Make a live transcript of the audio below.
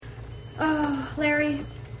Oh, Larry,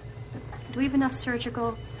 do we have enough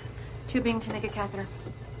surgical tubing to make a catheter?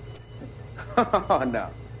 Oh, no.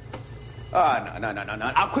 Oh,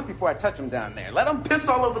 no. I'll quit before I touch him down there. Let him piss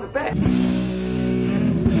all over the bed.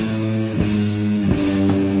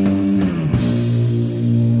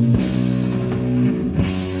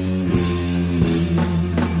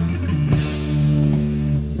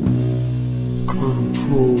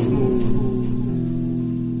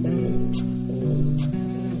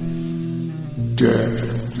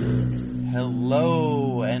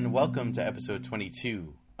 Hello and welcome to episode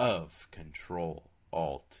 22 of Control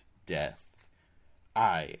Alt Death.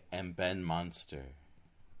 I am Ben Monster.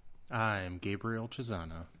 I'm Gabriel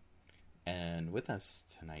Chisana. And with us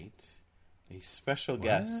tonight, a special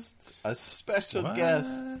guest. A special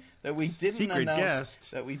guest that we didn't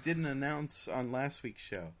announce on last week's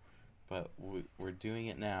show. But we're doing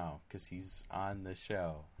it now because he's on the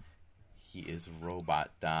show. He is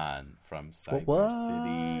Robot Don from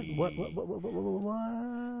Cyber City. What?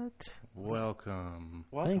 Welcome.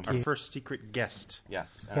 Thank Our you. first secret guest.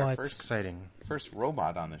 Yes. And our What? first Exciting.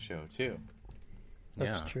 robot on the show, too.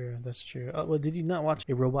 That's Yeah. true. That's true. Well, did you not watch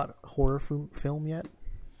a robot horror film yet?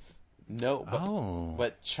 No, Oh.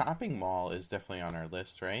 but Chopping Mall is definitely on our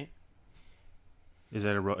list, right? Is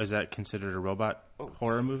that considered a robot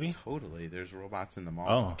horror movie? Totally. There's robots in the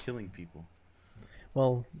mall Oh. killing people.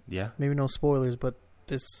 Well, Yeah. maybe no spoilers, but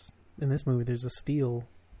in this movie, there's a steel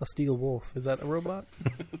wolf. Is that a robot?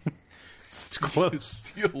 It's close.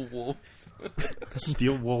 Steel Wolf.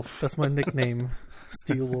 Steel Wolf. That's my nickname,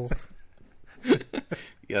 Steel Wolf.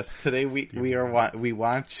 Yes, today we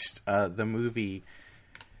watched the movie.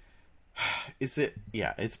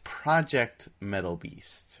 It's Project Metal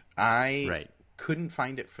Beast. I couldn't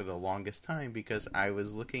find it for the longest time because I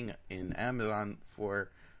was looking in Amazon for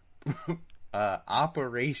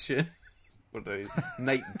Operation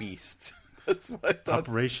Night Beast. That's what I thought.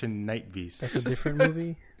 Operation Night Beast. That's a different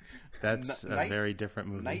movie. That's a very different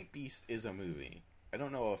movie. Night Beast is a movie. I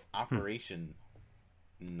don't know if Operation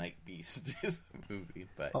Night Beast is a movie,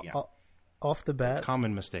 but yeah. Off the bat,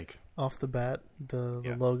 Common mistake. the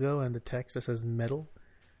Yes. logo and the text that says metal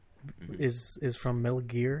is from Metal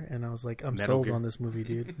Gear, and I was like, I'm Metal sold Gear. on this movie,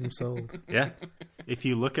 dude. I'm sold. Yeah. If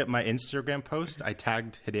you look at my Instagram post, I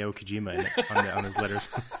tagged Hideo Kojima in it on his letters.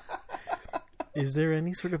 Is there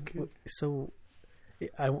any sort of maybe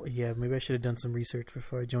I should have done some research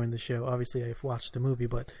before I joined the show. Obviously, I've watched the movie,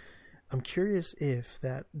 but I'm curious if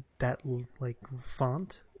that like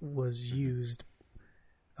font was used,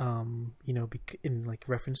 in like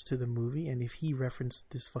reference to the movie, and if he referenced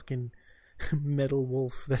this fucking metal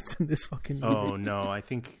wolf that's in this fucking movie. Oh no, I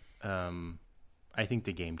think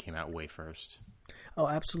the game came out way first. Oh,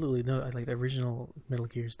 absolutely. No, like the original Metal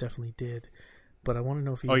Gears definitely did. But I want to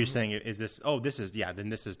know if he... Oh, you're saying is this? Oh, this is then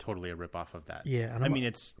this is totally a ripoff of that. Yeah, and I mean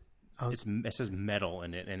it says metal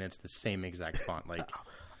in it, and it's the same exact font. Like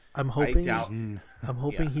I'm hoping doubt-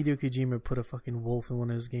 Hideo Kojima put a fucking wolf in one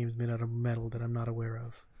of his games made out of metal that I'm not aware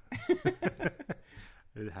of.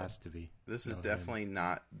 it has to be. This is definitely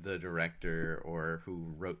not the director or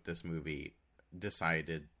who wrote this movie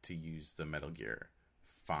decided to use the Metal Gear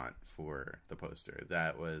font for the poster.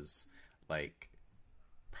 That was like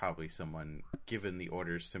probably someone given the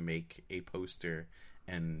orders to make a poster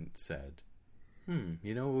and said,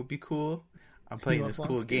 what would be cool? I'm playing this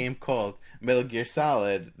cool game called Metal Gear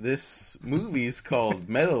Solid. This movie's called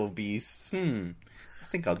Metal Beast. I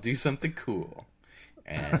think I'll do something cool.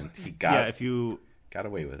 And he got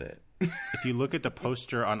away with it. If you look at the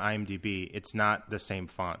poster on IMDb, it's not the same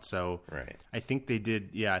font. So right. I think they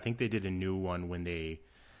did a new one when they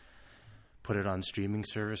put it on streaming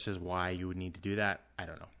services. Why you would need to do that, I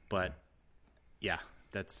don't know. But yeah,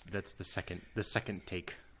 that's the second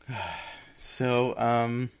take. So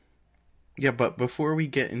but before we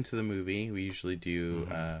get into the movie, we usually do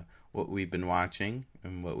what we've been watching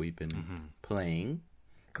and what we've been playing.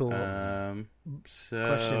 Cool.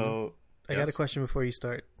 Question. I got a question before you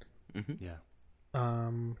start. Mm-hmm. Yeah.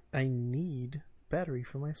 I need battery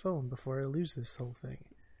for my phone before I lose this whole thing.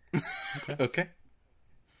 Okay.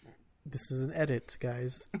 This is an edit,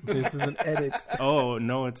 guys. This is an edit. Oh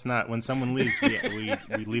no, it's not. When someone leaves, we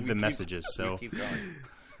leave the messages. So we keep going.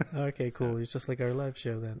 Okay, cool. It's just like our live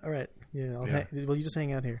show then. All right. Yeah. Well, you just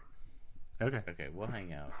hang out here. okay. Okay, we'll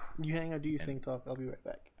hang out. You hang out. Do your thing. Talk. I'll be right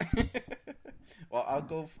back. Well, I'll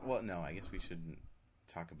go. No, I guess we shouldn't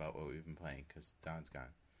talk about what we've been playing because Don's gone.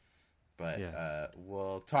 But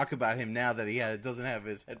we'll talk about him now that he doesn't have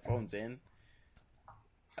his headphones in.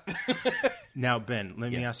 Now, Ben,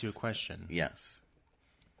 let me ask you a question. Yes.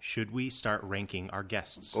 Should we start ranking our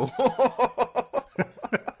guests?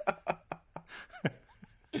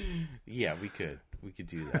 Yeah, we could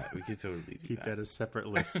do that. We could totally do Keep that a separate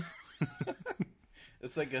list.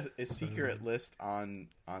 It's like a secret list on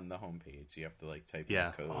the homepage. You have to like type in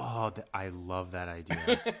Yeah. the code. Oh, I love that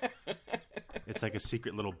idea. It's like a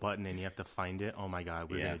secret little button, and you have to find it. Oh my god,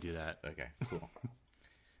 we're gonna do that. Okay,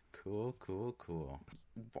 cool.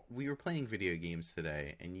 We were playing video games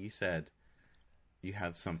today, and you said you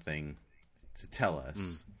have something to tell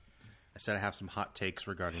us. I said I have some hot takes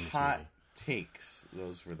regarding this Hot movie. takes.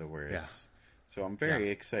 Those were the words. Yeah. So I'm very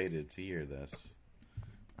excited to hear this.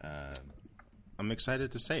 I'm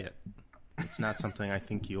excited to say it. It's not something I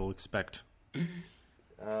think you'll expect.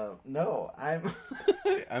 No, I'm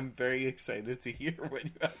I'm very excited to hear what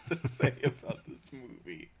you have to say about this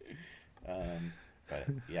movie. But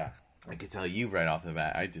yeah, I can tell you right off the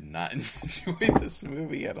bat, I did not enjoy this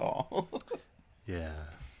movie at all. Yeah.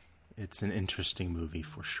 It's an interesting movie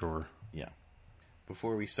for sure. Yeah.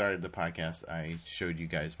 Before we started the podcast, I showed you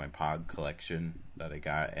guys my Pog collection that I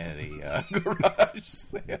got at a garage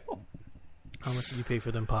sale. How much did you pay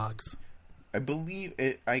for them Pogs? I believe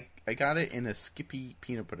it. I got it in a Skippy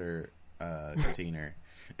peanut butter container.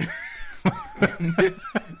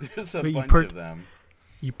 there's a Wait, bunch of them.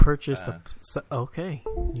 You purchased okay.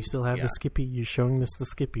 You still have Yeah. the Skippy. You're showing us the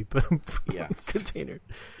Skippy Yes. container.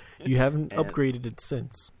 You haven't And- upgraded it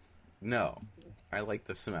since. No, I like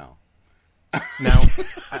the smell. Now,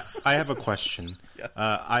 I have a question. Yes.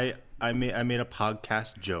 I made a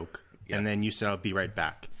podcast joke, and then Yes. you said I'll be right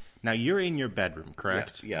back. Now, you're in your bedroom,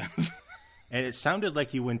 correct? Yes. And it sounded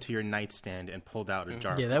like you went to your nightstand and pulled out a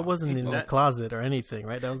jar. Yeah, of that Pogs. wasn't in Is the that- closet or anything,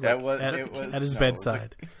 right? That was That like was at, it was at his no,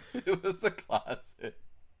 bedside. It was a closet.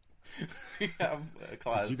 We have a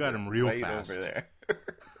closet. You got 'em real right fast. over there.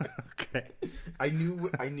 Okay. I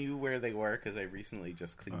knew where they were because I recently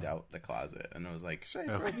just cleaned out the closet, and I was like, "Should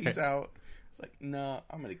I throw Okay. these out?" It's like, "No,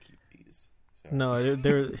 I'm gonna keep these." So, No,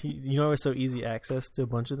 you know, it's so easy access to a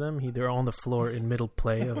bunch of them. They're on the floor in middle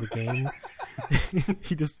play of the game.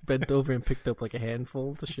 He just bent over and picked up like a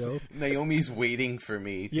handful to show. Naomi's waiting for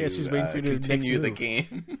me to Yeah, she's waiting for you to continue next the move.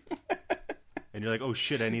 game. And you're like, oh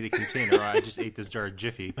shit, I need a container. Or I just ate this jar of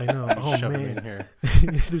Jiffy. I know. Oh Shove man, it in here.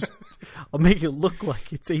 I'll make it look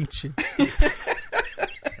like it's ancient,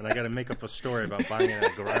 And I got to make up a story about buying it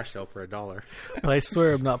at a garage sale for $1. but I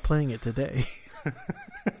swear I'm not playing it today.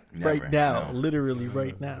 Never, Right now, no. literally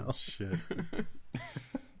right now. Shit.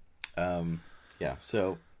 Yeah.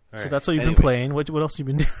 So So that's what you've Anyway. been playing. What else you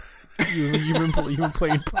been doing? you've been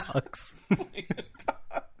playing Pogs.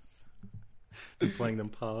 Been playing them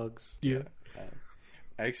Pogs. Yeah.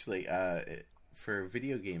 actually, for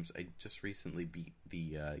video games, I just recently beat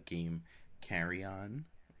the game Carry On,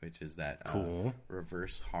 which is that Cool.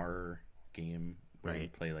 reverse horror game where you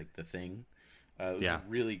Right. play like The Thing. It was Yeah.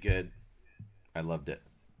 really good. I loved it.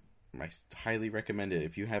 I highly recommend it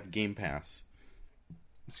if you have Game Pass.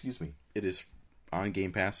 Excuse me. It is on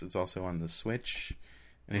Game Pass. It's also on the Switch,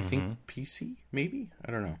 and I think PC. Maybe,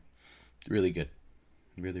 I don't know. Really good.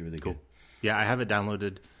 Really, really Cool. good. Yeah, I have it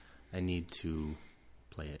downloaded. I need to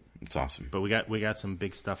play it. It's awesome. But we got some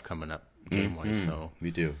big stuff coming up game wise, so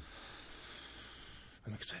We do.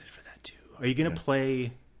 I'm excited for that too. Are you gonna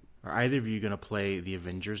play? Are either of you gonna play the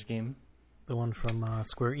Avengers game? The one from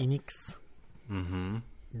Square Enix. Mm-hmm.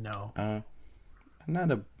 No. I'm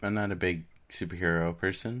not a big superhero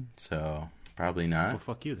person, so probably Well, not.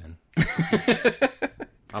 fuck you then.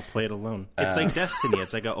 I'll play it alone. It's like Destiny.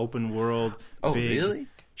 It's like an open world, Oh, big, really?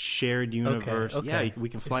 shared universe. okay. Yeah, we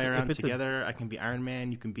can fly If around it's together. I can be Iron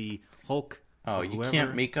Man. You can be Hulk. Oh, or you whoever.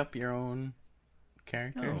 can't make up your own No,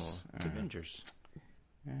 characters? it's Avengers.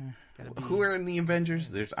 Gotta be- Who are in the Avengers?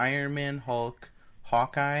 There's Iron Man, Hulk,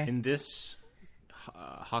 Hawkeye. in this?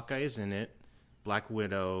 Hawkeye is in it. Black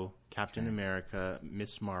Widow, Captain America,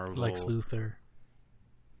 Miss Marvel, Lex Luthor.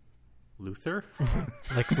 Luther.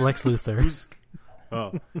 Lex Luthor.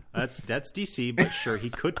 Oh, that's DC, but sure, he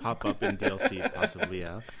could pop up in DLC, possibly.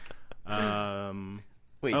 Yeah.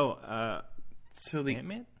 Wait, Oh, so the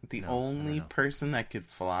Ant-Man? the No, I don't only know. person that could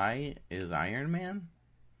fly is Iron Man?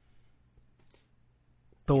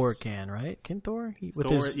 Thor can, right? Can Thor? With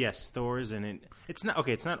Thor. his... Yes, Thor's in it. It's not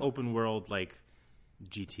okay. It's not open world like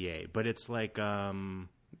GTA, but it's like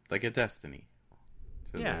Like a Destiny.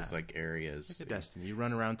 So Yeah. there's like areas. It's a Destiny. You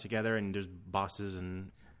run around together, and there's bosses,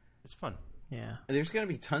 and it's fun. Yeah. There's gonna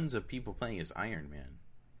be tons of people playing as Iron Man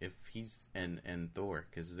if he's and Thor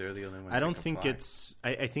because they're the only ones. I that don't can think fly. it's.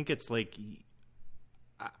 I think it's like.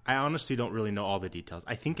 I honestly don't really know all the details.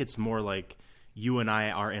 I think it's more like you and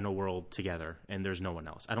I are in a world together, and there's no one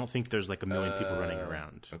else. I don't think there's like a million people running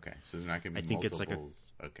around. Okay, so there's not gonna be. I think it's like a-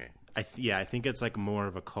 multiples. Okay. I think it's like more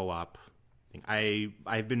of a co-op thing. I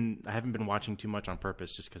haven't been watching too much on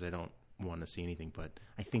purpose just because I don't want to see anything. But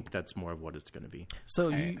I think that's more of what it's going to be. So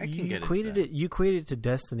I can you get equated into it. You equated it to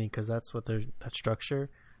Destiny because that's what that structure.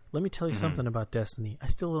 Let me tell you something about Destiny. I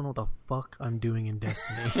still don't know what the fuck I'm doing in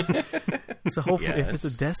Destiny. So hopefully, if it's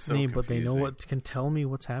a Destiny, but they know what can tell me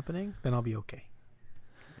what's happening, then I'll be okay.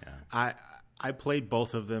 Yeah. I played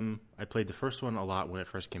both of them. I played the first one a lot when it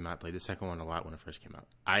first came out. I played the second one a lot when it first came out.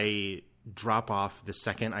 I drop off the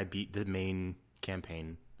second I beat the main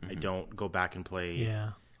campaign. I don't go back and play. Yeah.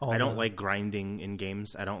 I don't like grinding in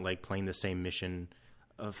games. I don't like playing the same mission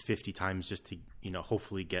 50 times just to,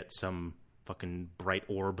 hopefully get some fucking bright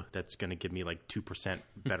orb that's going to give me like 2%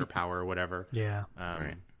 better power or whatever. Yeah.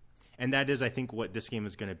 Right. And that is, I think, what this game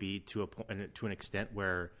is going to be to an extent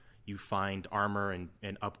where you find armor and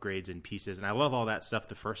upgrades and pieces. And I love all that stuff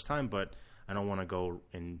the first time, but I don't want to go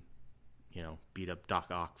and, beat up Doc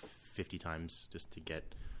Ock 50 times just to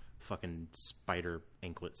get fucking spider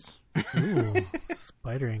anklets. Ooh,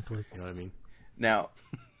 spider anklets. You know what I mean? Now,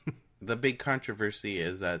 the big controversy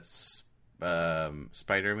is that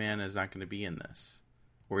Spider-Man is not going to be in this,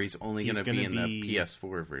 or he's only going to be in the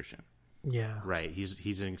PS4 version. Yeah. Right.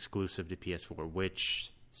 He's an exclusive to PS4,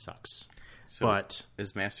 which sucks. So but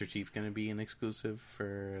is Master Chief going to be an exclusive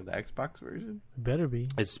for the Xbox version? Better be.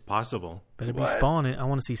 it's possible. Better be What? Spawn. I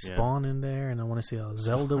want to see Spawn in there, and I want to see a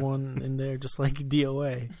Zelda one in there, just like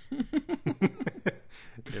DOA.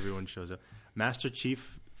 Everyone shows up. Master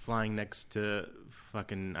Chief flying next to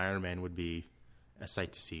fucking Iron Man would be a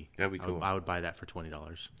sight to see. That'd be cool. I would buy that for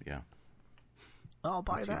 $20. Yeah. I'll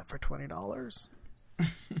buy that for $20.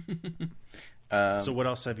 So what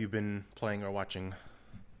else have you been playing or watching?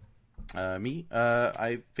 Me?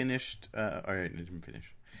 I finished. Or I didn't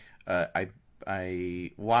finish.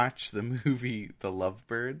 I watched the movie The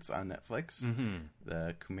Lovebirds on Netflix. Mm-hmm.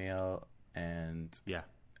 The Kumail and Yeah.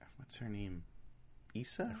 what's her name?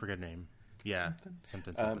 Issa? I forget her name. Yeah.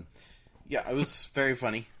 Something. Yeah, it was very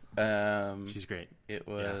funny. She's great. It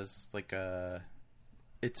was like a.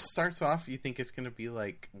 It starts off, you think it's going to be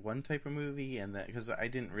like one type of movie, and that because I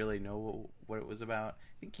didn't really know what it was about.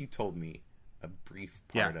 I think you told me a brief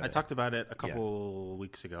part of it. I talked about it a couple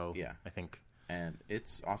weeks ago. Yeah. I think. And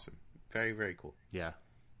it's awesome. Very, very cool. Yeah.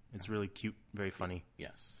 It's really cute, very funny.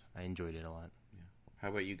 Yes. I enjoyed it a lot. Yeah. How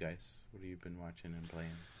about you guys? What have you been watching and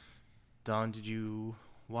playing? Don, did you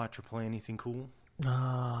watch or play anything cool? What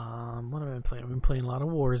have I been playing? I've been playing a lot of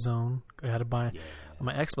Warzone. I had to buy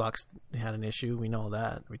my Xbox had an issue. We know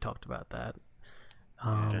that. We talked about that.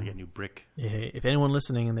 Gotta get a new brick. Yeah, if anyone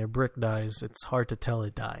listening and their brick dies, it's hard to tell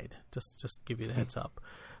it died. Just give you the heads up.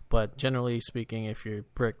 But generally speaking, if your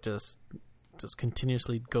brick just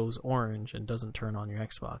continuously goes orange and doesn't turn on your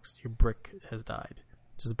Xbox, your brick has died.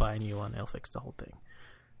 Just buy a new one. It'll fix the whole thing.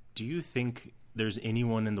 Do you think there's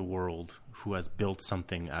anyone in the world who has built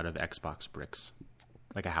something out of Xbox bricks?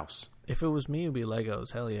 Like a house? If it was me, it would be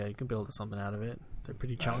Legos. Hell yeah, you can build something out of it. They're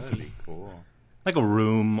pretty chunky. That'd be cool. Like a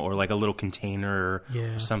room or like a little container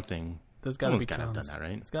or something. There's got to be Someone's tons. gotta have done that,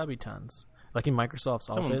 right? There's got to be tons. Like in Microsoft's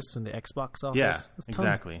Office and the Xbox Office. Yeah, There's tons.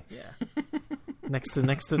 exactly. Yeah. next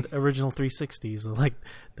to original 360s, like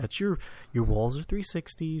that's your walls are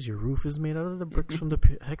 360s. Your roof is made out of the bricks from the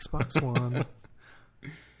Xbox One,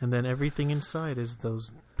 and then everything inside is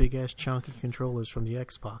those big ass chunky controllers from the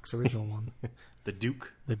Xbox original one. The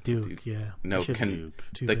Duke. The Duke, yeah. No, Shit's the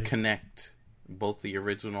big. Kinect, both the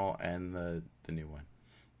original and the new one.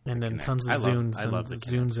 And then Kinect. tons of Zunes. I love the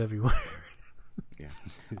Zunes everywhere. Yeah,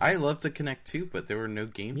 I love the Kinect too, but there were no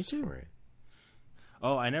Me games too. for it.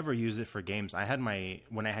 Oh, I never used it for games.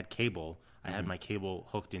 When I had cable, I had my cable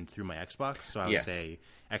hooked in through my Xbox, so I would say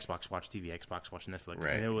Xbox watch TV, Xbox watch Netflix,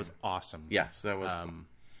 Right. and it was awesome. Yes, that was. Cool.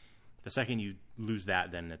 The second you lose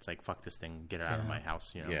that, then it's like fuck this thing, get it out of my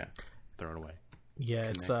house, Yeah. throw it away.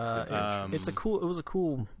 Yeah, It was a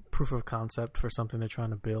cool proof of concept for something they're trying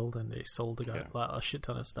to build, and they sold a shit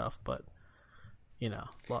ton of stuff, but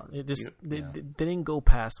it just they didn't go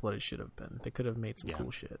past what it should have been. They could have made some cool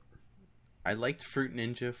shit. I liked Fruit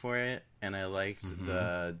Ninja for it, and I liked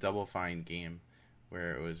the Double Fine game,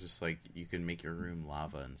 where it was just like you could make your room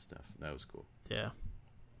lava and stuff. That was cool. Yeah.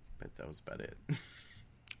 But that was about it.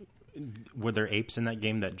 Were there apes in that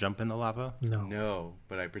game that jump in the lava? No,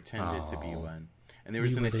 but I pretended to be one. And there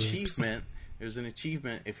was an achievement. There was an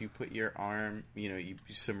achievement if you put your arm, you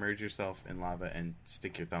submerge yourself in lava and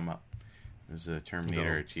stick your thumb up. It was a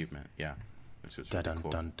Terminator achievement. Yeah. Which was really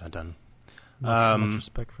cool. Dun. Not much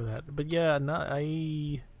respect for that. But yeah, not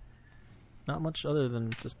much other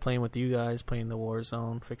than just playing with you guys, playing the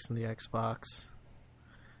Warzone, fixing the Xbox.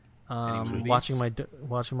 Watching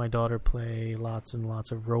my daughter play lots and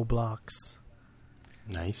lots of Roblox.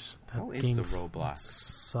 Nice. That How is game the Roblox?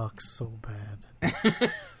 sucks so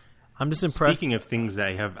bad. I'm just impressed. Speaking of things that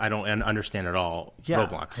I don't understand at all, Yeah,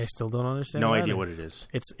 Roblox. I still don't understand. No it idea either. what it is.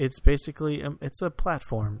 It's basically it's a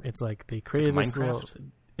platform. It's like they created like this Minecraft? little.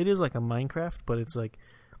 It is like a Minecraft, but it's like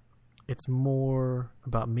it's more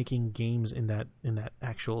about making games in that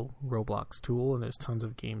actual Roblox tool. And there's tons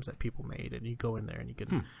of games that people made, and you go in there and you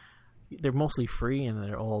can. They're mostly free and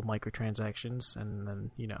they're all microtransactions, and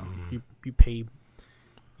then you pay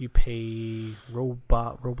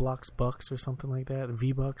Roblox bucks or something like that,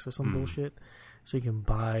 V-Bucks or some bullshit, so you can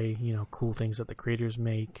buy cool things that the creators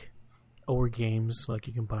make, or games. Like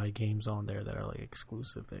you can buy games on there that are like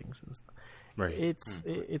exclusive things and stuff. Right.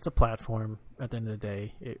 It's a platform at the end of the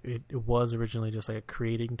day. It was originally just like a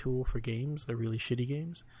creating tool for games, the really shitty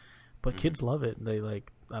games, but kids love it. They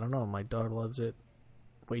I don't know, my daughter loves it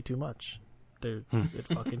way too much. It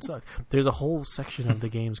fucking sucks. There's a whole section of the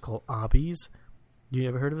games called obbies. You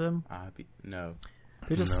ever heard of them? No.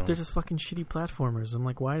 They're just fucking shitty platformers. I'm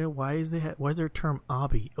like, why is there a term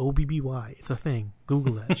obby? OBBY. It's a thing.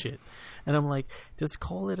 Google that shit. And I'm like, just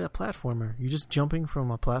call it a platformer. You're just jumping from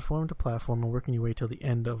a platform to platform and working your way till the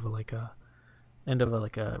end of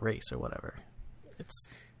a race or whatever. It's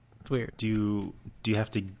weird. Do you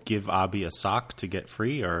have to give Obby a sock to get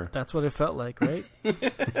free, or That's what it felt like, right?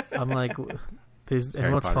 I'm like, and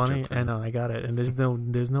Harry what's Potter funny? joke, I know, I got it. And there's no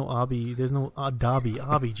Dobby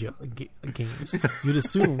games. You'd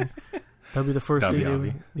assume that'd be the first Dobby thing.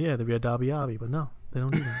 Obby. Yeah, there'd be a Dobby Obby, but no, they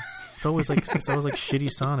don't do that. It's always like shitty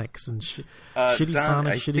Sonics and shitty Don,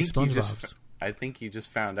 Sonic, shitty SpongeBob's. I think you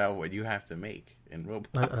just found out what you have to make in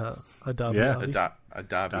Roblox. A Dobby Yeah. Obby. A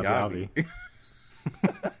Dobby Dobby Obby.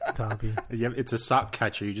 Dobby. Yeah, it's a sock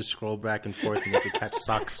catcher. You just scroll back and forth and you have to catch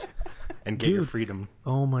socks and get your Dude. freedom.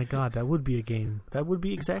 Oh my god, that would be a game. That would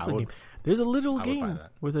be exactly a game. There's a little I would buy game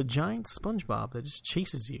that. with a giant SpongeBob that just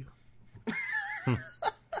chases you.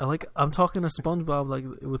 I'm talking to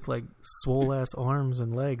SpongeBob with swole ass arms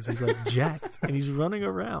and legs. He's like jacked and he's running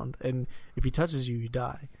around. And if he touches you, you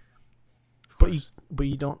die. But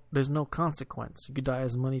you don't. There's no consequence. You could die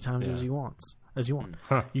as many times as you want.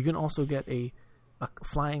 Huh. You can also get a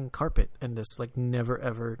flying carpet and just never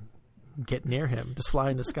ever get near him. Just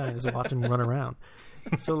fly in the sky and just watch him run around.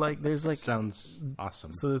 So there's Sounds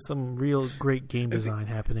awesome. so there's some real great game design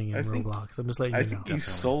happening in Roblox. I'm just letting I you know. think you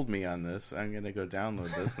sold me on this. I'm gonna go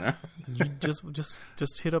download this now. You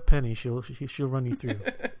just hit up Penny. She'll run you through.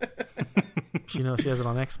 She has it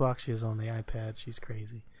on Xbox. She has it on the iPad. She's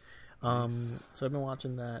crazy. So I've been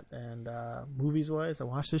watching that, and movies wise, I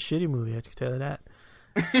watched this shitty movie. I can tell you that.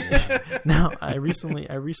 Now I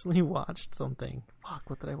recently watched something. Fuck,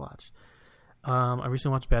 what did I watch? I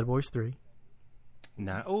recently watched Bad Boys 3.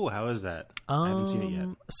 How is that? I haven't seen it yet.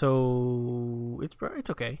 So it's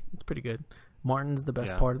okay. It's pretty good. Martin's the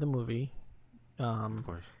best part of the movie. Of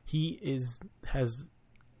course. He has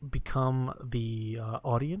become the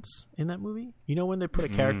audience in that movie. You know when they put a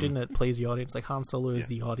character in that plays the audience, like Han Solo is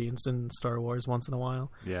the audience in Star Wars once in a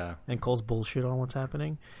while, Yeah. and calls bullshit on what's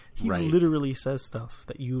happening. He Right. literally says stuff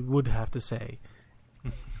that you would have to say.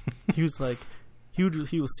 He was like, he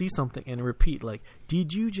will see something and repeat like,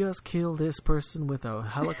 "Did you just kill this person with a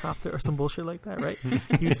helicopter?" or some bullshit like that, right?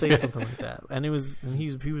 He would say something like that, and he was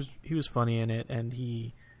funny in it, and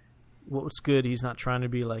what's good, he's not trying to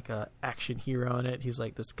be like a action hero in it. He's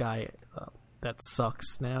like this guy that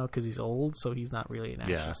sucks now because he's old, so he's not really an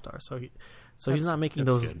action star. So he's not making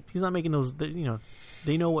that's those. good. He's not making those.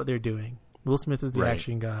 They know what they're doing. Will Smith is the Right.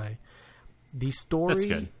 action guy. The That's story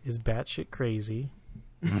good. is batshit crazy.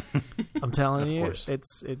 I'm telling you, course.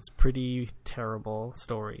 it's pretty terrible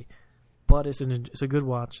story, but it's a good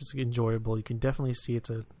watch. It's enjoyable. You can definitely see it's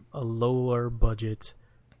a lower budget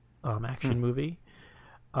action movie.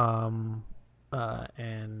 And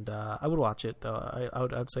I would watch it though.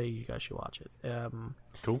 I'd say you guys should watch it.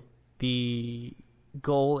 Cool. The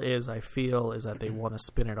goal is that they want to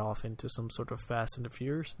spin it off into some sort of Fast and the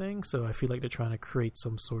Furious thing. So I feel like they're trying to create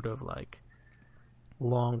some sort of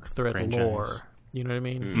long thread Franchise. lore. You know what I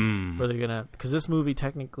mean? Where they're gonna, because this movie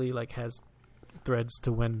technically has threads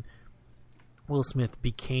to when Will Smith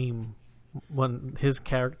became, when his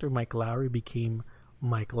character Mike Lowry became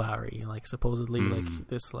Mike Lowry, supposedly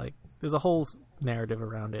there's a whole narrative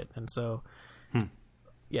around it, and so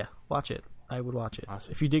yeah, watch it. I would watch it.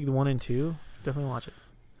 Awesome. If you dig the 1 and 2, definitely watch it.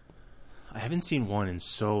 I haven't seen 1 in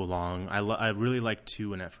so long. I really liked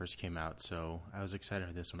 2 when that first came out, so I was excited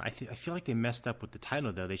for this one. I feel like they messed up with the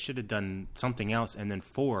title though. They should have done something else, and then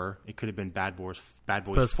 4. It could have been Bad Boys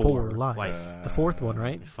 4. 4 live. The fourth one,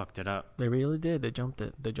 right? They fucked it up. They really did. They jumped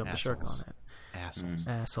it. They jumped the shark on Assholes. it. Assholes.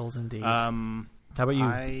 Assholes indeed. How about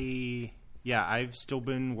you? I've still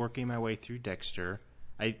been working my way through Dexter.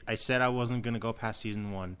 I said I wasn't going to go past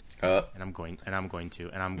season 1, and I'm going to, and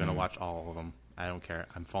I'm going to watch all of them. I don't care.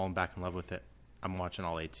 I'm falling back in love with it. I'm watching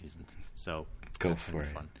all 8 seasons. So go for it.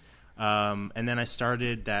 Fun. And then I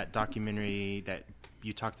started that documentary that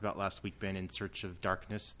you talked about last week, Ben, In Search of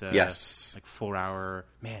Darkness. The 4-hour.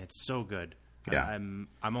 Man, it's so good. Yeah. I'm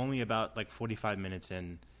only about 45 minutes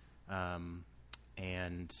in,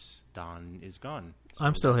 and Don is gone. So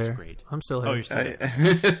I'm still here. Great. I'm still here. Oh, you're still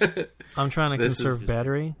here. I'm trying to conserve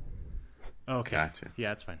battery. Okay. Gotcha.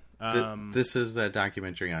 Yeah, it's fine. This is the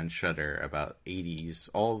documentary on Shudder about 80s,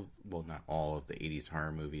 not all of the 80s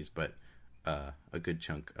horror movies, but a good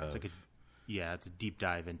chunk of... It's a deep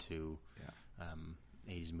dive into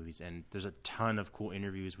 80s movies, and there's a ton of cool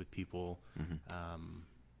interviews with people.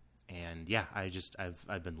 And yeah,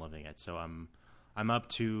 I've been loving it. So I'm up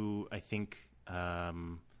to, I think,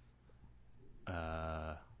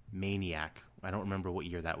 Maniac. I don't remember what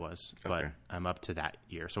year that was, but I'm up to that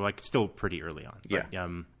year. So still pretty early on. But,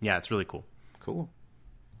 yeah, it's really cool. Cool.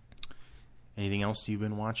 Anything else you've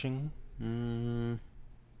been watching? No,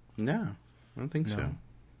 I don't think so.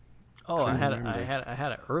 Oh, I had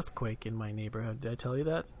an earthquake in my neighborhood. Did I tell you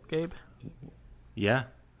that, Gabe? Yeah,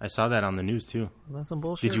 I saw that on the news too. That's some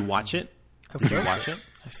bullshit. Did you watch it? Did you watch it?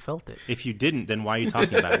 I felt it. If you didn't, then why are you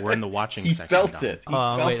talking about it? We're in the watching section. Felt it.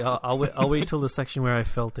 I'll wait till the section where I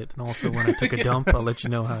felt it, and also when I took a dump, I'll let you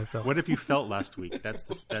know how I felt. What if you felt last week? That's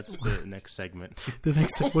the next segment. The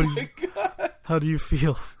next. God. How do you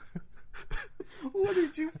feel? What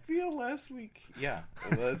did you feel last week? Yeah,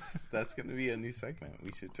 that's going to be a new segment.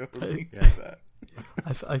 We should totally do that.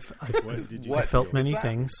 I felt many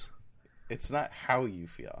things. It's not how you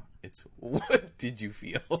feel. It's what did you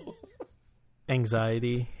feel?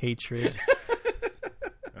 Anxiety, hatred.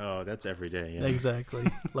 Oh, that's every day. Yeah. Exactly.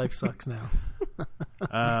 Life sucks now.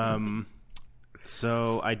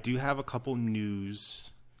 So I do have a couple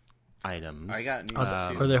news items. I got news too.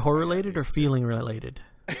 Are they horror related or feeling related?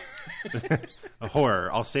 A horror.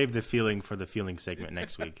 I'll save the feeling for the feeling segment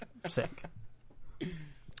next week. Sick.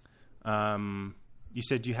 You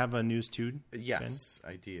said you have a news too? Yes,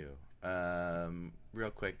 Ben? I do. Real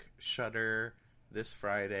quick, Shudder this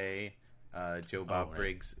Friday. Joe Bob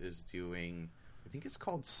Briggs is doing, I think it's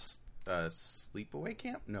called Sleepaway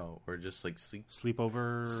Camp? No, or just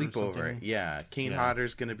Sleepover. Sleepover, yeah. Kane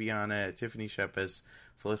Hodder's going to be on it. Tiffany Shepis,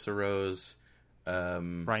 Felissa Rose,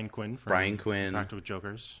 Brian Quinn from Practical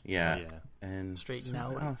Jokers. Yeah. And Straighten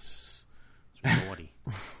Out. Else. Naughty.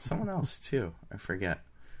 Someone else too. I forget.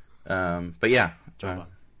 But yeah. Joe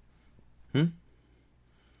Bob.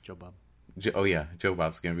 Joe Bob. Joe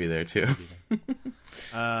Bob's going to be there too.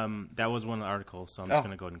 That was one of the articles, so I'm just going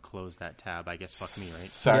to go ahead and close that tab. I guess fuck me, right?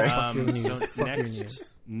 Sorry. So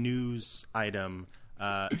next news item,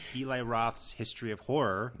 Eli Roth's History of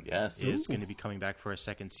Horror is going to be coming back for a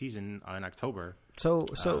second season in October. So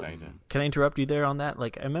can I interrupt you there on that?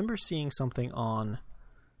 I remember seeing something on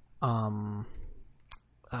AMC.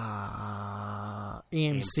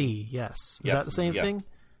 Yes. Is that the same thing?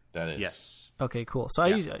 That is. Yes. Okay, cool. So I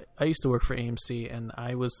used to work for AMC, and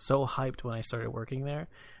I was so hyped when I started working there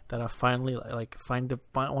that I finally want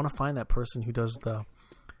to find that person who does the,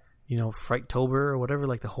 Frighttober or whatever,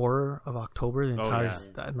 the horror of October, the entire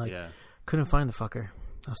couldn't find the fucker.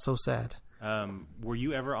 I was so sad. Were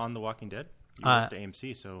you ever on The Walking Dead? You worked at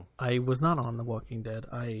AMC, so I was not on The Walking Dead.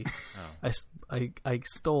 I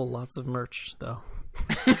stole lots of merch though.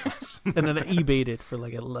 And then I eBayed it for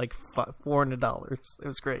 $400. It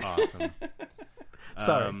was great. Awesome.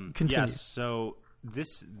 Sorry, continue. Yes, so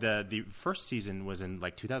the first season was in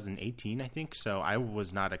 2018, I think. So I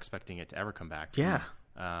was not expecting it to ever come back. Yeah.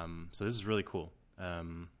 So this is really cool.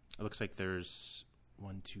 It looks like there's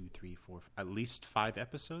 1, 2, 3, 4, at least 5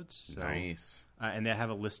 episodes. So, nice. And they have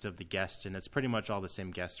a list of the guests, and it's pretty much all the same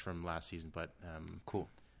guests from last season. But cool.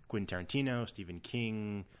 Quentin Tarantino, Stephen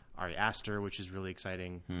King, Ari Aster, which is really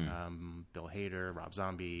exciting. Bill Hader, Rob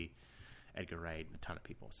Zombie, Edgar Wright, a ton of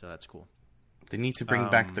people. So that's cool. They need to bring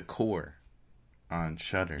back The Core on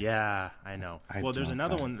Shudder. Yeah, I know. There's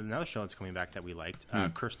another show that's coming back that we liked.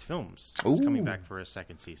 Cursed Films. It's coming back for a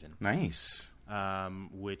second season. Nice.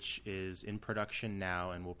 Which is in production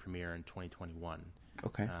now and will premiere in 2021.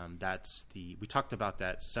 Okay. We talked about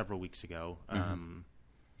that several weeks ago.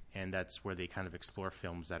 And that's where they kind of explore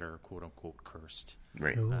films that are quote unquote cursed.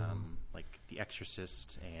 Right. Like The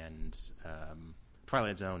Exorcist and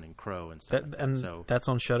Twilight Zone and Crow and stuff like that. So that's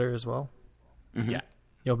on Shudder as well? Mm-hmm. Yeah.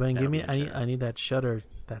 Yo, Ben, give me I need that Shudder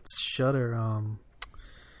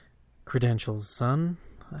credentials, son.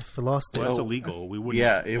 I lost it. Well, that's illegal. We wouldn't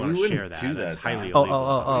want to share that. Do That's that. highly illegal.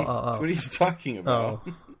 What are you talking about?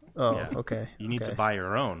 Oh, Yeah. okay. You need okay. to buy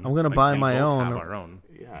your own. I'm gonna buy we my both own. Have our own.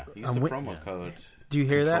 Yeah, use I'm the wi- promo code. Do you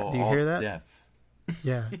hear that? Control Do you hear Alt that? Death.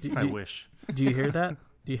 Yeah. I wish. Do you hear that?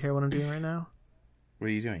 Do you hear what I'm doing right now? What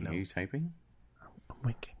are you doing? No. Are you typing? I'm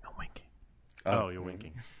winking. Oh, you're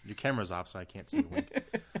winking. Your camera's off, so I can't see you wink.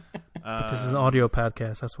 This is an audio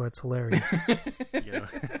podcast. That's why it's hilarious.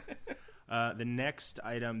 The next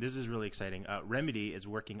item, this is really exciting. Remedy is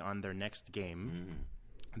working on their next game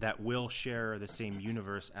that will share the same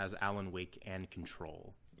universe as Alan Wake and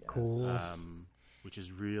Control, Cool. which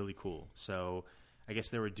is really cool. So I guess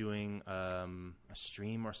they were doing a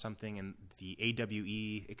stream or something, and the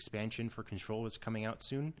AWE expansion for Control is coming out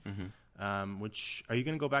soon. Which, are you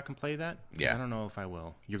going to go back and play that? 'Cause Yeah. I don't know if I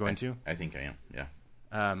will. You're going to? I think I am.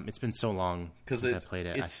 Yeah, It's been so long because since I played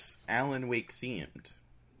it. it's Alan Wake themed.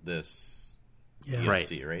 This Yeah.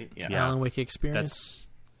 DLC, right? Yeah. Yeah. Alan Wake experience. That's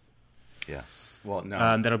Yes. Well, no.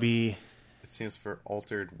 that'll be It stands for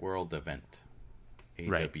Altered World Event.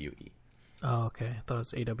 Right. AWE. Oh, okay. I thought it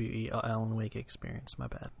was AWE, Alan Wake experience. My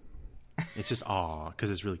bad. it's just because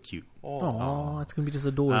it's really cute. Oh, it's gonna be just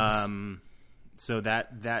adorbs. So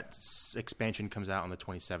that expansion comes out on the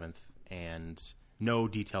 27th, and no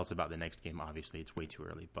details about the next game. Obviously, it's way too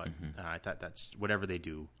early. But I thought that's whatever they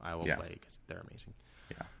do, I will play because they're amazing.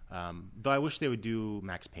 Yeah. Though I wish they would do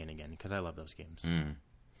Max Payne again because I love those games.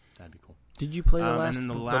 That'd be cool. Did you play the and then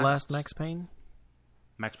the the last last- Max Payne?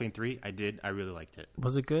 Max Payne 3, I did. I really liked it.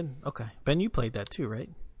 Was it good? Okay, Ben, you played that too, right?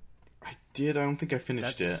 I did. I don't think I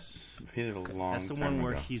finished That's- it. I played it a long That's the time one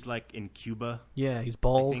where ago. he's like in Cuba. Yeah, he's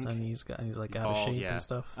bald think- and he's like out of Bald, shape yeah. and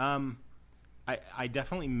stuff. I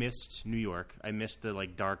definitely missed New York. I missed the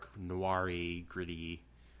like dark, noir-y, gritty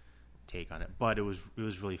take on it, but it was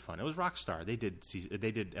really fun. It was Rockstar. They did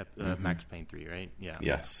Max Payne 3, right? Yeah.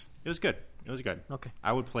 Yes. It was good. It was good. Okay.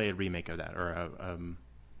 I would play a remake of that or a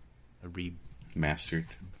Mastered.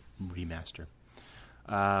 remaster.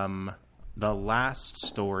 The last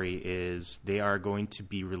story is they are going to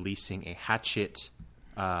be releasing a Hatchet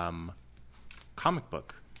comic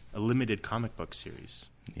book, a limited comic book series,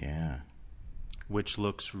 Yeah. which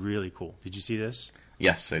looks really cool. Did you see this?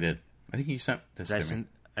 Yes, I did. I think you sent this Did I to me. send?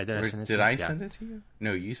 Did I Or send it? did to you? I Yeah. send it to you?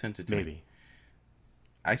 No, you sent it to me. Maybe.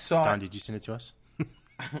 I saw Don, it. did you send it to us?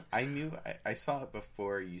 I knew I saw it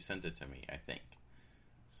before you sent it to me, I think.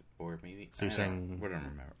 Or maybe. So you're I saying- don't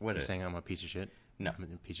remember. What You're is saying I'm a piece of shit? No. I'm a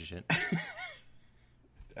piece of shit.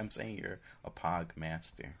 I'm saying you're a Pog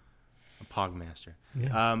master. A Pog master.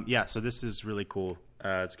 Yeah. So this is really cool.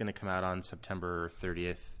 It's going to come out on September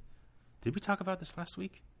 30th. Did we talk about this last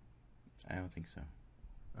week? I don't think so.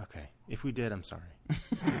 Okay. If we did, I'm sorry.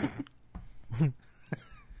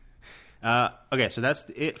 Okay, so that's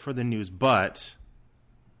it for the news, but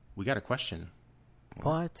we got a question.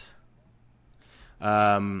 What?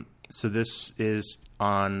 So this is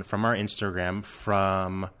from our Instagram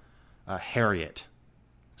from Harriet.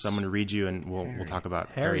 So I'm going to read you, and we'll talk about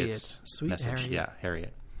Harriet. Harriet's Sweet message. Harriet. Yeah,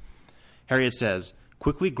 Harriet. Harriet says,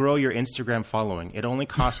 "Quickly grow your Instagram following. It only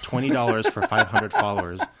costs $20 for 500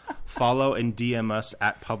 followers. Follow and DM us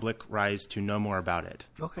at Public Rise to know more about it."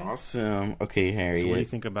 Okay. Awesome. Okay, Harriet. So what do you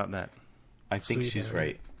think about that? I think Sweet she's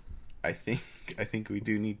Harriet. right. I think we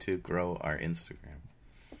do need to grow our Instagram.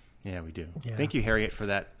 Yeah, we do. Yeah. Thank you, Harriet, for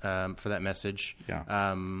that message.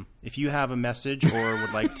 Yeah. If you have a message or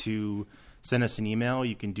would like to send us an email,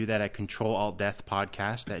 you can do that at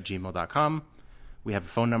controlaltdeathpodcast@gmail.com. We have a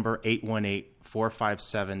phone number,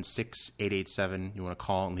 818-457-6887. You want to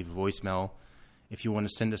call and leave a voicemail. If you want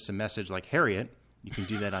to send us a message like Harriet, you can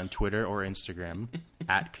do that on Twitter or Instagram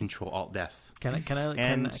at controlaltdeath. Can I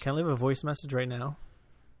And- leave a voice message right now?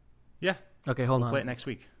 Yeah. Okay, hold We'll on. play it next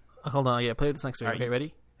week. Hold on. Yeah, play this next week. All right, Okay, you-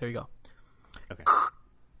 ready? Here we go. Okay.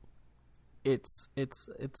 It's a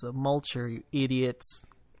mulcher, you idiots.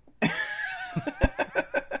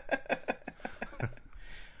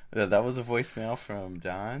 That was a voicemail from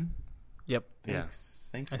Don. Yep. Yeah.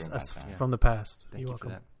 Thanks That's for that. from the past. Thank You're you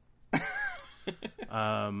welcome. for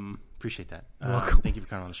that. Appreciate that. welcome. Thank you for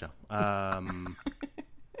coming on the show.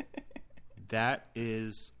 That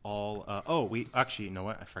is all. We actually, you know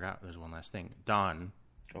what? I forgot. There's one last thing. Don,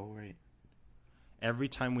 Oh, right. every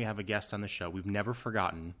time we have a guest on the show, we've never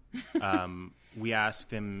forgotten. We ask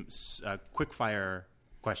them quick fire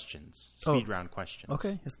questions, speed round questions.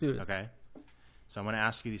 Okay, let's do this. Okay. So I'm going to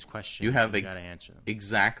ask you these questions. You have got to answer them.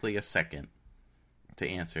 exactly a second to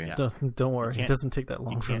answer it. Yeah. Don't worry. It can't- doesn't take that You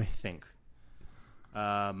long for can't me. think.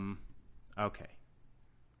 Okay.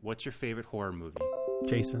 What's your favorite horror movie?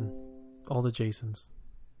 Jason. All the Jasons.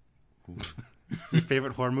 Your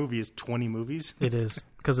favorite horror movie is 20 movies? It is.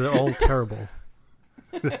 Because they're all terrible.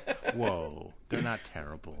 Whoa, they're not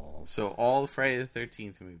terrible. So all Friday the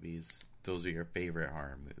 13th movies, those are your favorite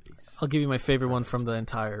horror movies. I'll give you my favorite one from the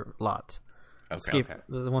entire lot. Okay.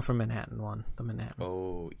 The one from Manhattan the Manhattan.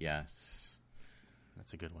 Oh, yes.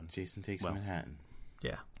 That's a good one. Jason Takes Manhattan.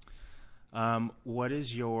 Yeah. What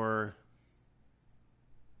is your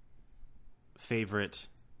favorite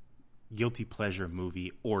guilty pleasure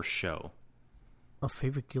movie or show? A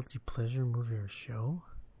favorite guilty pleasure movie or show?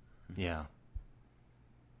 Yeah.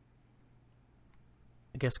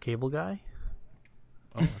 I guess Cable Guy.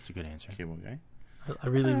 Oh, that's a good answer. Cable Guy. I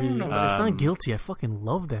really, really. know. It's not guilty. I fucking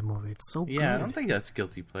love that movie. It's so good. Yeah, I don't think that's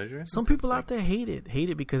guilty pleasure. I think Some that's people out there hate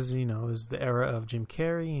it because it was the era of Jim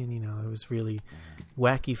Carrey, and it was really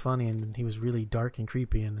wacky, funny, and he was really dark and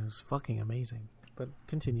creepy, and it was fucking amazing. But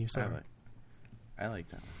continue, sorry. I like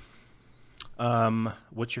that one.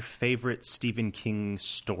 What's your favorite Stephen King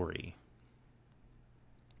story?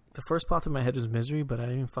 The first pop in my head was Misery, but I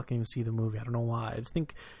didn't fucking even see the movie. I don't know why. I just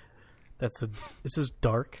think this is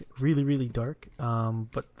dark, really, really dark.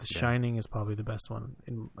 But The Shining is probably the best one.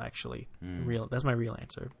 That's my real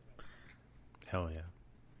answer. Hell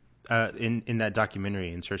yeah. In that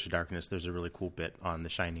documentary, In Search of Darkness, there's a really cool bit on The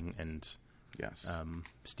Shining and Yes.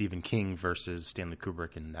 Stephen King versus Stanley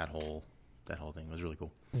Kubrick, and that whole thing was really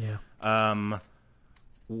cool. Yeah.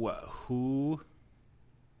 Who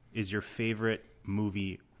is your favorite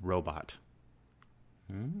movie robot?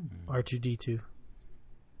 R2-D2.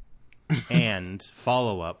 And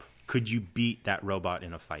follow up, could you beat that robot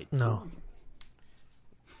in a fight? No.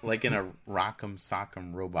 Like in a Rock'em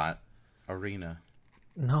Sock'em Robot arena.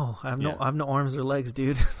 No, I have no arms or legs,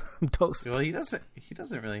 dude. I'm toast. Well, he doesn't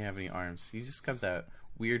really have any arms. He's just got that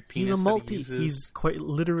weird penis. He's quite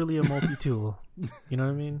literally a multi-tool. You know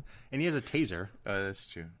what I mean? And he has a taser. Oh, that's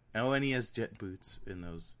true. Oh, and he has jet boots in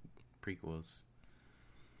those prequels.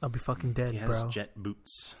 I'll be fucking dead, He bro. has jet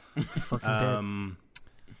boots. I'll be fucking dead.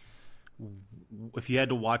 If you had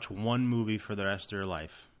to watch one movie for the rest of your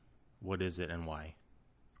life, what is it and why?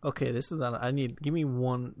 Okay, this is not. Give me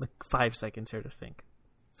 5 seconds here to think.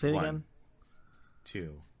 Say it 1, again.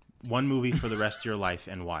 2. One movie for the rest of your life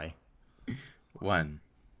and why? 1,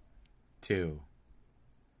 2,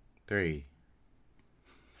 3,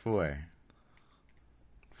 4,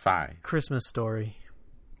 5. Christmas Story.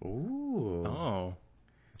 Ooh. Oh,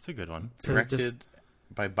 that's a good one. So Directed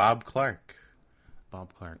by Bob Clark.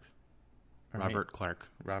 Bob Clark. Right. Robert Clark.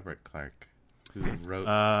 Robert Clark, who wrote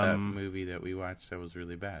that movie that we watched that was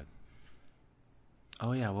really bad.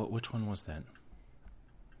 Oh, yeah. Which one was that?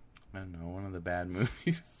 I don't know, one of the bad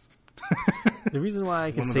movies. The reason why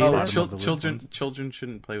I can say Oh, that, children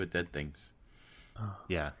shouldn't play with dead things.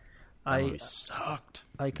 Yeah. That movie sucked.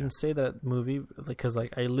 I can say that movie because I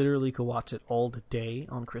literally could watch it all the day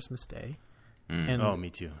on Christmas Day. And, Oh, me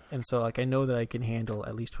too. And so I know that I can handle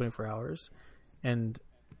at least 24 hours, and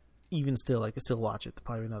even still, I can still watch it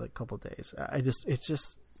probably another couple of days. It's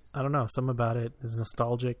just I don't know, something about it is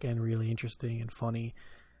nostalgic and really interesting and funny.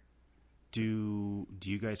 Do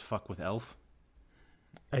you guys fuck with Elf?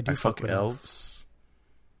 I do fuck with elves.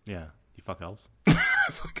 Yeah. You fuck elves?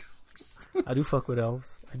 Fuck elves. I do fuck with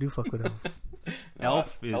elves.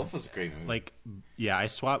 Elf was a great movie. Like, yeah, I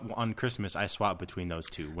swap on Christmas. I swap between those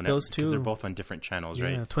two. Those two, because they're both on different channels,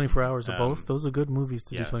 yeah, right? 24 hours of both. Those are good movies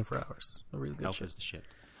to do yeah. 24 hours. They're really good Elf shit. is the shit.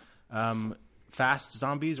 Fast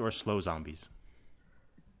zombies or slow zombies?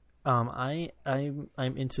 I'm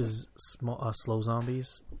into slow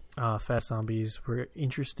zombies. Fast zombies were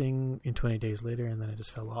interesting in 20 Days Later, and then it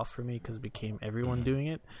just fell off for me because it became everyone doing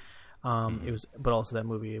it. It was, but also that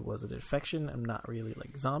movie was an infection. I'm not really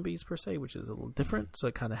like zombies per se, which is a little different. So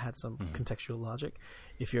it kind of had some contextual logic.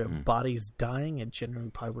 If your body's dying, it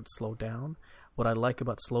generally probably would slow down. What I like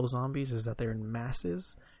about slow zombies is that they're in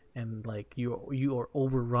masses, and like you are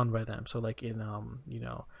overrun by them. So like in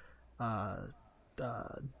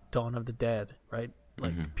Dawn of the Dead, right?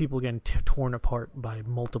 Like people getting torn apart by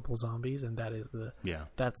multiple zombies, and that is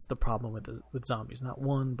that's the problem with zombies. Not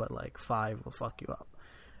one, but like 5 will fuck you up.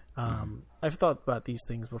 I've thought about these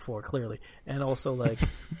things before, clearly, and also like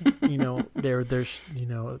they have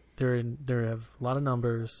a lot of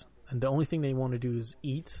numbers, and the only thing they want to do is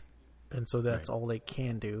eat, and so that's all they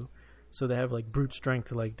can do. So they have like brute strength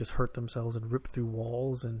to like just hurt themselves and rip through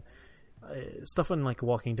walls and stuff in like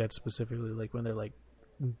Walking Dead specifically, like when they're like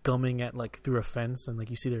gumming at like through a fence and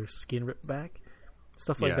like you see their skin ripped back.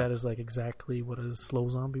 Stuff like that is like exactly what a slow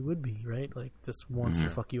zombie would be, right? Like just wants to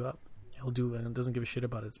fuck you up. He'll do it and doesn't give a shit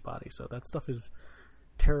about its body. So that stuff is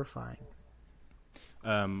terrifying.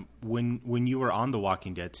 When you were on The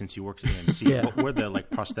Walking Dead, since you worked at AMC, what were the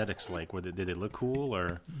like prosthetics like? Did they look cool,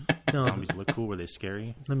 or No, zombies look cool? Were they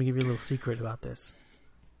scary? let me give you a little secret about this.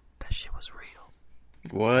 That shit was real.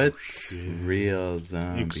 What? Real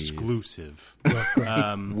zombies. Exclusive.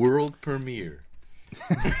 World premiere.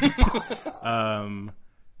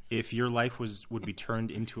 If your life would be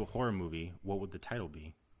turned into a horror movie, what would the title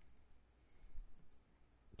be?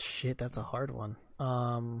 Shit, that's a hard one. You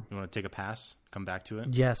want to take a pass? Come back to it?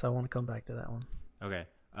 Yes, I want to come back to that one. Okay.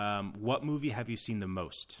 What movie have you seen the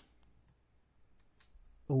most?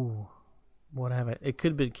 Ooh, what have I? It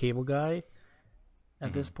could have been Cable Guy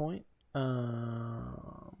at this point. What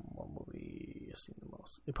movie have I seen the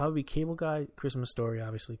most? It'd probably be Cable Guy, Christmas Story,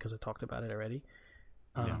 obviously, because I talked about it already.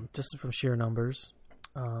 Just from sheer numbers.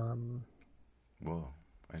 Whoa,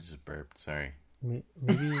 I just burped. Sorry. Maybe.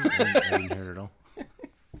 I didn't hear it at all.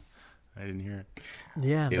 I didn't hear it.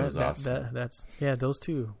 Yeah, It was awesome. That's those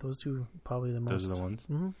two probably the most. Those are the ones.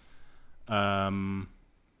 Mm-hmm.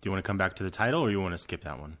 Do you want to come back to the title, or you want to skip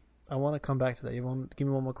that one? I want to come back to that. You want to give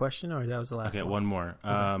me one more question, or that was the last Okay, one? one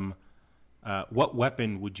more. Okay. What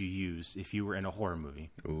weapon would you use if you were in a horror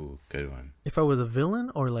movie? Ooh, good one. If I was a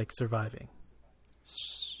villain or like surviving?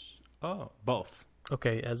 Oh, both.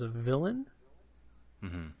 Okay, as a villain,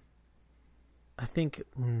 I think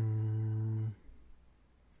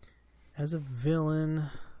as a villain,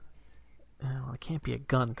 well, it can't be a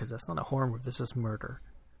gun because that's not a horror movie. This is murder.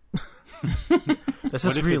 That's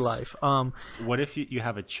just real life. What if you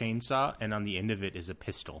have a chainsaw and on the end of it is a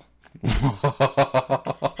pistol?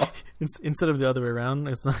 Instead of the other way around,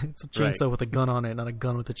 it's a chainsaw with a gun on it, not a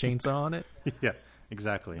gun with a chainsaw on it. Yeah,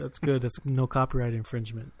 exactly. That's good. That's no copyright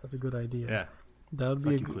infringement. That's a good idea. Yeah. That would Fuck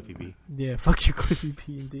be you, Cliffy B. Yeah, fuck you, Cliffy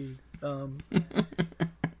B. Indeed.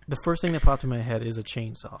 The first thing that popped in my head is a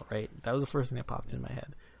chainsaw. Right, that was the first thing that popped in my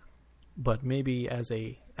head. But maybe as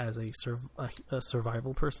a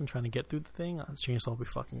survival person trying to get through the thing, a chainsaw would be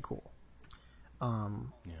fucking cool.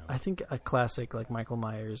 I think a classic like Michael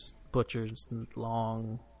Myers butcher's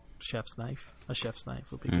long chef's knife. A chef's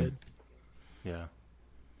knife would be good. Yeah.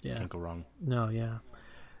 Yeah. Can't go wrong. No, yeah.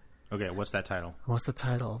 Okay, what's that title? What's the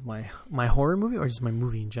title of my horror movie or just my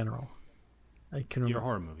movie in general? I can remember. Your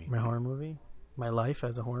horror movie. My horror movie? My life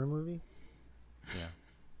as a horror movie? Yeah.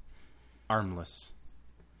 Armless.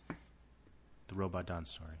 The Robot Dawn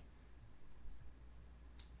story.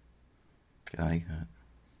 I like that.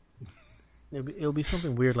 It'll be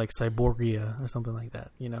something weird like Cyborgia or something like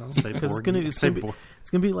that, you know? Because it's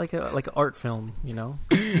gonna be like an art film, you know?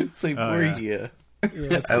 Cyborgia.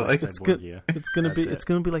 Yeah, I like it's Cyborgia.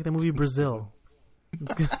 gonna be like the movie Brazil.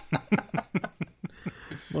 It's gonna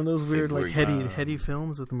one of those weird like heady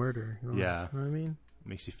films with murder. You know? Yeah. You know what I mean?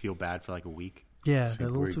 Makes you feel bad for like a week. Yeah, they're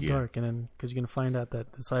a little too Cyborgia. dark, and then because you're gonna find out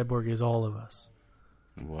that the cyborg is all of us.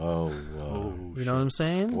 Whoa. You know what I'm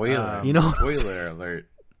saying? Spoiler. You know, Spoiler alert.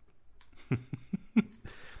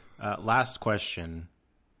 Last question.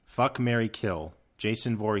 Fuck, marry, kill.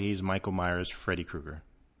 Jason Voorhees, Michael Myers, Freddy Krueger.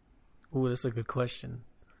 Ooh, that's a good question.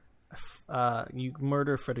 You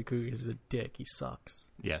murder Freddy Krueger. He's a dick. He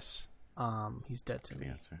sucks. Yes. He's dead to Good me.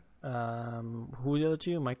 answer. Who are the other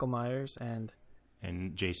two? Michael Myers and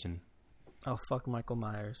Jason. oh, fuck Michael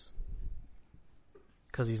Myers.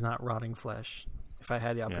 Because he's not rotting flesh. If I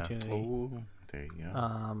had the opportunity. Oh, there you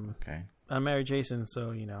go. Okay. I married Jason,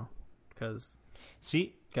 so, you know, because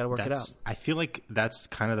See, gotta work it out. I feel like that's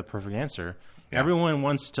kind of the perfect answer. Yeah. Everyone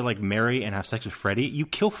wants to like marry and have sex with Freddy. You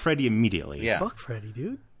kill Freddy immediately. Yeah. Fuck Freddy,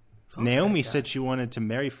 dude. Fuck Naomi that guy. said she wanted to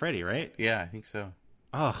marry Freddy, right? Yeah, I think so.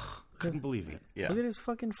 Ugh, couldn't believe it. Yeah. Look at his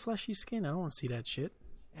fucking fleshy skin. I don't want to see that shit.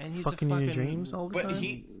 And he's Fucking a in fucking your dreams all the But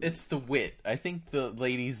time. it's the wit. I think the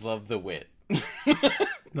ladies love the wit.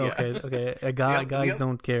 Okay. Guys the-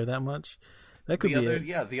 don't care that much. That could be it.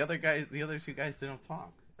 the other two guys, they don't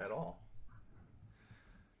talk at all.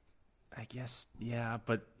 I guess, yeah,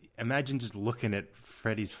 but imagine just looking at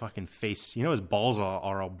Freddy's fucking face. You know his balls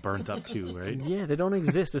are all burnt up too, right? Yeah, they don't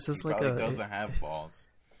exist. This is He like probably doesn't have balls.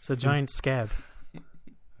 it's a giant scab.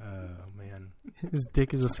 Oh man. His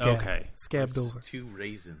dick is a scab. Okay. Scabbed There's over. 2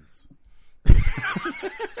 raisins.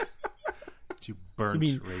 Two burnt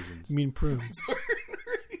raisins. You mean prunes?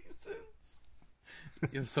 Raisins.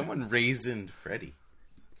 Yo, someone raisined Freddy.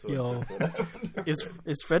 Yo, That's what happened.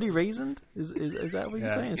 is Freddy raisined? Is that what you're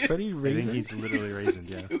saying? Is Freddy I think raisined? he's literally raisined,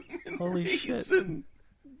 yeah. Holy shit. Raisin.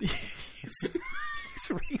 He's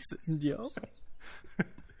raisined, yo.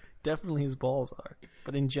 Definitely his balls are,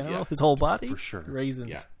 but in general, Yeah, his whole body for sure. raisined.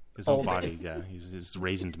 Yeah. His whole all day. body, yeah. He's this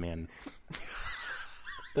raisined man.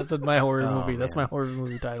 That's my horror Oh, movie. That's man. my horror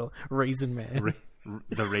movie title. Raisin Man.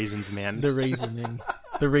 The raisined man. The raisioning.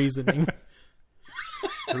 The raisioning.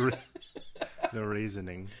 The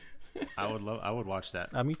raisioning. I would watch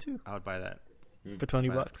that. Me too. I would buy that. For $20.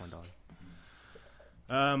 Buy that for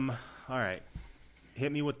 $20. All right.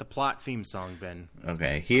 Hit me with the plot theme song, Ben.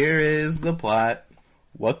 Okay, here is the plot.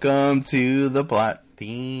 Welcome to the plot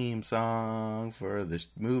theme song for this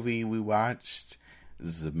movie we watched.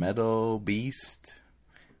 This is Metal Beast.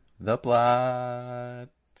 The plot.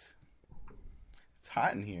 It's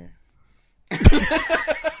hot in here.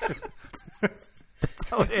 That's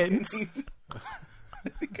how it ends. I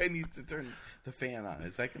think I need to turn the fan on.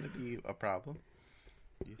 Is that going to be a problem?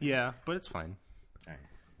 Yeah, but it's fine. All right,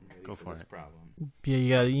 I'm ready Go for this it. problem.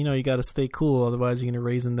 Yeah, you gotta stay cool, otherwise you're gonna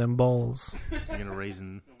raisin them balls. You're gonna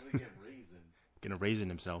raisin. I'm gonna get raisin. Gonna raisin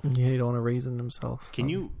himself. Yeah, you don't want to raisin himself. Can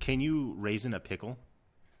you raisin a pickle?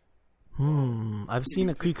 I've seen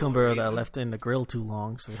a cucumber that I left in the grill too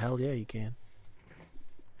long, so hell yeah, you can.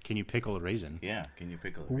 Can you pickle a raisin? Yeah, can you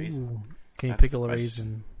pickle a raisin? Ooh, can you That's pickle the a question.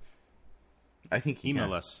 raisin? I think you Email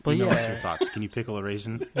can. us. But Email us yeah. your thoughts. Can you pickle a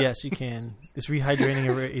raisin? Yes, you can. It's rehydrating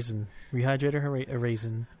a raisin. Rehydrator a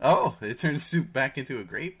raisin. Oh, it turns soup back into a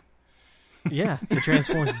grape? Yeah, it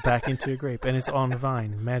transforms back into a grape, and it's on the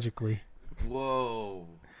vine magically. Whoa.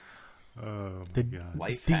 Oh my The- god.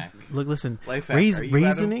 Life Steve, hack. look, listen. Life hack. Are you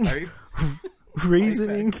Raisioning, Adam? Are you-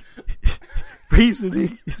 raisioning,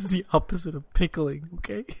 raisioning is the opposite of pickling.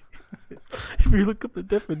 Okay. If you look up the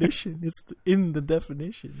definition, it's in the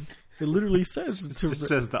definition. It literally says It just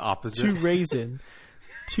says the opposite. to raisin,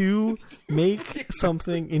 to make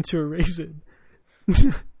something into a raisin.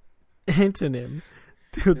 Antonym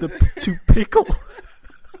to pickle.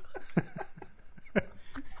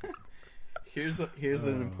 Here's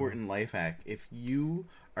an important life hack. If you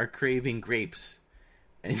are craving grapes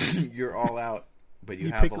and you're all out, but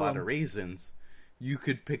you have a pickle lot them. of raisins, you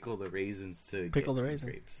could pickle the raisins to Pickle get the some raisin.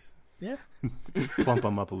 grapes. Yeah, Plump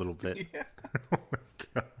them up a little bit.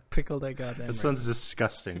 pickle that goddamn. That sounds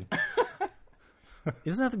disgusting. It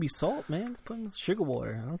doesn't have to be salt, man. It's putting sugar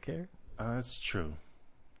water. I don't care. That's true.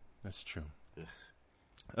 That's true. Ugh.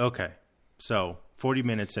 Okay, so 40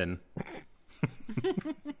 minutes in.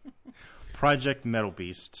 Project Metal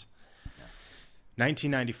Beast,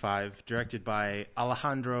 1995, directed by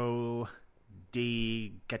Alejandro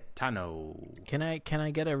Di Gaetano. Can I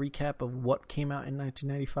get a recap of what came out in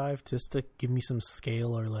 1995, just to give me some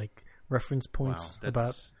scale or like reference points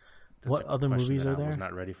about? what a other question movies that are I was there?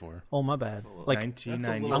 not ready for. Oh my bad. Like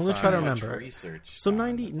 1995. I'm gonna try to much remember. Research. So Tom.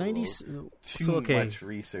 90, That's a 90 little so too okay. much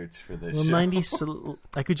research for this Well, show. 90. So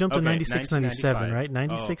I could jump to Okay, 96, 97, right?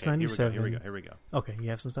 96, Oh, okay. 97. Here we go. Okay, you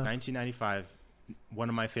have some stuff. 1995, one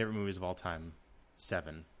of my favorite movies of all time,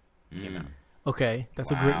 Seven, came out. Okay, that's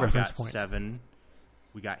a Wow. great We reference We got point. Seven.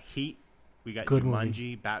 We got Heat. We got Good Jumanji,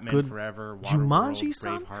 movie. Batman Good- Forever, Waterworld, Jumanji,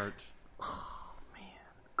 son? Braveheart.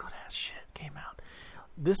 Good ass shit came out.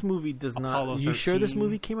 This movie does Apollo not. You sure this 13?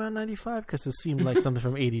 movie came out in 95? Because it seemed like something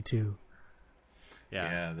from 82.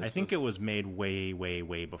 Yeah, this I think was- it was made way, way,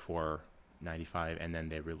 way before 95, and then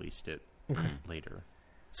they released it later.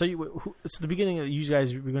 So it's the beginning of you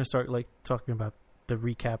guys. We're going to start like talking about the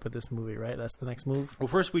recap of this movie, right? That's the next move. Well,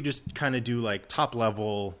 first we just kind of do like top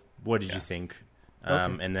level. What did you think?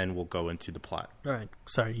 Okay. And then we'll go into the plot. All right.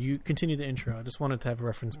 Sorry, you continue the intro. I just wanted to have a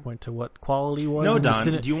reference point to what quality was. No, in the Don,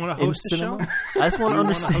 cine- do you wanna in host the cinema. show? I just want to Do you wanna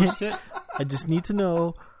understand. host it? I just need to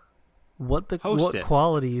know what Host it.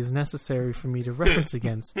 quality is necessary for me to reference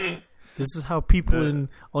against. This is how people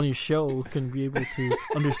on your show can be able to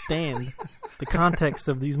understand the context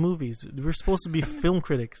of these movies. We're supposed to be film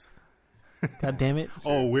critics. God damn it!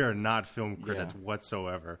 Oh, we are not film critics Yeah.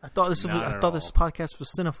 whatsoever. I thought this Not at this all. podcast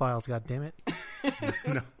was cinephiles. God damn it!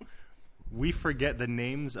 We forget the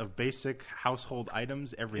names of basic household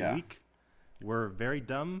items every Yeah. week. We're very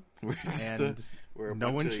dumb, We're just and we're a no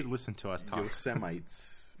bunch one of should listen to us talk.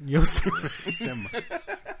 Yosemites.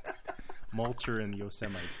 Yosemites. Mulcher and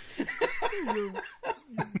Yosemites.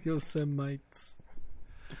 Yosemites.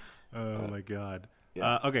 Oh my god.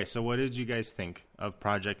 Yeah. Okay, so what did you guys think of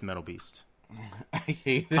Project Metal Beast? I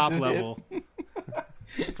hated Top it. level.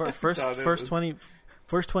 First thought it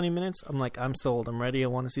 20 minutes, I'm like, I'm sold. I'm ready. I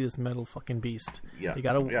want to see this metal fucking beast. Yeah.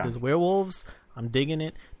 There's werewolves. I'm digging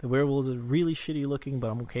it. The werewolves are really shitty looking, but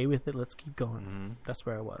I'm okay with it. Let's keep going. Mm-hmm. That's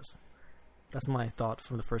where I was. That's my thought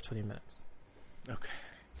from the first 20 minutes. Okay.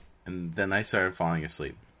 And then I started falling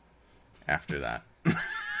asleep after that.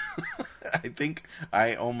 I think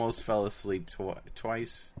I almost fell asleep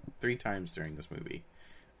twice, 3 times during this movie.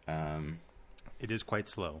 It is quite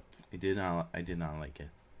slow. I did not like it.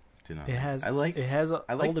 Did not It like has. I like. It has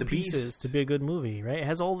I like all the the pieces Beast. to be a good movie, right? It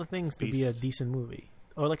has all the things to be a Beast. decent movie,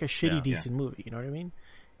 or like a shitty Yeah. decent movie. You know what I mean?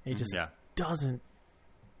 It just Yeah, doesn't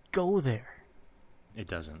go there. it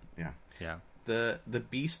doesn't. Yeah. Yeah. The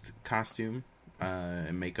Beast costume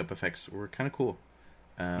and makeup effects were kind of cool,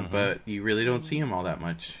 but you really don't see him all that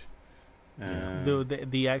much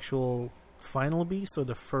The actual final beast or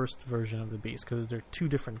the first version of the beast, because they're two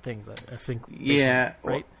different things. I think. Yeah,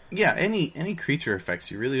 right. Yeah, any creature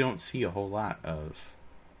effects you really don't see a whole lot of.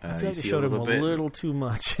 I feel like they showed him a bit. little too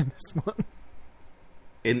much in this one.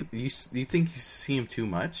 And you think you see him too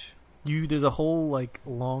much? There's a whole like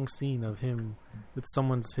long scene of him with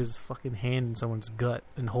his fucking hand in someone's gut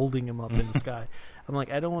and holding him up in the sky. I'm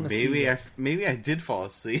like, I don't want to see that. Maybe I did fall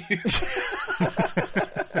asleep.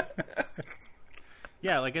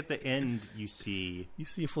 Yeah, like at the end, you see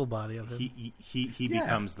a full body of him. He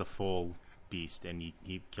becomes the full beast and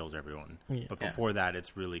he kills everyone. Yeah. But before that,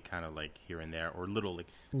 it's really kind of like here and there, or little like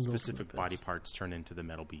Little specific body snippets. parts turn into the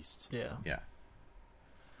metal beast. Yeah. Yeah.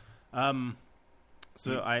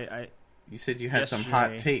 So You said you had some yesterday,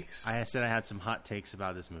 hot takes. I said I had some hot takes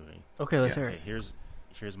about this movie. Okay, let's Yeah. hear Okay, it.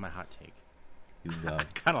 here's my hot take. You I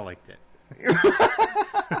love. kind of liked it.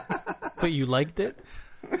 But you liked it?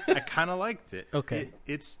 I kind of liked it. Okay.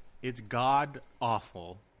 It's god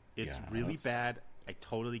awful. It's Yes. really bad. I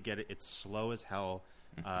totally get it. It's slow as hell.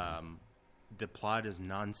 The plot is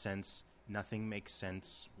nonsense. Nothing makes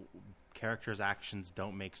sense. Characters' actions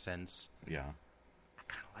don't make sense. Yeah. I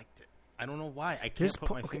kind of liked it. I don't know why. I can't There's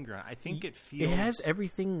put my okay, finger on it. I think it feels... It has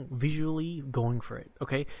everything visually going for it.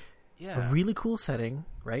 Okay, Yeah. a really cool setting,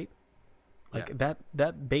 right? Like Yeah.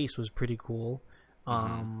 that base was pretty cool.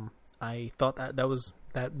 I thought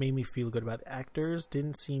that made me feel good about it. Actors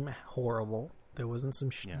didn't seem horrible. There wasn't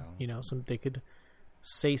some some they could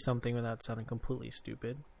say something without sounding completely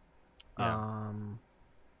stupid. Yeah.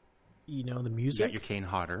 The You music. got your Kane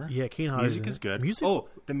Hodder. Yeah, Kane Hodder's Music in is it. good. Music. Oh,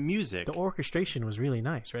 the music. The orchestration was really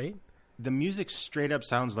nice, right? The music straight up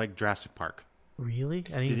sounds like Jurassic Park. Really? I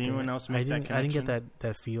didn't Did get anyone it. else make that I didn't get connection?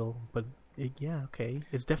 that feel, but yeah, okay.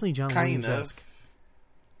 It's definitely John Kind Williams-esque. of.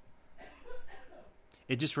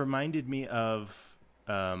 It just reminded me of...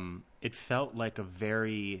 it felt like a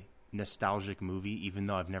very nostalgic movie, even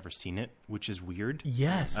though I've never seen it, which is weird.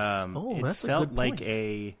 Yes. It That's felt a good like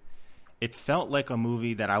point. It felt like a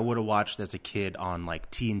movie that I would have watched as a kid on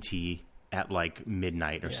like TNT at like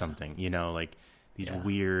midnight or Yeah. something. Like these Yeah.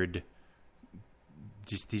 weird,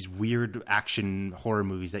 just these weird action horror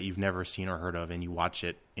movies that you've never seen or heard of, and you watch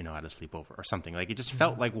it, at a sleepover or something. Like it just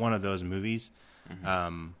felt like one of those movies.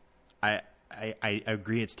 I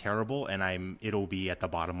agree it's terrible, and it'll be at the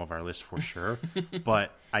bottom of our list for sure.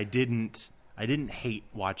 But I didn't hate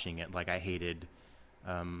watching it like I hated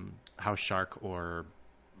House Shark or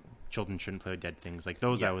Children Shouldn't Play with Dead Things. Like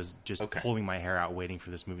those, I was just pulling my hair out waiting for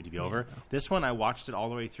this movie to be over. This one, I watched it all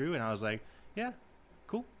the way through, and I was like, yeah,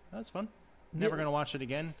 cool, that was fun. Never gonna watch it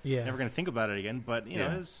again. Yeah. Never gonna think about it again. But it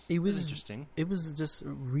was interesting. It was just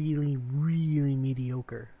really, really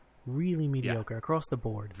mediocre. Really mediocre across the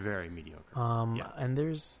board. Very mediocre. And there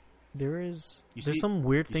is see- some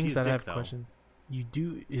weird you see things his that I dick, have though. questioned. You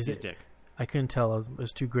do is His it? dick. I couldn't tell. It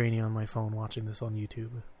was too grainy on my phone watching this on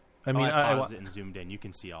YouTube. I mean, I paused it and zoomed in. You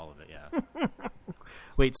can see all of it. Yeah.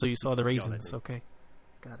 wait. So you saw the can see all that raisins? dick. Okay,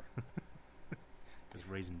 got it. Just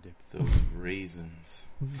raisin dick. Those raisins.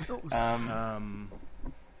 Those-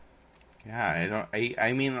 Yeah, I don't.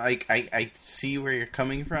 I mean, like, I see where you're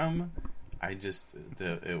coming from. I just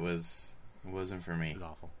it wasn't for me. It was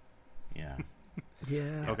awful. Yeah.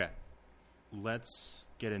 yeah. Okay. Let's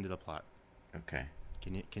get into the plot. Okay.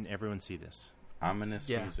 Can everyone see this? Ominous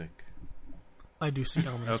Yeah. music. I do see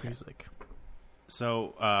ominous Okay. music.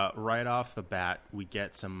 So right off the bat, we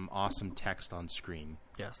get some awesome text on screen,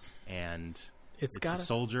 Yes, and it's a got.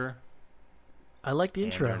 soldier. I like the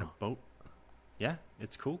And they're in a intro. boat. Yeah,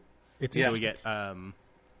 it's cool. It's Yeah. So interesting.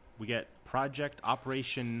 we get Project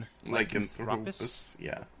Operation Lycanthropus.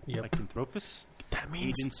 Yeah. Yep. Lycanthropus. That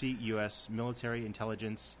means Agency, U.S. Military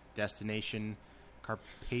Intelligence, Destination,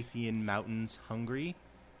 Carpathian Mountains, Hungary.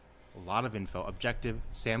 A lot of info. Objective,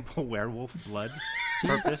 sample werewolf blood.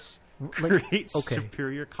 Purpose, like, create okay.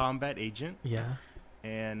 superior combat agent. yeah.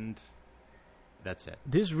 And that's it.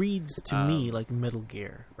 This reads to me like Metal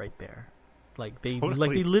Gear right there. Like they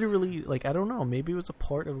Totally. literally I don't know, maybe it was a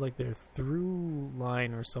part of like their through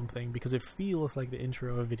line or something because it feels like the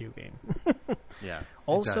intro of a video game. Yeah.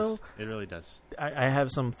 Also, it really does. I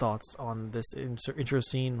have some thoughts on this intro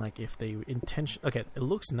scene. Like if they okay, it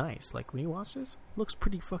looks nice. Like when you watch this, it looks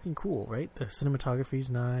pretty fucking cool, right? The cinematography is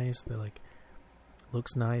nice. They're like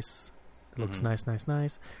looks nice. It looks nice.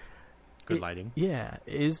 Good lighting. Yeah,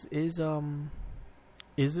 is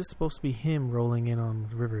this supposed to be him rolling in on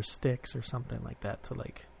River Styx or something like that? So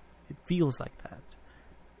like, it feels like that.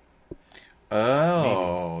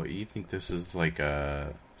 Oh, you think this is like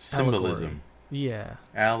a symbolism, Yeah,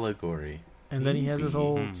 allegory? and then he has this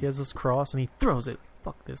he has this cross and he throws it.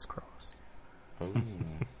 Fuck this cross.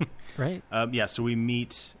 Oh. right? Yeah, so we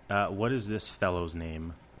meet. What is this fellow's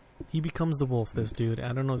name? He becomes the wolf. This dude.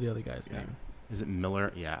 I don't know the other guy's name. Is it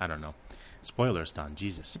Miller? Yeah, I don't know. Spoilers, Don.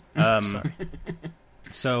 Jesus. Sorry.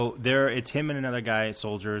 So it's him and another guy,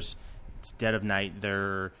 soldiers. It's dead of night.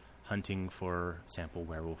 They're hunting for sample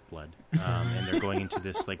werewolf blood, and they're going into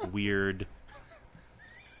this like weird.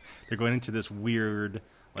 They're going into this weird,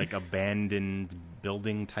 like abandoned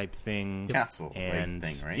building type thing, Castle and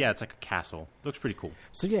thing, right? yeah, it's like a castle. Looks pretty cool.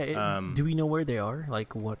 So yeah, do we know where they are?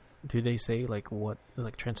 Like, what do they say? Like what?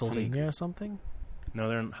 Like Transylvania or something? No,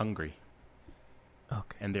 they're hungry,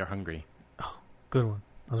 Okay, and they're hungry. good one.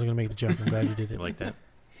 I was gonna make the joke. I'm glad you did You it. like that?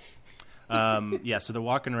 Yeah, so they're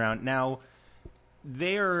walking around now.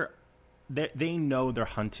 They know they're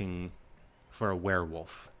hunting for a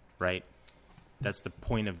werewolf, right? That's the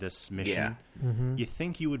point of this mission. Yeah. Mm-hmm. You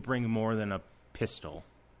think you would bring more than a pistol?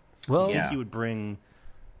 Well, You Yeah. think you would bring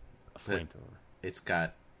a But- flamethrower? It's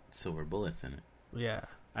got silver bullets in it. yeah.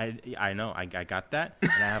 I know. I got that,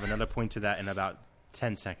 and I have another point to that in about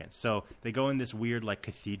 10 seconds. So they go in this weird, like,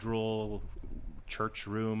 cathedral church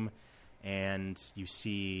room, and you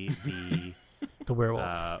see The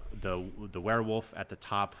werewolf. the werewolf at the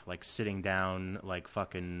top, like sitting down, like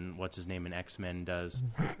fucking what's his name in X-Men does,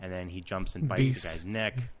 and then he jumps and bites Beast. the guy's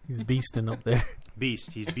neck. He's beasting up there. He's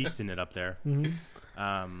beasting it up there.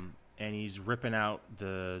 Mm-hmm. And he's ripping out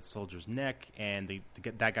the soldier's neck, and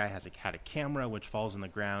that guy had a camera which falls on the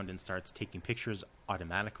ground and starts taking pictures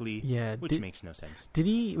automatically. Yeah, which makes no sense. Did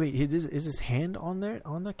he wait? Is his hand on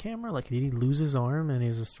the camera? Like, did he lose his arm and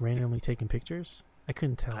he's just randomly taking pictures? I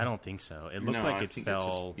couldn't tell. I don't think so. It looked No, like I it think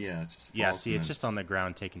fell. it just Yeah, falls see, and it's just on the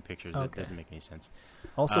ground taking pictures. It Okay. doesn't make any sense.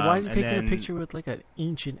 Also, why is he and taking a then- picture with like an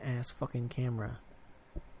ancient ass fucking camera?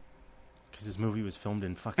 Because this movie was filmed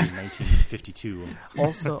in fucking 1952.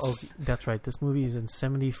 Also, that's right. This movie is in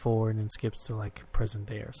 '74 and then skips to like present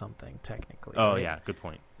day or something. Technically. Oh, right? yeah, good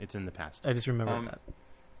point. It's in the past. I just remember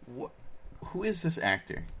that. Who is this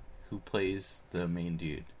actor who plays the main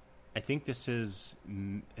dude? I think this is.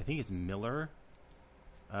 I think it's Miller.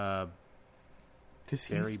 Because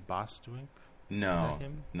Barry Bostwick. no, Is that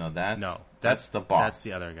him? no, that's No, that's the boss. That's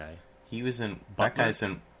the other guy. He was in Butler? that guy's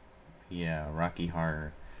in, yeah, Rocky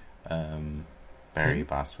Horror. Barry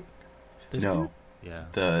Bostwick. This no, dude? Yeah.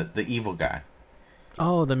 the evil guy.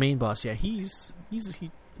 Oh, the main boss. Yeah, he's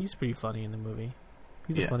pretty funny in the movie.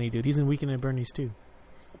 He's a Yeah. funny dude. He's in Weekend at Bernie's too.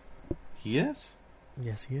 He is.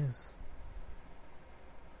 Yes, he is.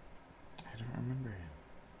 I don't remember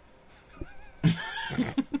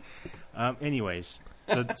him. Anyways,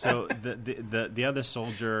 so the other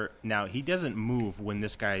soldier now, he doesn't move when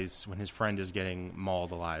his friend is getting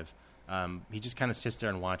mauled alive. He just kind of sits there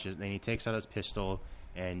and watches. Then he takes out his pistol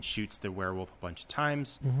and shoots the werewolf a bunch of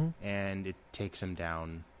times, and it takes him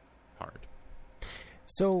down hard.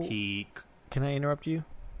 So, can I interrupt you?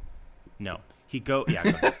 Go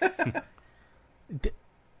ahead.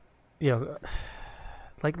 Yeah,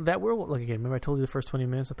 like that werewolf. Like again, remember I told you the first 20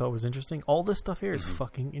 minutes I thought was interesting. All this stuff here is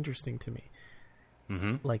fucking interesting to me.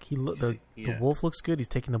 Mm-hmm. Like the wolf looks good. He's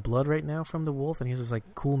taking the blood right now from the wolf, and he has this like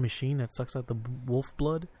cool machine that sucks out the wolf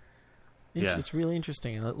blood. It's really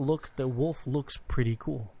interesting. And the wolf looks pretty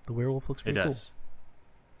cool. The werewolf looks pretty cool.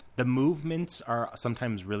 The movements are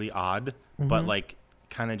sometimes really odd, but like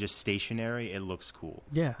kind of just stationary. It looks cool.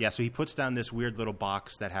 Yeah. Yeah. So he puts down this weird little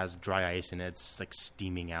box that has dry ice in it. It's like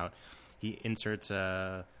steaming out. He inserts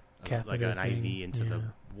like Catheter an IV thing, into yeah. the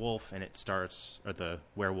wolf, and the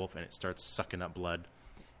werewolf, and it starts sucking up blood.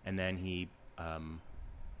 And then he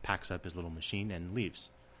packs up his little machine and leaves.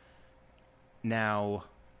 Now,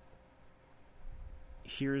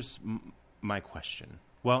 here's my question.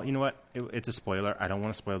 Well, you know what? It's a spoiler. I don't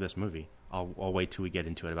want to spoil this movie. I'll wait till we get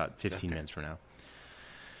into it about 15 minutes from now.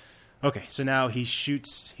 Okay, so now he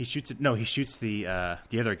shoots the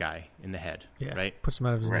other guy in the head, Yeah, right? puts him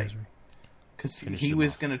out of his Right. misery. Because Finish he him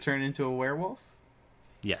was off. going to turn into a werewolf?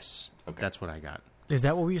 Yes. Okay. That's what I got. Is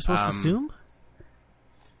that what we were supposed to assume?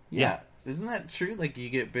 Yeah. Isn't that true? Like, you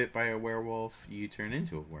get bit by a werewolf, you turn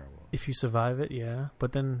into a werewolf. If you survive it, yeah.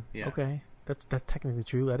 But then, Yeah. okay, that's technically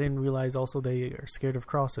true. I didn't realize also they are scared of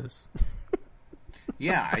crosses.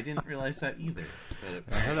 Yeah, I didn't realize that either.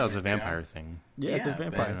 But I thought that was a apparently they vampire are. thing. Yeah, it's a Yeah,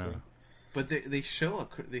 vampire but- thing. But they show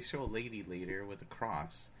a lady later with a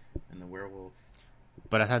cross, and the werewolf.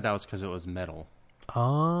 But I thought that was because it was metal.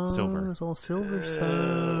 Oh, Silver. It's all silver stuff.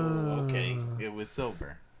 Okay, it was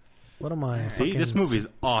silver. What am I? See, this movie is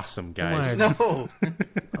awesome, guys. Am No, I'm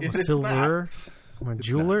a it is silverer. not. I'm a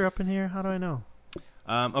jeweler up in here. How do I know?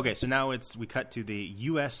 Okay, so now we cut to the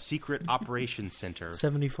U.S. Secret Operations Center,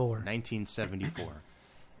 74. 1974,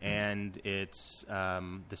 and it's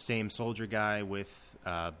the same soldier guy with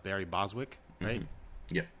Barry Boswick, right?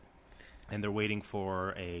 Yep. And they're waiting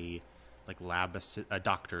for a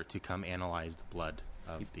doctor to come analyze the blood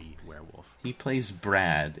of the werewolf. He plays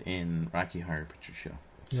Brad in Rocky Horror Picture Show.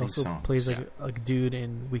 He Sings also songs. plays a dude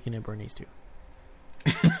in Weekend at Bernie's too.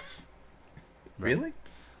 Really?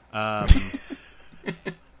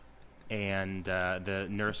 And the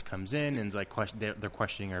nurse comes in and is like, they're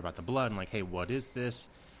questioning her about the blood. And like, hey, what is this?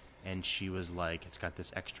 And she was like, it's got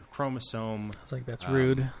this extra chromosome. I was like, that's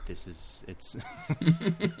rude. It's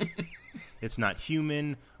it's not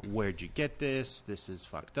human. Where'd you get this? This is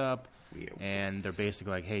fucked up. And they're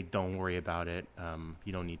basically like, hey, don't worry about it.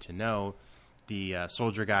 You don't need to know. The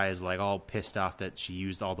soldier guy is like all pissed off that she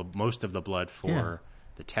used most of the blood for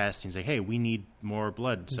the test. He's like, hey, we need more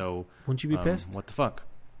blood. So wouldn't you be pissed? What the fuck?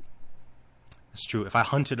 It's true. If I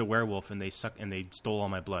hunted a werewolf and they stole all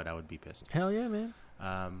my blood, I would be pissed. Hell yeah, man.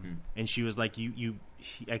 And she was like,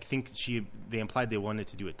 I think they implied they wanted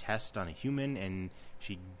to do a test on a human, and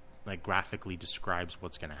she like graphically describes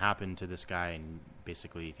what's going to happen to this guy, and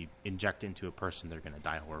basically if you inject into a person, they're going to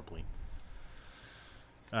die horribly.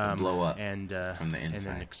 Blow up and from the inside. and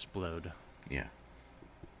then explode. Yeah.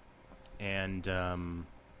 And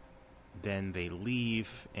then they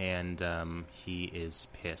leave, and he is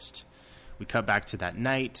pissed. We cut back to that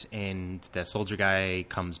night, and the soldier guy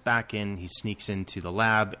comes back in. He sneaks into the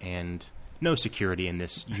lab, and no security in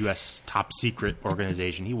this U.S. top secret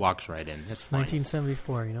organization. He walks right in. That's fine.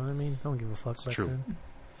 1974, you know what I mean? I don't give a fuck. It's back true. then.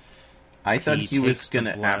 I thought he was takes the going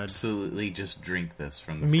to blood. absolutely just drink this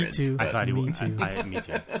from the Me fridge. too. but- I thought he Me would. too. Me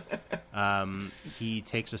too. He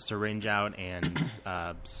takes a syringe out and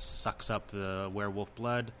sucks up the werewolf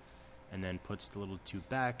blood, and then puts the little tube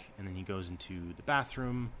back, and then he goes into the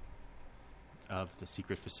bathroom of the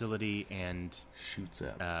secret facility and Shoots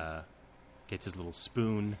up. gets his little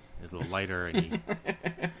spoon, his little lighter, and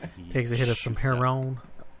he Takes a hit of some shoots up. heroin.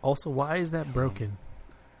 Also, why is that broken?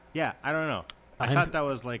 Yeah, I don't know. I I'm- thought that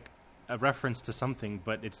was like a reference to something,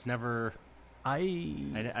 but it's never.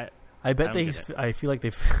 I I bet don't they. get it. I feel like they.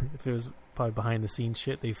 If it was probably behind the scenes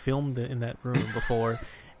shit, they filmed it in that room before,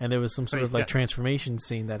 and there was some sort of like Yeah. transformation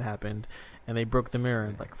scene that happened, and they broke the mirror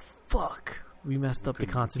and like, fuck, we messed up the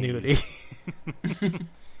couldn't continuity.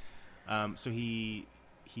 So he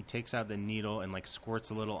takes out the needle and like squirts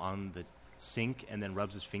a little on the sink, and then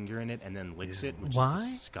rubs his finger in it, and then licks it, which Why? is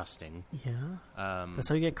disgusting. Yeah, that's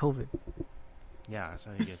how you get COVID. Yeah, that's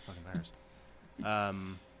how you get fucking virus.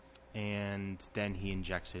 And then he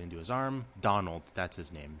injects it into his arm. Donald, that's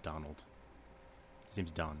his name. Donald. His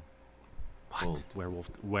name's Don. Cold.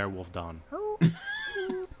 Werewolf Don.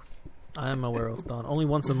 I am a werewolf, Don. Only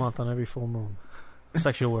once a month on every full moon.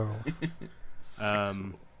 Sexual werewolf.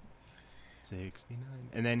 69.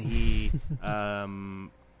 And then he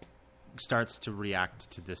starts to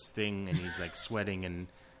react to this thing, and he's like sweating, and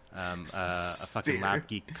a fucking lab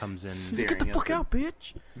geek comes in. Staring Get the at fuck the- out,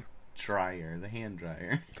 bitch! Dryer, the hand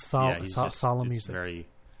dryer. Solemn it's music.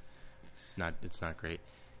 It's not great.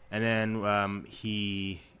 And then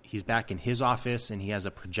he's back in his office, and he has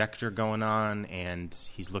a projector going on, and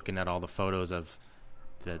he's looking at all the photos of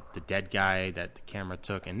the dead guy that the camera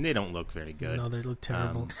took, and they don't look very good. No, they look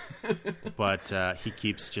terrible. But he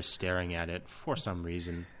keeps just staring at it for some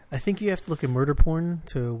reason. I think you have to look at murder porn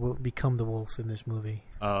to become the wolf in this movie.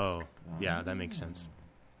 Oh, yeah, that makes sense.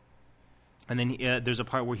 And then there's a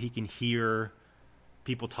part where he can hear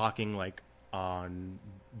people talking like on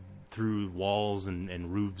through walls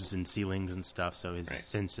and roofs and ceilings and stuff. So his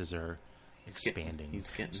senses are expanding. He's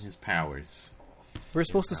getting his powers. We're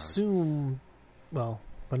supposed to assume, well,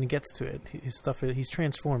 when he gets to it, his stuff, he's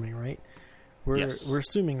transforming, right? We're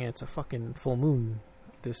assuming it's a fucking full moon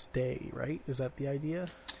this day, right? Is that the idea?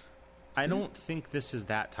 I don't think this is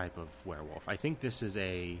that type of werewolf. I think this is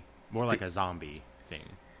more like a zombie thing.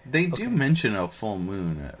 They do mention a full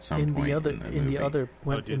moon at some In point the other, in the in movie. the other,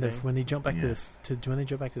 when, do in the, they? when they jump back Yeah. when they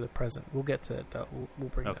jump back to the present, we'll get to that. We'll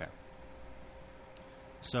bring it Okay. up.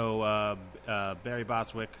 So Barry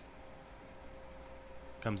Boswick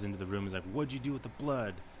comes into the room and is like, "What'd you do with the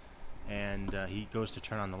blood?" And he goes to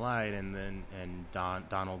turn on the light, and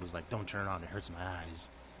Donald is like, "Don't turn it on; it hurts my eyes."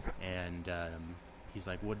 And he's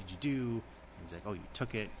like, "What did you do?" And he's like, "Oh, you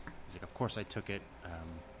took it." He's like, "Of course I took it.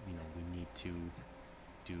 We need to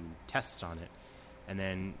do tests on it." And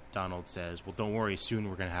then Donald says, "Well, don't worry. Soon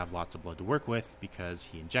we're going to have lots of blood to work with because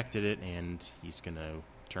he injected it, and he's going to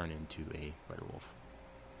turn into a werewolf."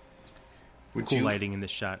 Would Cool you lighting in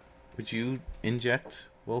this shot. Would you inject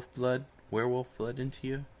werewolf blood into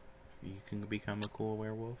you? You can become a cool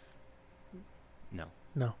werewolf. No.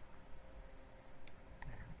 No.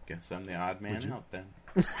 Guess I'm the odd man out then.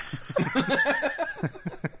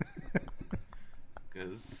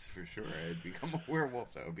 Because for sure I'd become a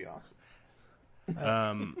werewolf. That would be awesome.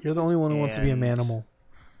 You're the only one who wants to be a manimal.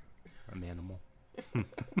 A manimal.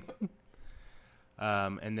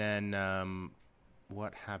 And then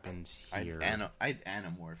what happens here? I'd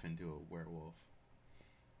anamorph into a werewolf.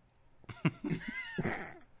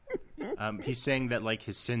 He's saying that like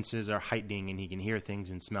his senses are heightening and he can hear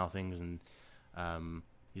things and smell things, and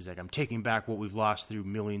he's like, I'm taking back what we've lost through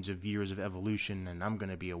millions of years of evolution, and I'm going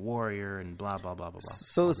to be a warrior, and blah blah blah blah blah.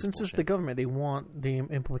 So since it's the government, they want, the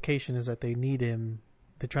implication is that they need him.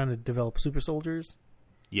 They're trying to develop super soldiers.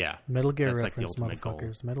 Yeah, Metal Gear that's reference, like the ultimate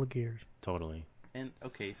motherfuckers. Metal Gear. Totally. And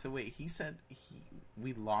okay, so wait, he said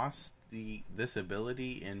we lost this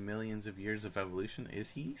ability in millions of years of evolution. Is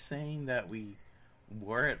he saying that we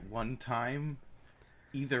were at one time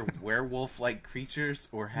either werewolf-like creatures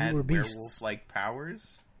or had werewolf-like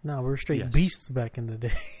powers? No, we were straight beasts back in the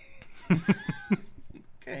day.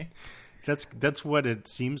 Okay, that's what it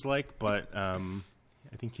seems like, but I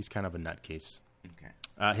think he's kind of a nutcase. Okay,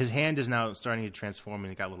 his hand is now starting to transform,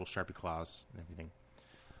 and it got little Sharpie claws and everything.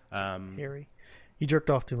 Hairy. You jerked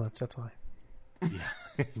off too much. That's why.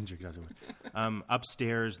 Yeah, he jerked off too much.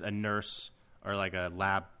 Upstairs, a nurse or like a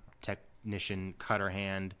lab technician cut her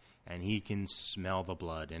hand, and he can smell the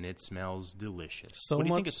blood, and it smells delicious. So what do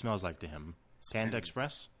you think much- it smells like to him? Panda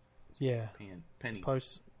Express? Yeah. pennies.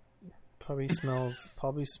 Probably smells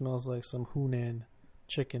like some Hunan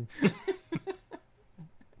chicken.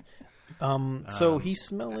 So he's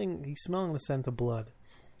smelling the scent of blood,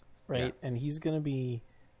 right? Yeah. And he's gonna be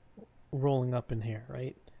rolling up in here,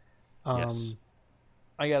 right? Yes.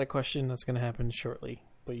 I got a question that's gonna happen shortly,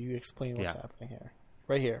 but you explain what's happening here.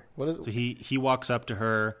 Right here. What is it? So he walks up to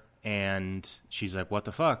her, and she's like, "What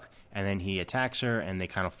the fuck?" And then he attacks her, and they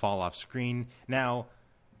kind of fall off screen. Now,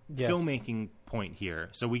 filmmaking point here.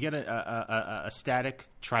 So we get a static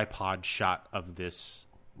tripod shot of this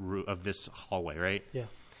hallway, right? Yeah.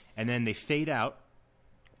 And then they fade out,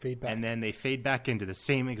 Fade back. and then they fade back into the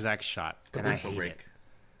same exact shot. And I Commercial hate break. it.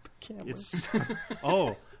 Camera. It's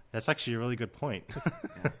that's actually a really good point.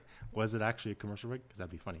 Was it actually a commercial break? Because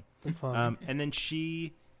that'd be funny. Fun. And then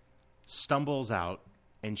she stumbles out,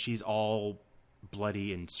 and she's all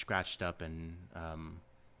bloody and scratched up, and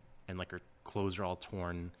like her clothes are all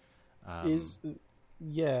torn. The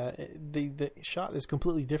shot is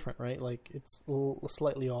completely different, right? Like it's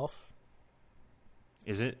slightly off.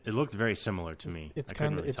 Is it? It looked very similar to me. It's I couldn't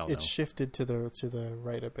kind of really tell. it's shifted to the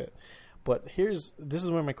right a bit. But this is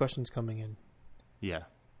where my question's coming in. Yeah.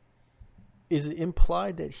 Is it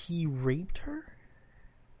implied that he raped her,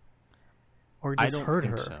 or just I don't hurt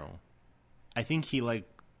think her? so. I think he like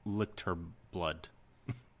licked her blood.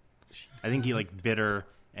 I think he like bit her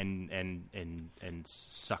and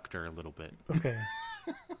sucked her a little bit. Okay.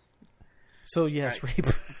 So yes, rape.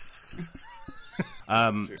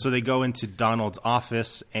 So they go into Donald's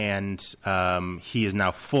office, and he is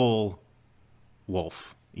now full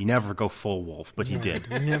wolf. You never go full wolf, but he did.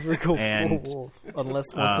 You never go And, full wolf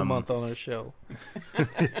unless once a month on our show.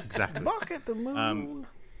 Exactly. Bark at the moon.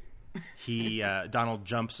 Donald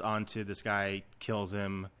jumps onto this guy, kills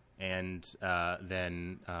him, and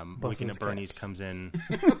then Wicked his at Bernie's caps. comes in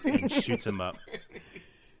and shoots him up.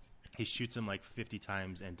 He shoots him like 50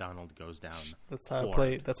 times, and Donald goes down. That's how I hard.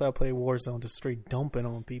 play. That's how I play Warzone. Just straight dumping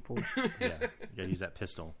on people. Yeah, you gotta use that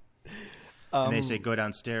pistol. And they say, go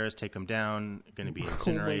downstairs, take him down, going to be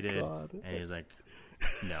incinerated. God. And he's like,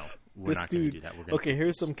 no, we're This not going to dude. do that. We're gonna Okay,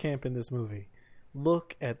 here's some camp in this movie.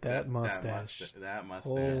 Look at that mustache. That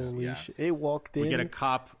mustache. Holy yes. shit! It walked in. We get a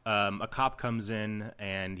cop. A cop comes in,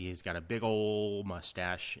 and he's got a big old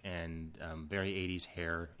mustache and very 80s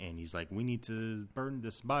hair. And he's like, we need to burn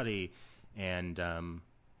this body. And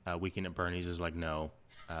Weekend at Bernie's is like, no,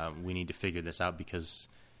 we need to figure this out because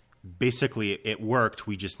basically it worked.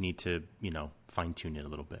 We just need to, fine tune it a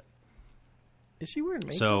little bit. Is she wearing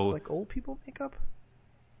makeup? So- Like old people makeup?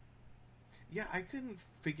 Yeah, I couldn't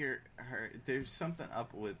figure her. There's something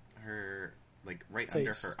up with her, like right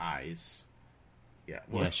under Face. her eyes. Yeah,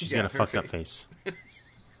 Yeah, she's got a her fucked up face.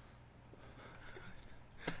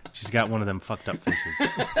 She's got one of them fucked up faces.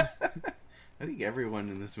 I think everyone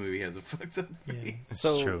in this movie has a fucked up face.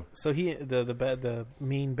 It's true. So he, the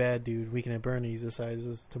mean bad dude, Weekend at Bernie's,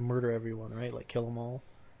 decides to murder everyone, right? Like kill them all.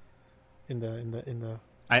 In the.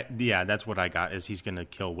 Yeah, that's what I got. Is he's going to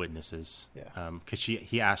kill witnesses? Yeah. Because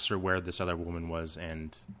he asked her where this other woman was,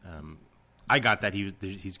 and I got that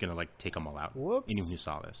he's going to like take them all out. Whoops. Anyone who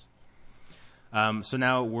saw this. So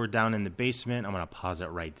now we're down in the basement. I'm going to pause it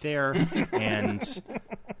right there, and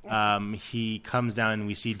He comes down and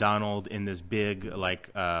we see Donald in this big,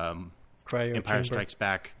 like, Cryo Empire chamber. Strikes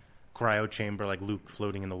Back cryo chamber, like Luke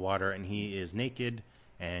floating in the water, and he is naked,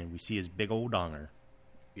 and we see his big old donger.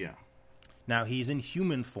 Yeah. Now, he's in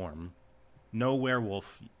human form, no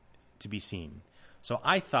werewolf to be seen. So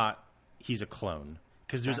I thought he's a clone,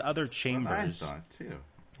 because there's other chambers. What I thought, too.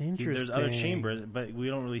 Interesting. There's other chambers, but we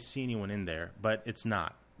don't really see anyone in there. But it's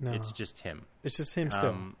not. No. It's just him. It's just him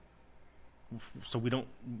still. So we don't.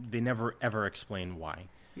 They never ever explain why.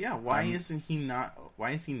 Yeah, why is he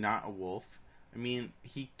not a wolf? I mean,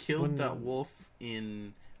 he killed that wolf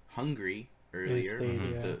in Hungary earlier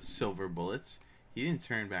with the silver bullets. He didn't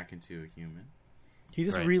turn back into a human. He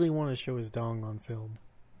just really wanted to show his dong on film.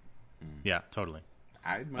 Yeah, totally.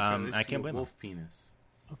 I'd much rather I see can't a blame wolf penis.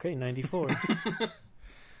 Okay, 94.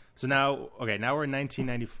 So now we're in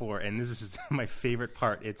 1994, and this is my favorite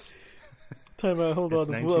part. It's Time out. Hold It's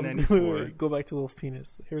on. 1994. Wait. Go back to wolf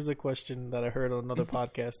penis. Here's a question that I heard on another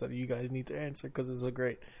podcast that you guys need to answer because it's a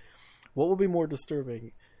great. What would be more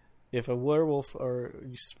disturbing if a werewolf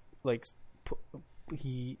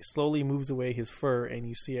he slowly moves away his fur and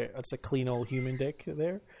you see it's a clean old human dick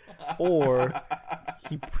there, or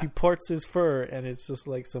he parts his fur and it's just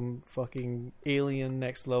like some fucking alien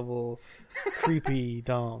next level creepy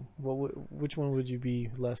dong? Which one would you be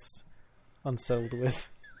less unsettled with?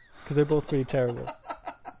 Because they're both pretty terrible.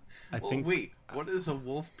 Wait, what does a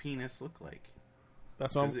wolf penis look like?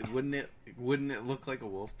 That's what Wouldn't it look like a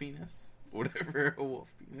wolf penis? Whatever a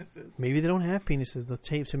wolf penis is. Maybe they don't have penises. They'll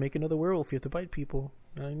tape to make another werewolf. You have to bite people.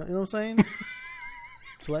 You know what I'm saying?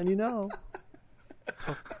 Just letting you know.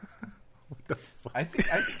 what the fuck? I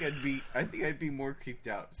think I'd be more creeped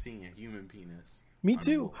out seeing a human penis. Me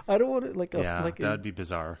too. I don't want it that would be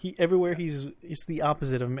bizarre. It's the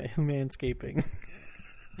opposite of manscaping.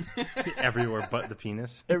 Everywhere but the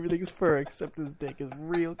penis. Everything's fur except his dick is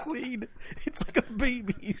real clean. It's like a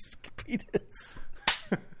baby's penis.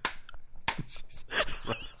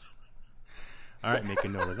 All right, make a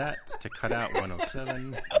note of that to cut out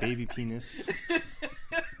 107 baby penis.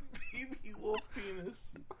 Baby wolf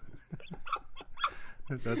penis.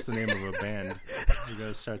 That's the name of a band. You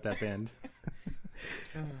gotta start that band.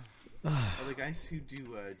 Well, the guys who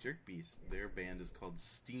do Jerk Beast, their band is called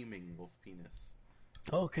Steaming Wolf Penis.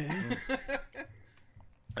 Okay.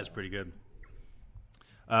 That's pretty good.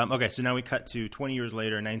 Okay, so now we cut to 20 years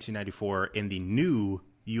later, 1994, in the new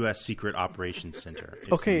U.S. Secret Operations Center.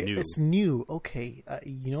 It's new. Okay,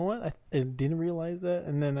 you know what? I didn't realize that,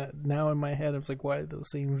 and then now in my head, I was like, "Why are those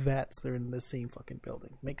same vats? They're in the same fucking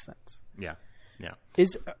building." Makes sense. Yeah.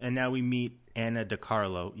 And now we meet Anna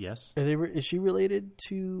DiCarlo. Yes. Is she related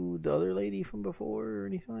to the other lady from before or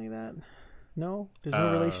anything like that? No, there's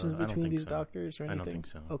no relations between these doctors or anything. I don't think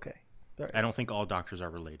so. Okay. Right. I don't think all doctors are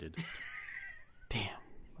related. Damn.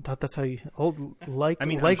 I thought that's how you like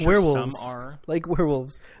sure werewolves. Some are. Like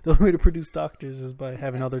werewolves. The only way to produce doctors is by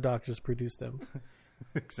having other doctors produce them.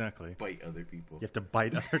 Exactly. Bite other people. You have to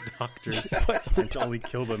bite other doctors. And to only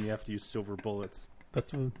kill them, you have to use silver bullets.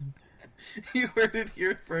 That's what... You heard it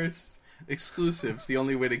here first. Exclusive. The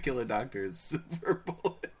only way to kill a doctor is silver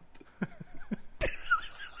bullet.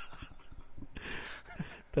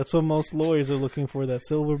 That's what most lawyers are looking for, that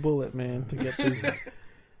silver bullet, man, to get these...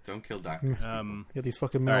 Don't kill doctors. Get these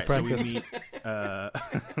fucking malpractice. Right, so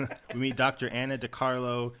we meet Dr. Anna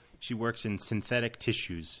DiCarlo. She works in synthetic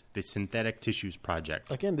tissues, the Synthetic Tissues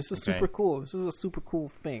Project. Again, this is super cool. This is a super cool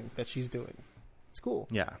thing that she's doing. It's cool.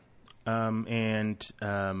 Yeah.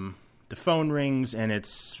 The phone rings, and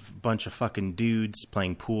it's a bunch of fucking dudes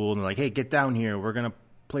playing pool. And they're like, hey, get down here. We're going to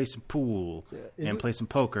play some pool and play some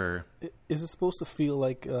poker. Is it supposed to feel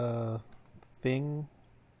like a thing?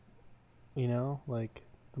 You know, like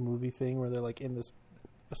the movie Thing, where they're like in this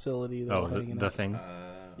facility. The Thing?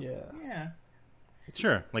 Yeah.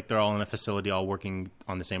 Sure. Like they're all in a facility, all working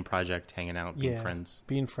on the same project, hanging out, being friends.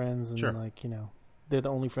 Being friends, and sure. like, you know, they're the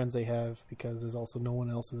only friends they have because there's also no one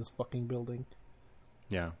else in this fucking building.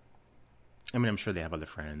 Yeah. I mean, I'm sure they have other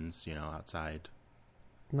friends, you know, outside.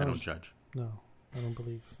 I don't judge. No, I don't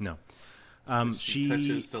believe. No. So she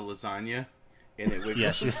touches the lasagna, and it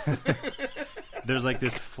wiggles. Yeah, there's like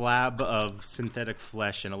this flab of synthetic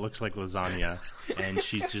flesh, and it looks like lasagna, and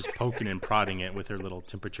she's just poking and prodding it with her little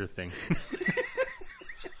temperature thing.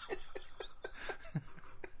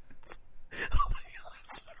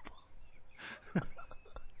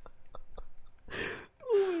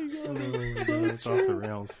 It's off the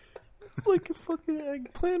rails. It's like a fucking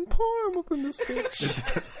eggplant parm up in this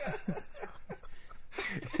bitch.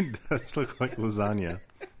 It does look like lasagna.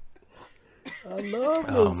 I love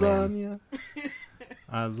lasagna.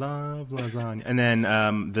 I love lasagna. And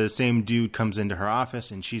then the same dude comes into her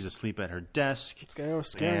office, and she's asleep at her desk. This guy was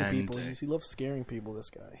scaring And- people. He loves scaring people, this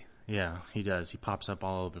guy. Yeah, he does. He pops up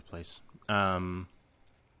all over the place.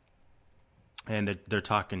 And they're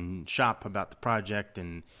talking shop about the project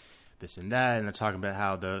and this and that, and they're talking about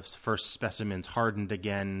how the first specimen's hardened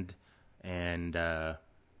again, and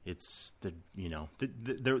it's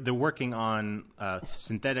they're working on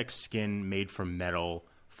synthetic skin made from metal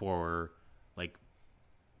for like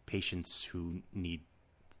patients who need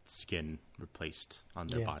skin replaced on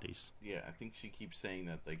their bodies. Yeah, I think she keeps saying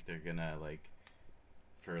that like they're gonna like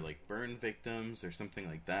for like burn victims or something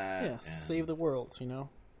like that. Yeah, and- save the world, you know?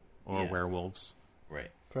 Or Yeah. werewolves.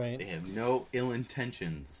 Right. Right. They have no ill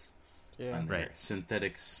intentions Yeah. on their Right.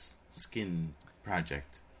 synthetic skin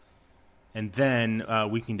project. And then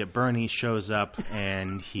Weekend at Bernie's shows up,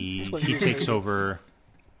 and he what he he takes said. over.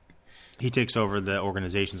 He takes over the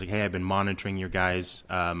organization. He's like, "Hey, I've been monitoring your guys.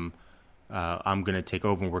 I'm gonna take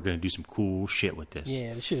over, and we're gonna do some cool shit with this."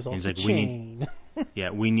 Yeah, this shit is off He's the like, chain.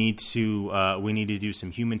 we need to do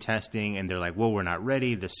some human testing, and they're like, "Well, we're not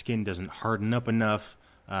ready. The skin doesn't harden up enough.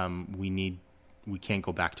 We can't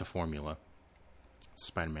go back to formula." It's a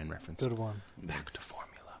Spider-Man reference. Good one. Back to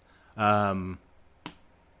formula.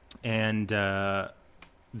 And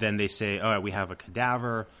then they say, "Oh, we have a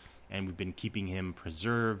cadaver, and we've been keeping him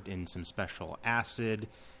preserved in some special acid."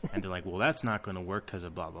 And they're like, "Well, that's not going to work because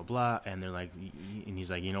of blah blah blah." And they're like, and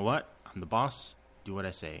he's like, "You know what? I'm the boss. Do what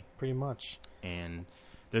I say." Pretty much. And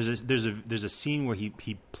there's a scene where he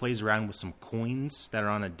plays around with some coins that are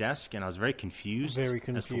on a desk, and I was very confused, as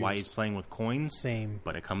to why he's confused. playing with coins. Same.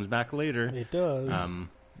 But it comes back later. It does.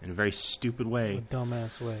 In a very stupid way. A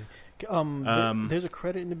dumbass way. There's a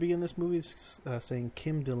credit in the beginning of this movie saying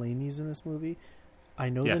Kim Delaney's in this movie. I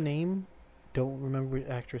know Yeah. the name. Don't remember what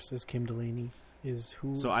actress is Kim Delaney. Is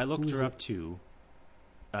who? So I looked who's her it? up too.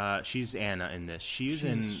 She's Anna in this. She's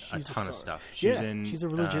in a she's ton of star. stuff. She's a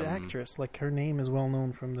legit actress. Like her name is well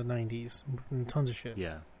known from the '90s and tons of shit.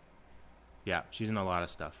 Yeah, she's in a lot of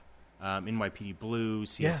stuff. NYPD Blue,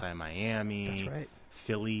 CSI Miami, That's right.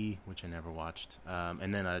 Philly, which I never watched,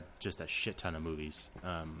 and then just a shit ton of movies.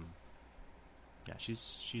 Yeah,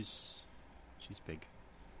 she's big.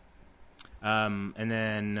 And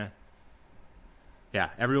then, yeah,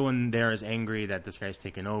 everyone there is angry that this guy's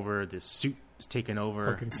taken over. This suit is taken over,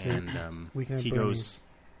 Fucking suit. and Weekend at he Bernie's.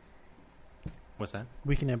 goes. What's that?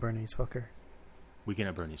 Weekend at Bernie's, fucker. Weekend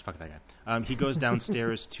at Bernie's. Fuck that guy. He goes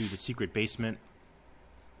downstairs to the secret basement,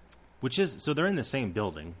 which is so they're in the same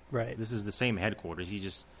building. Right. This is the same headquarters.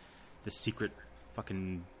 The secret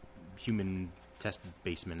fucking human test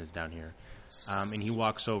basement is down here. And he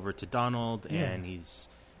walks over to Donald, and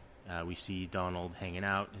we see Donald hanging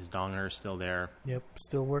out. His donger is still there, Yep,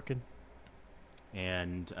 still working.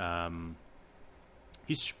 and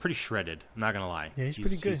he's pretty shredded. I'm not gonna lie. Yeah, he's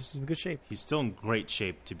pretty good. He's in good shape. He's still in great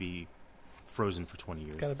shape to be frozen for 20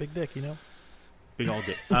 years. Got a big dick, you know. Big old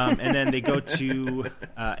dick. And then they go to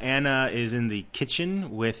Anna is in the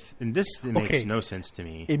kitchen with, and this makes Okay. no sense to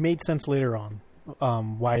me. It made sense later on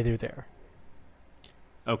why they're there.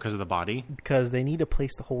 Oh, because of the body? Because they need a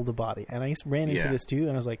place to hold the body. And I ran into Yeah. this too,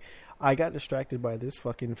 and I was like, I got distracted by this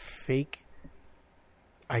fucking fake.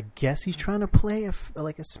 I guess he's trying to play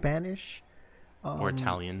like a Spanish Or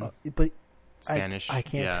Italian. but Spanish. I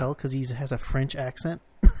can't yeah. tell because he has a French accent.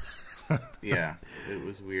 Yeah, it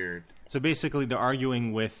was weird. So basically, they're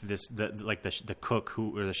arguing with the cook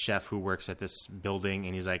or the chef who works at this building,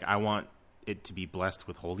 and he's like, "I want it to be blessed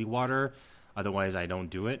with holy water, otherwise I don't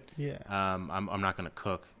do it. Yeah. I'm not going to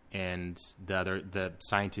cook." And the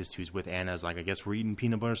scientist who's with Anna is like, "I guess we're eating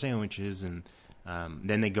peanut butter sandwiches." And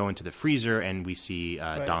then they go into the freezer, and we see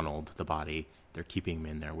Donald, the body. They're keeping him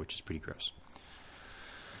in there, which is pretty gross.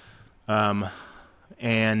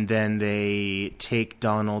 And then they take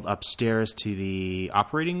Donald upstairs to the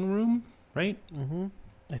operating room, right? Mm-hmm.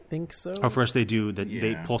 I think so. Oh, first they do that.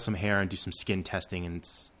 They Yeah. pull some hair and do some skin testing and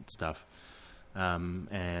stuff,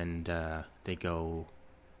 and they go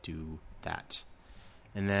do that,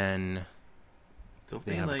 and then Don't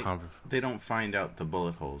They they have a like? They don't find out the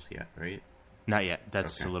bullet holes yet, right? not yet.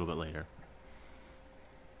 That's Okay. a little bit later.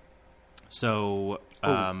 So,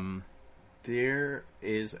 There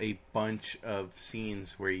is a bunch of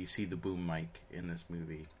scenes where you see the boom mic in this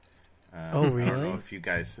movie. Oh, I don't really? know if you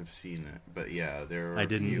guys have seen it, but yeah, there. Are I a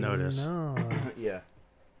didn't few. notice. No. Yeah.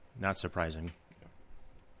 Not surprising.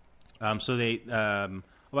 So they. Oh,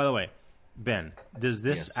 by the way, Ben, does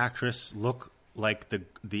this Yes. actress look like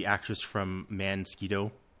the actress from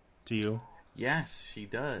Mansquito to you? Yes, she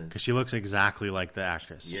does. because she looks exactly like the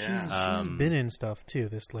actress. Yeah. She's been in stuff too,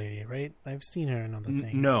 this lady, right? I've seen her in other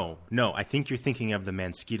things. No. I think you're thinking of the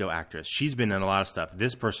Manskito actress. She's been in a lot of stuff.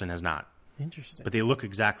 This person has not. Interesting. But they look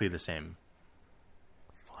exactly the same.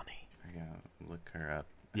 Funny. I gotta look her up.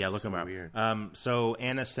 Yeah, That's look so them up. weird. So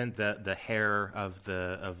Anna sent the hair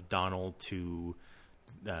of Donald to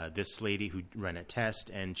this lady who ran a test,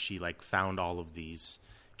 and she like found all of these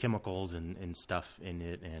chemicals and stuff in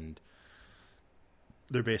it, and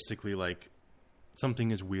they're basically like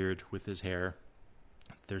something is weird with his hair.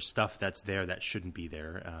 There's stuff that's there that shouldn't be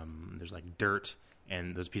there. There's like dirt,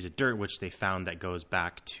 and there's a piece of dirt which they found that goes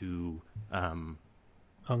back to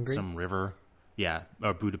Hungry? some river,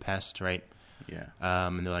 or Budapest, right? Yeah.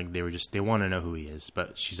 And they're like, they want to know who he is,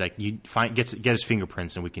 but she's like, you get his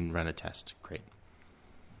fingerprints and we can run a test. Great.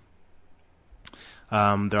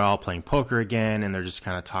 They're all playing poker again, and they're just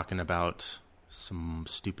kind of talking about some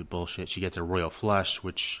stupid bullshit. She gets a royal flush,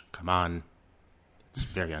 which, come on, it's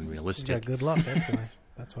very She's unrealistic. got good luck, that's why.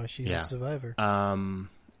 That's why she's Yeah. a survivor.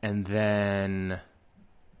 And then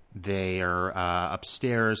they are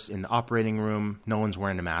upstairs in the operating room. No one's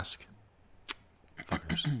wearing a mask.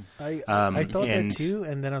 Fuckers. I thought and- that too,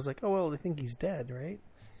 and then I was like, oh, well, I think he's dead, right?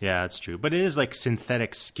 Yeah, that's true. But it is like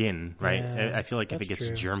synthetic skin, right? Yeah, I feel like if it that's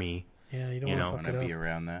gets true. germy. Yeah, you don't You want know, to Want fuck to it be up.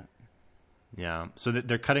 around that? Yeah. So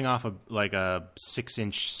they're cutting off a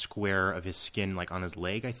 6-inch square of his skin, like on his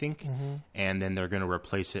leg, I think. Mm-hmm. And then they're going to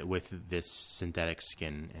replace it with this synthetic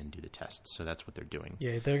skin and do the test. So that's what they're doing.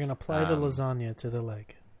 Yeah, they're going to apply the lasagna to the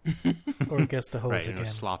leg. Or I guess the hose Right, and again.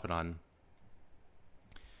 slop it on.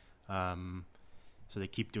 So they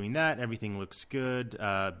keep doing that. Everything looks good.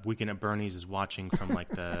 Weekend at Bernie's is watching from like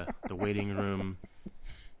the waiting room,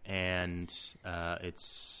 and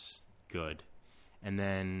it's good. And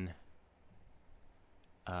then,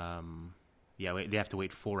 they have to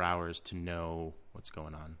wait 4 hours to know what's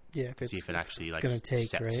going on. Yeah, if See if it actually like going to take,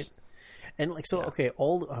 sets. right? And like, so, Yeah. okay,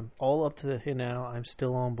 all up to the here now, I'm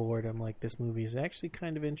still on board. I'm like, this movie is actually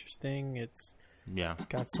kind of interesting. It's Yeah,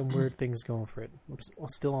 got some weird things going for it. I'm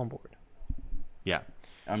still on board. yeah.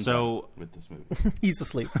 I'm So done with this movie. He's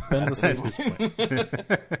asleep. Ben's asleep.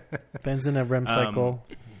 Ben's in a REM cycle,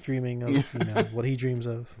 dreaming of what he dreams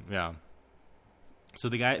of. Yeah. So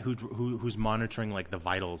the guy who's monitoring like the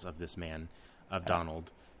vitals of this man, of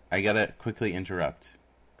Donald. I gotta quickly interrupt.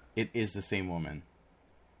 It is the same woman.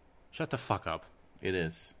 Shut the fuck up. It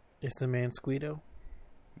is. It's the man Squeedo.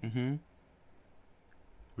 Mm-hmm.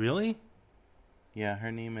 Really? Yeah,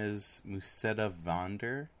 her name is Musetta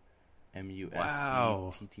Vander.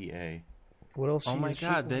 Museetta. What else? Oh my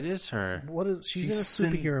god, that is her. What is? She's in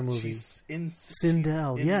a superhero movie. She's in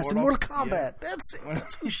Sindel. she's Yes, in Mortal Kombat. Yeah. That's it.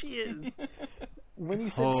 That's who she is. When you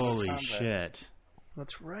said Holy Sindel, shit.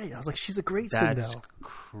 that's right. I was like, she's a great That's Sindel.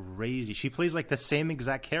 crazy. She plays like the same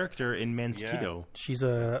exact character in Manskito. She's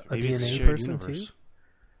a Maybe it's a DNA shared person universe. too.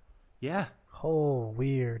 Yeah, Oh,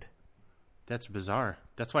 weird. that's bizarre.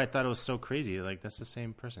 That's why I thought it was so crazy. Like, that's the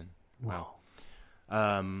same person. Wow.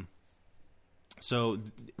 So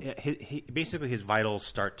basically his vitals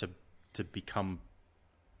start to become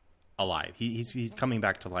alive. He's coming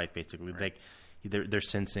back to life, basically. Right. Like they're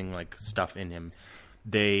sensing like stuff in him.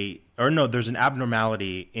 There's an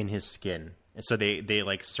abnormality in his skin. And so they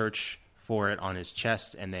like search for it on his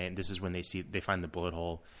chest, and this is when they find the bullet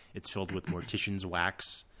hole. It's filled with mortician's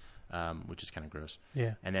wax, which is kind of gross.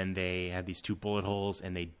 Yeah. And then they have these 2 bullet holes,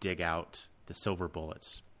 and they dig out the silver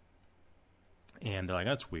bullets. And they're like,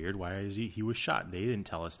 that's weird. Why is he was shot? They didn't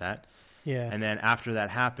tell us that. Yeah. And then after that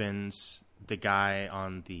happens, the guy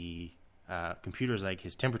on the computer's like,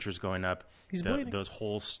 his temperature's going up. He's bleeding. Those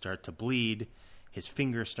holes start to bleed. His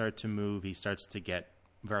fingers start to move. He starts to get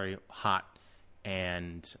very hot,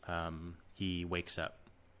 and he wakes up.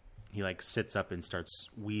 He like sits up and starts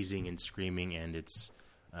wheezing and screaming, and it's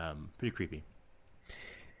pretty creepy.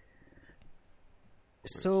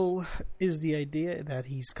 So, is the idea that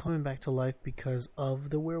he's coming back to life because of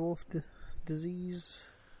the werewolf disease?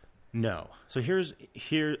 No. So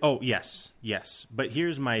oh, yes. But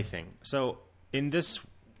here's my thing. So in this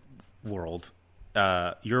world,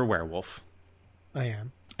 you're a werewolf. I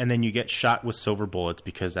am. And then you get shot with silver bullets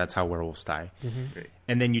because that's how werewolves die. Mm-hmm. Right.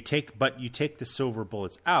 And then you take the silver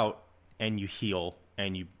bullets out and you heal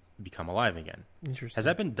and you become alive again. Interesting. Has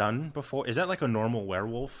that been done before? Is that like a normal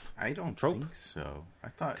werewolf? I don't trope? think so. I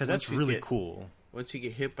thought Because that's really cool. Once you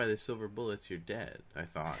get hit by the silver bullets, you're dead. I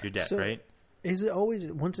thought You're dead, So- right? Is it always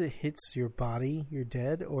once it hits your body, you're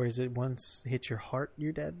dead, or is it once it hits your heart,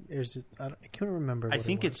 you're dead? Or is it? I can't remember. I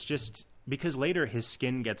think it's just because later his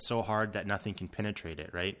skin gets so hard that nothing can penetrate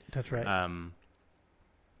it, right? That's right.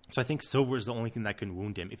 So I think Silver is the only thing that can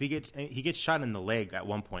wound him. If he gets shot in the leg at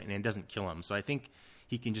one point and it doesn't kill him, so I think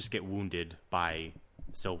he can just get wounded by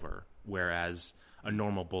Silver, whereas a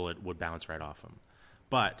normal bullet would bounce right off him.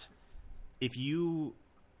 But if you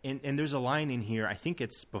and there's a line in here, I think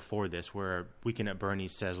it's before this, where Weekend at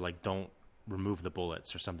Bernie's says like, don't remove the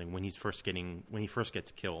bullets or something when he first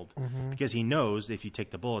gets killed, because he knows if you take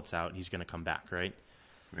the bullets out, he's going to come back, right?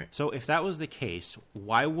 Right. So if that was the case,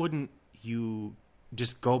 why wouldn't you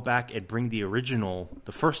just go back and bring the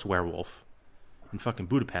first werewolf in fucking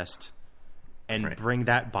Budapest and bring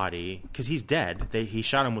that body, because he's dead. He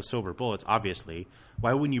shot him with silver bullets, obviously.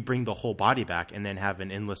 Why wouldn't you bring the whole body back and then have an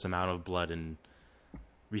endless amount of blood and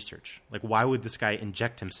research? Like, why would this guy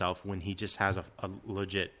inject himself when he just has a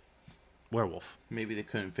legit werewolf? Maybe they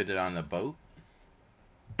couldn't fit it on the boat.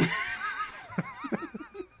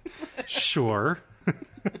 Sure.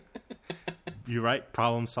 You're right.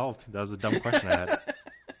 Problem solved. That was a dumb question I had.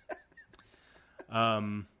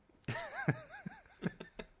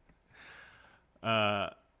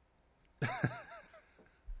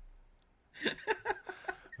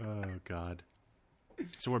 Oh God.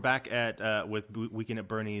 So we're back at with Weekend at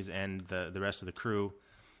Bernie's and the rest of the crew,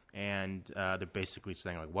 and they're basically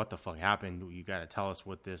saying like, "What the fuck happened? You got to tell us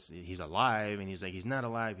what this. He's alive," and he's like, "He's not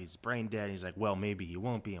alive. He's brain dead." And he's like, "Well, maybe he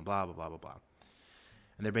won't be," and blah blah blah blah blah.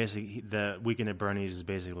 And they're basically, the Weekend at Bernie's is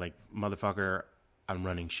basically like, "Motherfucker, I'm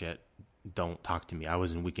running shit. Don't talk to me. I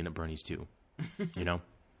was in Weekend at Bernie's too," you know.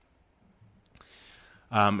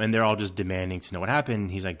 And they're all just demanding to know what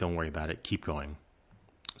happened. He's like, "Don't worry about it. Keep going."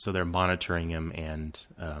 So they're monitoring him, and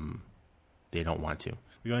they don't want to.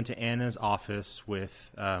 We go into Anna's office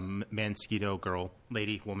with Mansueto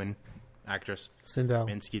woman, actress. Sindel.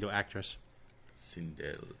 Mansueto actress.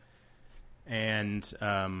 Sindel. And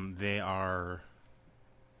they are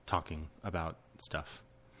talking about stuff.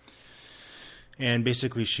 And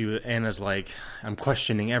basically Anna's like, "I'm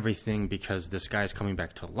questioning everything because this guy's coming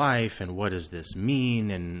back to life, and what does this mean,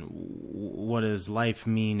 and what does life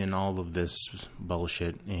mean, and all of this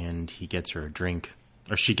bullshit." And he gets her a drink,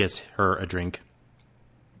 or she gets her a drink.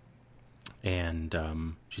 And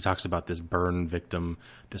she talks about this burn victim,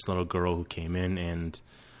 this little girl who came in, and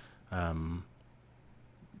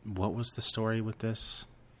what was the story with this?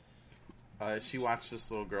 She watched this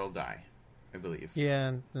little girl die, I believe. Yeah,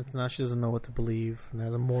 and now she doesn't know what to believe, and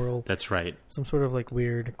has a moral. That's right. Some sort of like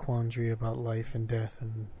weird quandary about life and death,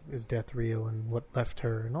 and is death real, and what left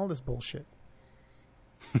her, and all this bullshit.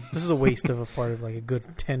 This is a waste of a part of like a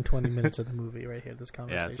good 10, 20 minutes of the movie right here, this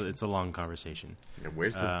conversation. Yeah, it's a long conversation. Yeah,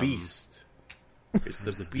 where's the beast? Where's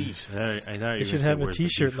the beast? I thought You should have a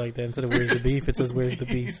T-shirt like that. Instead of "Where's the beef," it says "Where's the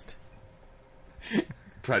beast."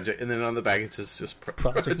 Project, and then on the back it says just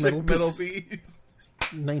Project Metal Beast.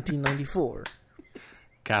 1994.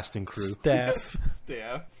 Cast and crew. Staff,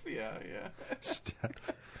 yeah. Staff.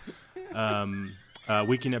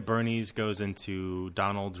 Weekend at Bernie's goes into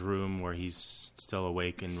Donald's room where he's still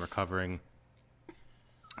awake and recovering.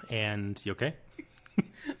 And, you okay?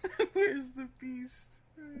 Where's the beast?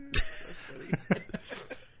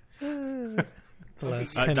 The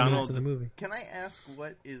last 10 minutes of the movie. Can I ask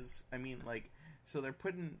so they're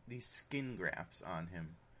putting these skin grafts on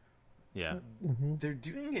him. Yeah. Mm-hmm. They're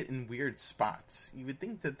doing it in weird spots. You would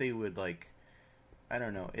think that they would, like, I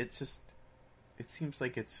don't know. It seems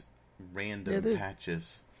like it's random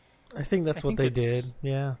patches. I think that's what they did.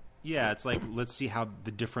 Yeah. Yeah, it's like, let's see how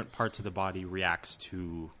the different parts of the body reacts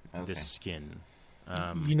to this skin.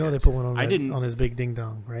 They put one on his big ding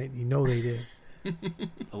dong, right? You know they did.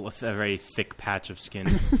 A very thick patch of skin.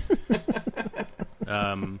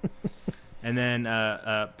 And then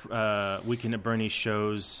Weekend at Bernie's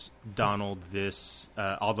shows Donald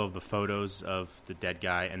all of the photos of the dead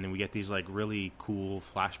guy, and then we get these like really cool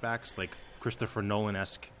flashbacks, like Christopher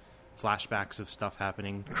Nolan-esque flashbacks of stuff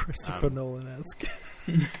happening. Christopher Nolan-esque.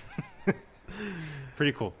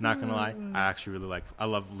 Pretty cool, not gonna lie. I actually really I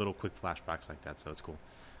love little quick flashbacks like that, so it's cool.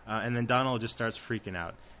 And then Donald just starts freaking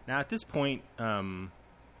out. Now at this point,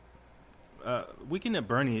 Weekend at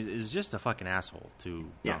Bernie's is just a fucking asshole to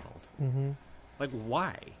Donald. Mm-hmm. Like,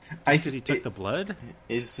 why? Because he took the blood?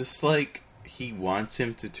 Is this like he wants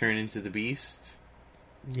him to turn into the beast?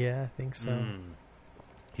 Yeah, I think so.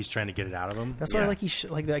 He's trying to get it out of him. That's why, like,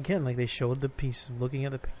 they showed the piece, looking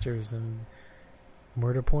at the pictures, and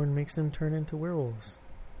murder porn makes them turn into werewolves.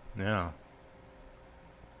 Yeah.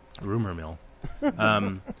 Rumor mill.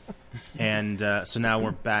 And so now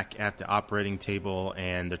we're back at the operating table,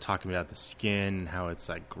 and they're talking about the skin and how it's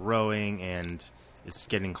like growing and it's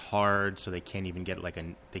getting hard, so they can't even get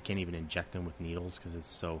they can't even inject him with needles because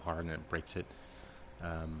it's so hard and it breaks it.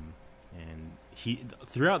 And he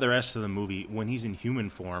throughout the rest of the movie, when he's in human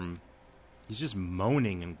form, he's just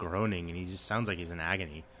moaning and groaning, and he just sounds like he's in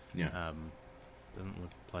agony. Yeah. Doesn't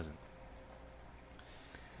look pleasant.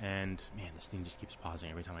 And man, this thing just keeps pausing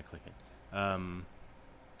every time I click it.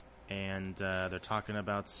 And they're talking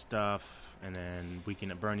about stuff, and then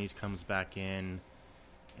Weekend at Bernie's comes back in,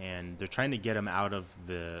 and they're trying to get him out of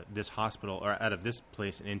this hospital, or out of this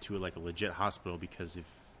place and into like a legit hospital, because if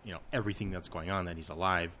everything that's going on, that he's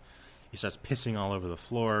alive. He starts pissing all over the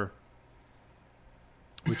floor,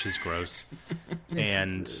 which is gross.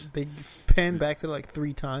 And they pan back to like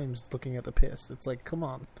 3 times looking at the piss. It's like, come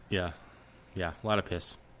on. Yeah, a lot of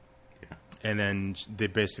piss. Yeah. And then they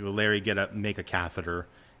basically, Larry make a catheter,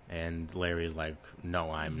 and Larry's like,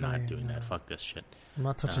 no, I'm not doing that. Fuck this shit. I'm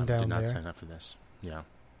not touching down there. Did not there. sign up for this. Yeah.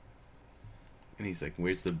 And he's like,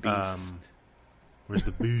 where's the beast? Where's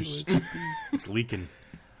the boost? It's leaking.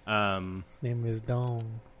 His name is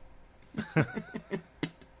Dong.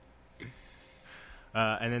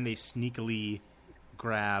 And then they sneakily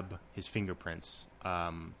grab his fingerprints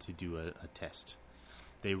to do a test.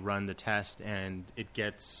 They run the test, and it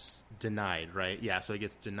gets denied, right? Yeah, so it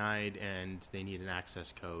gets denied, and they need an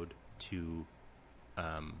access code to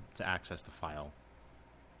access the file.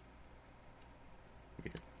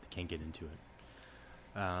 Okay. They can't get into it.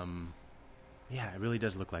 Yeah, it really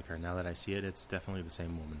does look like her. Now that I see it, it's definitely the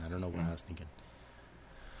same woman. I don't know what I was thinking.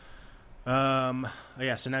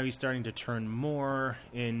 Yeah, so now he's starting to turn more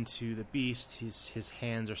into the beast. His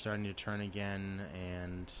hands are starting to turn again,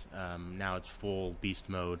 and now it's full beast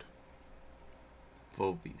mode.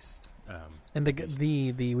 Full beast. And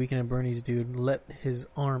the Weekend at Bernie's dude let his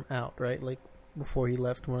arm out, right? Like before he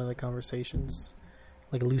left one of the conversations,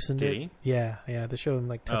 like loosened Did it. he? Yeah. They showed him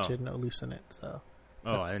like touch Oh. it and loosen it. So.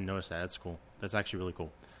 Oh, I didn't notice that. That's cool. That's actually really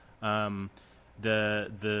cool.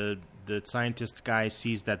 The scientist guy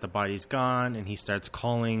sees that the body's gone, and he starts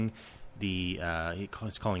calling he's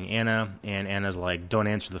calling Anna, and Anna's like, "Don't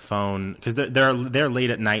answer the phone," because they're late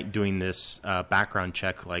at night doing this background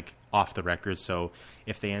check, like off the record. So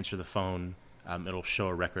if they answer the phone, it'll show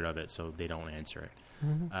a record of it, so they don't answer it.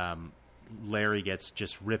 Mm-hmm. Larry gets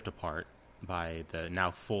just ripped apart by the now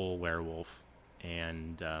full werewolf,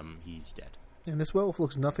 and he's dead. And this werewolf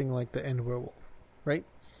looks nothing like the end werewolf, right?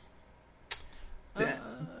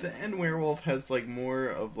 The end werewolf has like more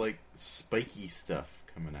of like spiky stuff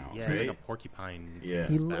coming out, Yeah, right? like a porcupine. Yeah.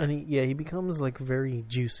 He becomes like very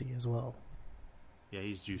juicy as well. Yeah,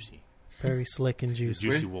 he's juicy. Very slick and He's a juicy.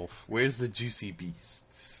 juicy wolf. Where's the juicy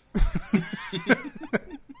beasts? What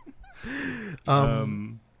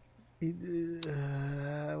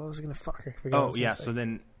was I gonna fuck? I forgot what I Oh was yeah. gonna say. So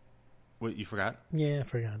then, what you forgot? Yeah, I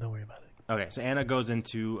forgot. Don't worry about it. Okay, so Anna goes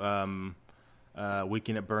into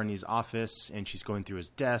Weekend at Bernie's office, and she's going through his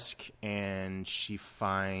desk, and she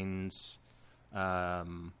finds. Is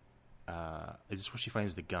this where she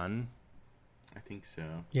finds the gun? I think so.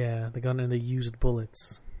 Yeah, the gun and the used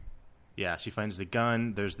bullets. Yeah, she finds the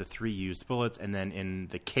gun. There's the 3 used bullets, and then in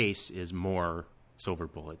the case is more silver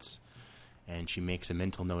bullets. And she makes a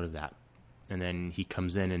mental note of that. And then he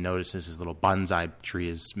comes in and notices his little bonsai tree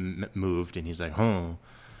is moved, and he's like,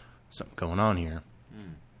 something going on here.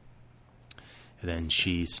 And then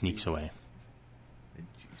she sneaks away. The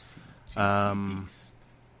juicy beast.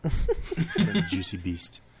 The juicy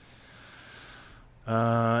beast.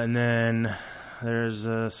 And then there's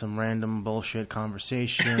some random bullshit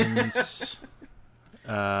conversations.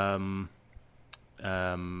 Weekend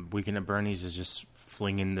at Bernie's is just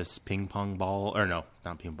flinging this ping pong ball, or no,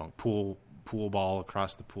 not ping pong, pool ball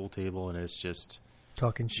across the pool table, and it's just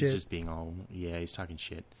Talking he's shit. just being all he's talking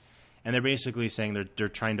shit. And they're basically saying they're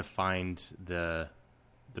trying to find the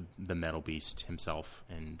metal beast himself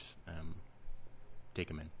and take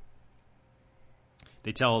him in.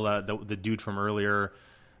 They tell the dude from earlier,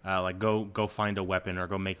 like go find a weapon or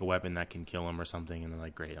go make a weapon that can kill him or something, and they're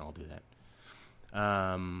like, great, I'll do that.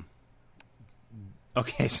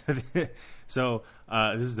 Okay, so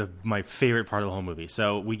this is my favorite part of the whole movie.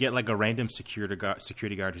 So we get like a random security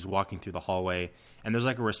guard who's walking through the hallway, and there's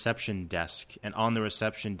like a reception desk, and on the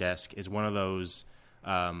reception desk is one of those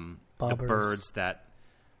the Bobbers. birds that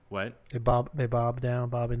what? They bob into the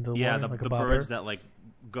water like the a bobber. birds that like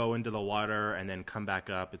go into the water and then come back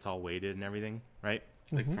up. It's all weighted and everything, right?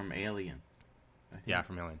 Like from Alien. I think Yeah,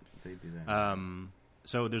 from Alien. They do that.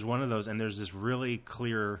 So there's one of those, and there's this really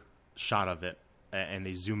clear shot of it, and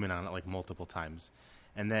they zoom in on it like multiple times,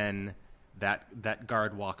 and then that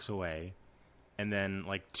guard walks away, and then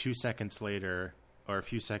like 2 seconds later, or a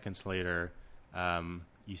few seconds later,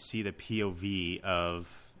 you see the POV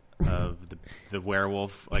of of the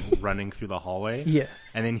werewolf like running through the hallway. Yeah.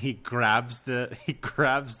 And then he grabs the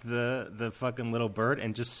fucking little bird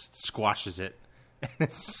and just squashes it. And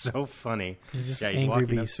it's so funny. He's just he's angry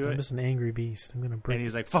walking up beast. to I'm it, just an angry beast. I'm gonna break. and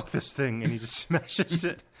he's like, "Fuck this thing," and he just smashes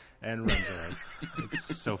it and runs away.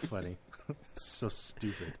 It's so funny. It's so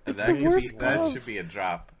stupid. That should be a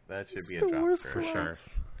drop. That should be a drop For sure.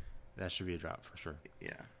 That should be a drop for sure.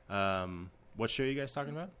 Yeah. What show are you guys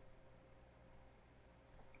talking about?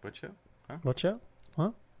 What show? Huh? What show? Huh?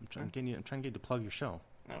 I'm trying to get you to plug your show.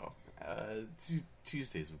 Oh,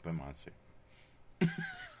 Tuesdays with my monster.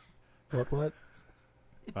 What?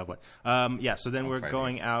 What? Yeah. So then we're Fridays.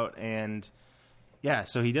 going out, and yeah.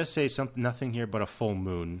 So he does say nothing here but a full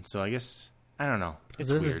moon. So I guess I don't know. Is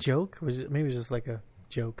It's this weird. a joke? Maybe it's just like a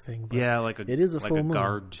joke thing. But Yeah, like it is a full moon.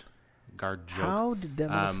 guard joke. How did that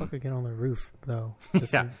motherfucker get on the roof though?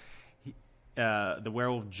 Yeah. The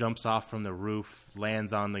werewolf jumps off from the roof,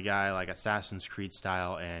 lands on the guy like Assassin's Creed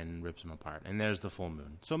style, and rips him apart. And there's the full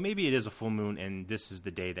moon. So maybe it is a full moon, and this is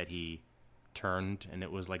the day that he turned, and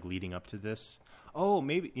it was like leading up to this. Oh,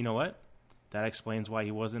 maybe, you know what? That explains why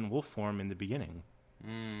he wasn't in wolf form in the beginning.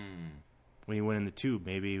 When he went in the tube,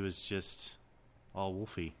 maybe he was just all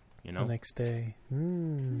wolfy, you know? The next day.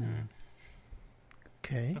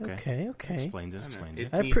 Okay. Explains it. It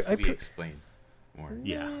I needs pre- to be explained more.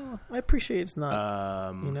 Yeah. Well, I appreciate it's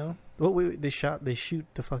not. You know. They shoot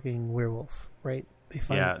the fucking werewolf, right? They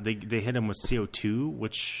find they hit him with CO2,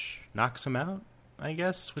 which knocks him out, I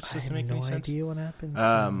guess, which doesn't make any sense. I have no idea what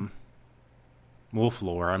happens. Wolf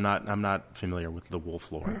lore. I'm not familiar with the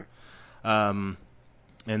wolf lore.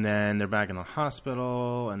 And then they're back in the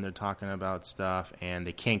hospital, and they're talking about stuff, and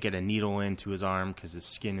they can't get a needle into his arm because his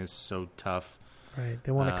skin is so tough. Right.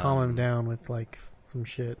 They want to calm him down with like some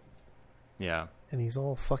shit. Yeah. And he's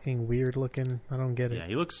all fucking weird looking. I don't get it. Yeah,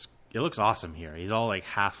 it looks awesome here. He's all like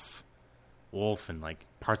half wolf, and like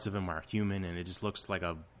parts of him are human, and it just looks like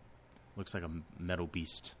a metal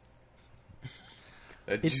beast.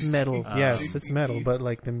 It's metal. Yes, it's metal, but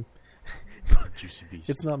like the Juicy beast.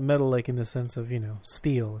 it's not metal like in the sense of,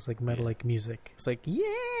 steel. It's like metal like music. It's like, yeah,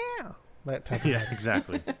 that type of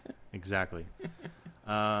metal. Exactly.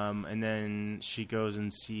 And then she goes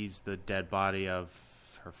and sees the dead body of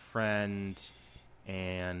her friend,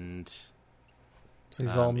 and So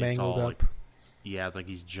he's all it's mangled all, up. like, it's like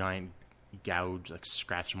these giant gouge, like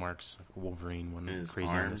scratch marks, like Wolverine when His crazy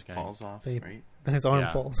on arm this guy. falls off, They- right? Then his arm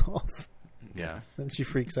Yeah. falls off. Yeah. Then she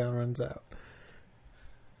freaks out and runs out.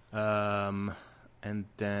 And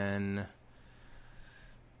then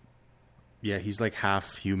he's like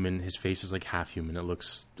half human. His face is like half human. It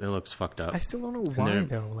looks fucked up. I still don't know why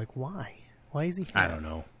though. Like why? Why is he? I don't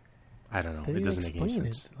know. They It didn't doesn't make any explain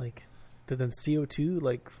sense. it. Like, did then CO2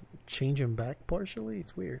 like change him back partially?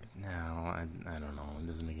 It's weird. No, I don't know. It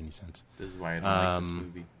doesn't make any sense. This is why I don't like this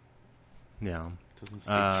movie. Yeah. It doesn't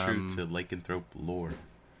stay true to lycanthrope lore.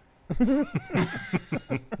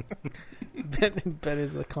 Ben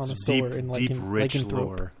is a connoisseur in deep, rich lycanthrope.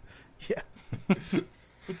 lore. Yeah.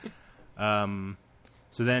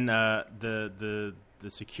 So then the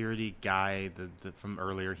security guy from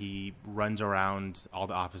earlier, he runs around all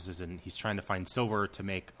the offices, and he's trying to find silver to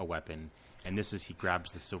make a weapon. And he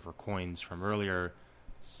grabs the silver coins from earlier.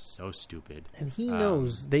 So stupid. And he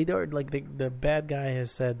knows they are like the bad guy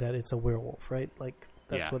has said that it's a werewolf, right? Like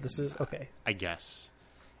that's what this is. Okay, I guess.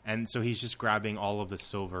 And so he's just grabbing all of the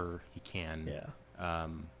silver he can. Yeah. A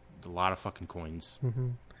lot of fucking coins. Mm-hmm.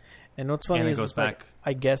 And what's funny And it is goes it's like, back-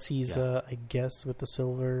 I guess he's I guess with the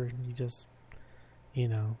silver he just he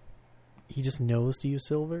just knows to use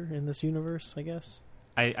silver in this universe, I guess.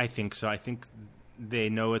 I think so. I think they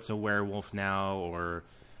know it's a werewolf now, or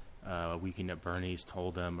Weekend at Bernie's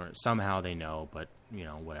told them, or somehow they know, but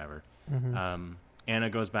whatever. Mm-hmm. Anna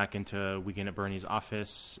goes back into Weekend at Bernie's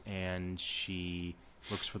office, and she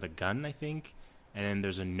looks for the gun, I think. And then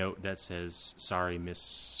there's a note that says, "Sorry,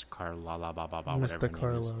 Miss Carla, whatever her name is." Mr.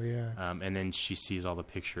 Carlo, yeah. And then she sees all the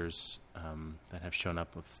pictures that have shown up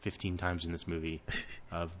 15 times in this movie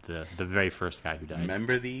of the very first guy who died.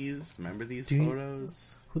 Remember these Do you-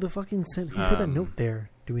 photos? Who the fucking sent? Who put that note there?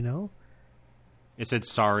 Do we know? It said,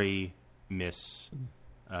 "Sorry, Miss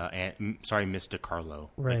DeCarlo."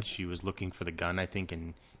 Right. Like, she was looking for the gun, I think,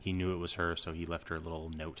 and he knew it was her, so he left her a little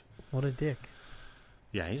note. What a dick.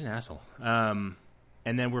 Yeah, he's an asshole.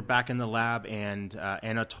 And then we're back in the lab, and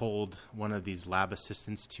Anna told one of these lab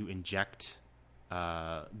assistants to inject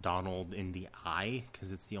Donald in the eye,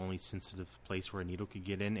 because it's the only sensitive place where a needle could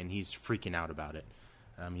get in, and he's freaking out about it.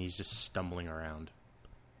 He's just stumbling around.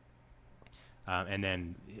 And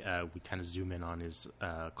then we kind of zoom in on his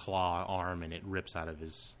claw arm, and it rips out of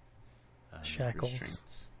his Shackles.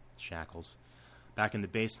 Restraints. shackles. Back in the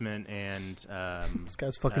basement, and This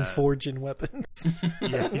guy's fucking forging weapons.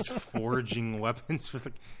 yeah, he's forging weapons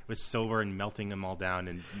with silver and melting them all down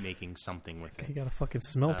and making something with He it. got a fucking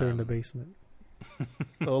smelter in the basement.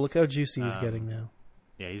 Oh, look how juicy he's getting now.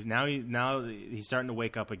 Yeah, he's he's starting to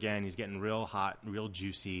wake up again. He's getting real hot, real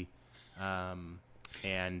juicy,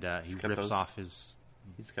 and he rips off his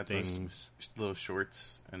He's got things. those little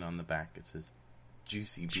shorts, and on the back it says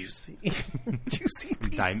 "Juicy Beast." Juicy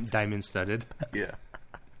beast. Diamond studded. Yeah.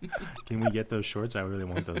 Can we get those shorts? I really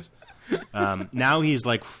want those. Now he's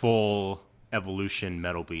like full evolution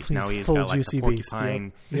Metal Beast. He's Now he's full got like Juicy the Beast,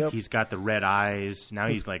 porcupine. yep. He's got the red eyes. Now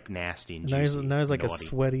he's like nasty and juicy. Now he's like naughty. a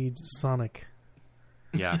sweaty Sonic.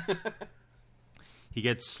 Yeah.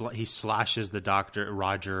 He slashes the doctor,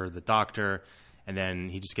 Roger, the doctor, and then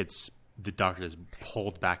he just gets the doctor is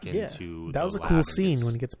pulled back Yeah, into. that was the a lab cool and scene gets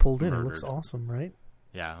when he gets pulled in. It looks murdered. awesome, right?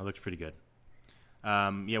 Yeah, it looks pretty good.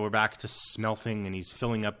 Yeah, we're back to smelting, and he's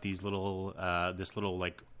filling up these little, this little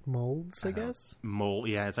like Molds, I guess. mold.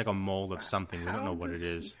 Yeah, it's like a mold of something. We don't know what it does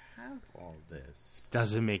is. he have all this?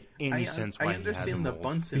 Doesn't make any sense why I he has a understand the mold.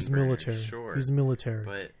 Bunsen He's burner, military. sure, He's military.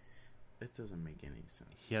 but it doesn't make any sense.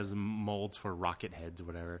 He has molds for rocket heads or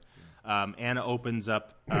whatever. Anna opens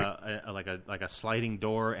up like a sliding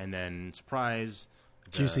door, and then surprise,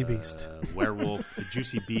 the Juicy Beast. werewolf, the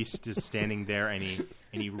Juicy Beast is standing there, and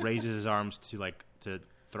he raises his arms to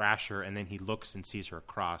thrash her, and then he looks and sees her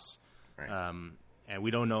cross. Right. And we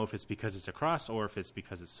don't know if it's because it's a cross or if it's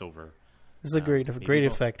because it's silver. This is a great maybe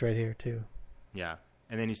both. effect right here too. Yeah,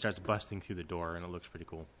 and then he starts busting through the door, and it looks pretty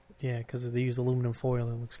cool. Yeah, because they use aluminum foil.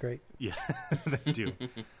 It looks great. Yeah, they do.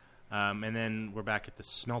 And then we're back at the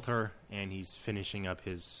smelter, and he's finishing up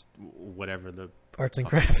his whatever the Arts and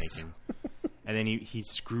fuck he's crafts. making. And then he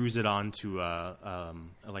screws it onto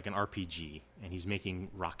like an RPG, and he's making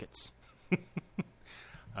rockets,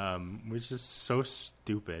 which is so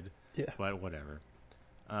stupid. Yeah. But whatever.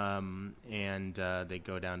 And they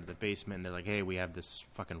go down to the basement, and they're like, "Hey, we have this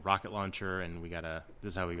fucking rocket launcher, and this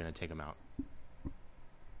is how we're gonna take him out."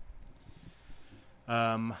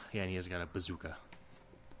 Yeah, and he has got a bazooka.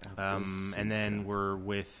 And then we're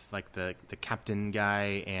with like the captain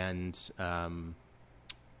guy and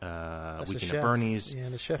That's the Weekend chef. at Bernie's. Yeah,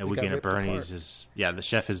 the chef And who got Weekend at ripped Bernie's apart. is the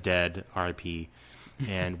chef is dead, R.I.P.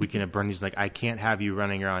 And Weekend at Bernie's like, I can't have you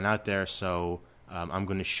running around out there, so I'm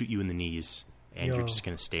going to shoot you in the knees, and Yo. you're just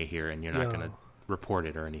going to stay here, and you're not Yo. going to report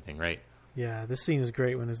it or anything, right? Yeah, this scene is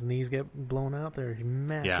great when his knees get blown out. There are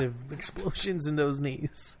massive explosions in those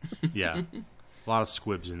knees. Yeah, a lot of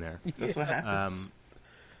squibs in there. That's what happens.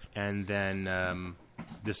 And then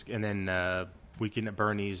Weekend at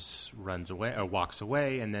Bernie's walks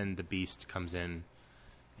away, and then the Beast comes in,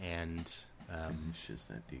 and Finishes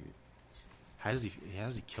that dude. how does he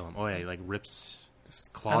kill him? Oh yeah, he like rips,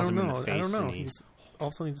 Just, claws him in the I face, don't know. and he All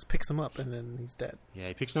of a sudden, he just picks him up, and then he's dead.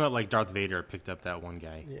 he picks him up like Darth Vader picked up that one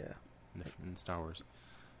guy Yeah. in Star Wars.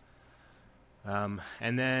 And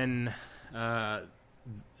then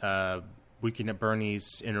Weekend at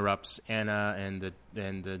Bernie's interrupts Anna and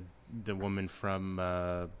the woman from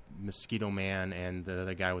Mosquito Man and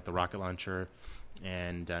the guy with the rocket launcher,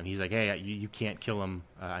 and he's like, "Hey, you can't kill him.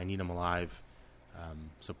 I need him alive.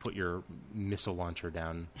 So put your missile launcher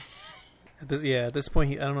down." At this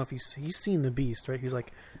point, I don't know if he's seen the Beast, right? He's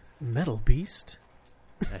like, Metal Beast?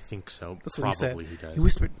 I think so. That's what Probably he said. does. He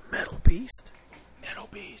whispered, Metal Beast? Metal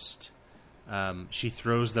Beast. She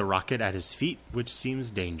throws the rocket at his feet, which seems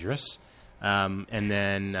dangerous. And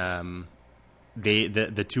then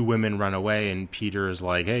the two women run away, and Peter is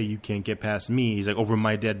like, "Hey, you can't get past me." He's like, "Over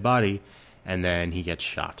my dead body," and then he gets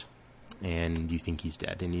shot, and you think he's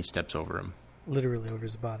dead, and he steps over him. Literally over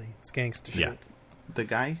his body. It's gangster shit. Yeah. The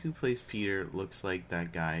guy who plays Peter looks like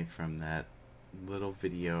that guy from that little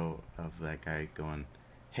video of that guy going,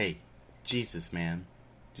 "Hey, Jesus, man."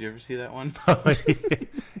 Did you ever see that one?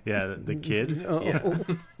 Yeah, the kid. Oh. Yeah.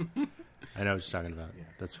 I know what you're talking about. Yeah.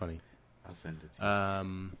 That's funny. I'll send it to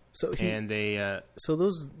you. And they So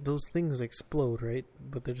those things explode, right?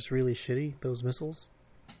 But they're just really shitty, those missiles?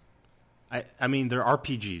 I mean, they're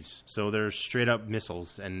RPGs, so they're straight up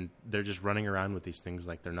missiles, and they're just running around with these things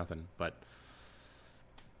like they're nothing. But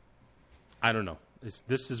I don't know.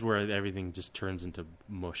 This is where everything just turns into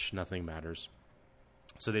mush. Nothing matters.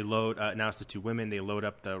 So they load. Now it's the two women. They load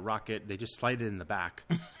up the rocket. They just slide it in the back.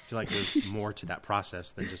 I feel like there's more to that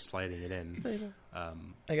process than just sliding it in.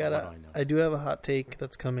 I do have a hot take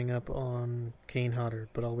that's coming up on Kane Hodder,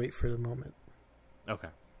 but I'll wait for the moment. Okay.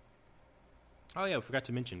 Oh yeah, I forgot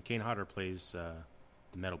to mention Kane Hodder plays the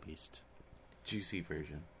Metal Beast. Juicy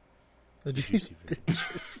version. The juicy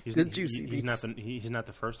the juicy he's not beast. he's not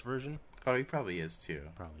the first version. Oh, he probably is too.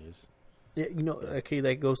 Probably is. Yeah, okay,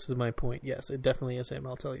 that goes to my point. Yes, it definitely is him.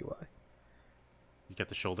 I'll tell you why. He's got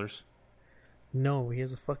the shoulders. No, he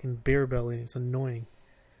has a fucking bear belly. It's annoying.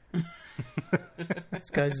 This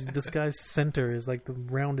guy's center is like the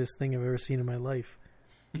roundest thing I've ever seen in my life.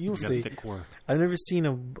 You'll He's got see. thick core. I've never seen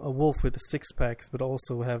a wolf with 6 packs, but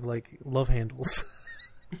also have like love handles.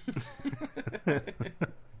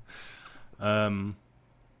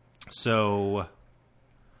 So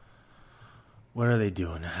what are they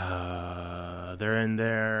doing? They're in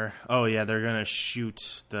there. Oh yeah, they're gonna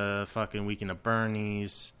shoot the fucking Weekend at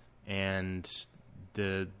Bernie's, and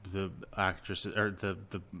the actress or the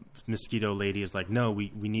mosquito lady is like, no, we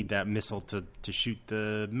need that missile to shoot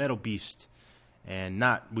the metal beast, and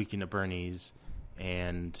not Weekend at Bernie's.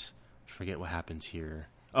 And I forget what happens here.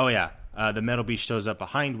 Oh yeah, the metal beast shows up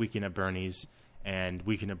behind Weekend at Bernie's, and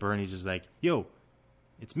Weekend at Bernie's is like, yo,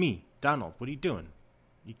 it's me, Donald. What are you doing?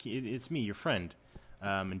 It's me, your friend.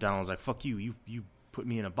 And Donald's like, fuck you. You put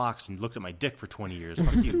me in a box and looked at my dick for 20 years.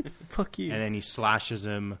 Fuck you. Fuck you. And then he slashes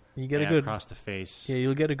him across the face. Yeah,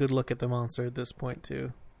 you'll get a good look at the monster at this point,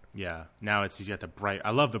 too. Yeah. Now he's got the bright...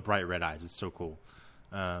 I love the bright red eyes. It's so cool.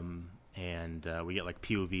 And we get like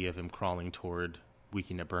POV of him crawling toward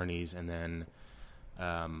Weekend at Bernie's, and then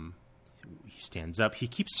he stands up. He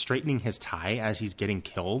keeps straightening his tie as he's getting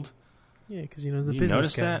killed. Yeah, because he's a You business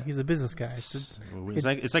notice guy. that? He's a business guy.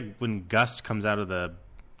 It's like when Gus comes out of the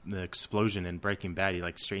explosion in Breaking Bad. He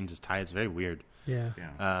like straightens his tie. It's very weird. Yeah.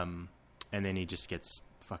 And then he just gets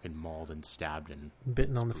fucking mauled and stabbed and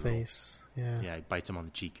Bitten it's on the brutal. face. Yeah. Yeah, he bites him on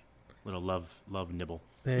the cheek. Little love nibble.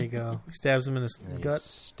 There you go. He stabs him in his And then he gut,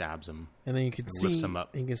 stabs him. and then you can see lifts him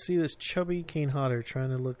up. you can see this chubby Kane Hodder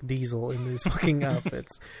trying to look Diesel in these fucking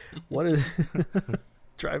outfits. What is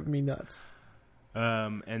driving me nuts?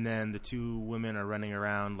 And then the two women are running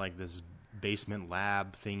around like this basement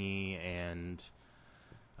lab thingy, and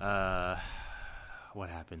what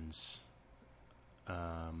happens?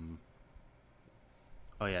 Oh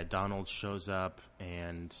yeah, Donald shows up,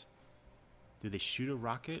 and do they shoot a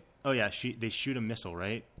rocket? Oh yeah, they shoot a missile,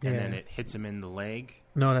 right? And then Yeah. it hits him in the leg.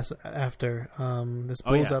 No, that's after. This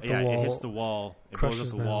blows out the wall. It hits the wall. It blows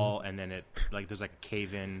crushes up the them. wall, and then it like there's like a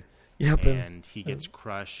cave in, Yep, and he gets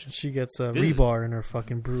crushed. she gets a This is- rebar in her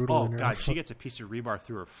fucking brutal. Oh in her god, she foot. gets a piece of rebar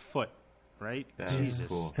through her foot, right? That is Jesus.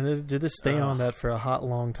 cool. And did this stay on that for a hot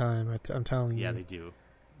long time? I'm telling you. Yeah, they do.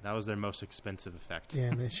 That was their most expensive effect. Yeah,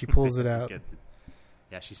 and then she pulls it out.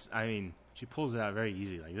 She pulls it out very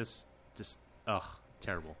easily. Like this, just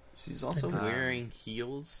terrible. She's also wearing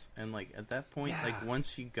heels, and like at that point, Yeah. like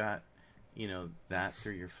once you got, that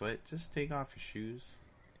through your foot, just take off your shoes.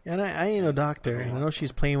 And I ain't no doctor, and I know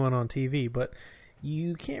she's playing one on TV, but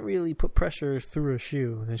you can't really put pressure through a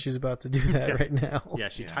shoe, and she's about to do that right now. Yeah,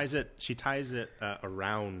 she ties it. She ties it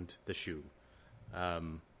around the shoe, like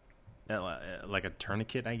a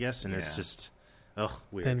tourniquet, I guess. And it's Yeah. just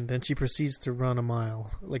weird. And then she proceeds to run a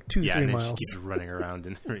mile, like 3 and then miles. she keeps running around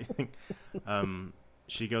and everything.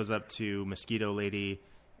 She goes up to Mosquito Lady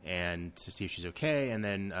and to see if she's okay, and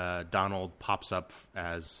then Donald pops up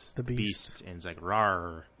as The Beast. and is like,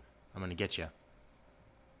 "Rawr, I'm gonna get you."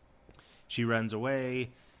 She runs away,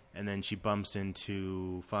 and then she bumps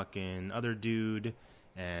into fucking other dude,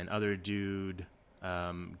 and other dude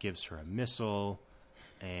gives her a missile,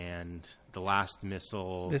 and the last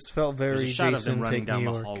missile. This felt very there's a shot of Jason them running Take down New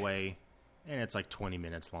the York. hallway, and it's like 20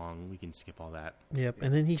 minutes long. We can skip all that. Yep,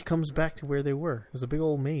 and then he comes back to where they were. There's a big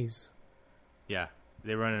old maze. Yeah,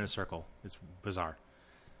 they run in a circle. It's bizarre.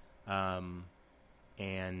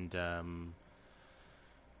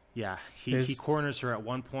 He corners her at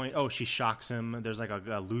one point. Oh, she shocks him. There's like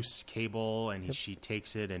a loose cable, and she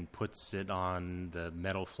takes it and puts it on the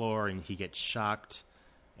metal floor, and he gets shocked,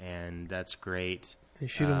 and that's great. They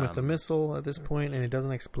shoot him with the missile at this point, and it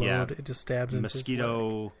doesn't explode. Yeah. It just stabs him.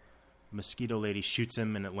 Mosquito Lady shoots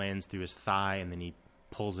him, and it lands through his thigh, and then he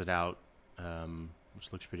pulls it out,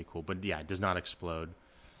 which looks pretty cool. But yeah, it does not explode.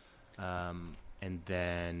 And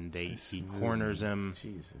then he corners him.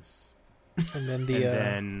 Jesus. And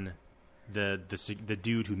then the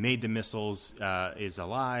dude who made the missiles is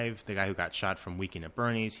alive. The guy who got shot from Weekend at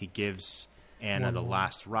Bernie's. He gives Anna the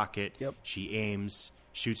last rocket. Yep. She aims,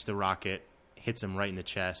 shoots the rocket, hits him right in the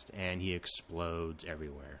chest, and he explodes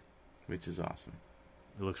everywhere. Which is awesome.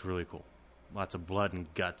 It looks really cool. Lots of blood and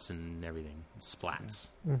guts and everything. Splats.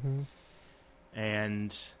 Mm-hmm.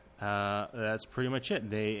 And that's pretty much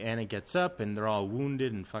it. Anna gets up, and they're all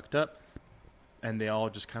wounded and fucked up. And they all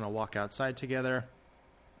just kind of walk outside together.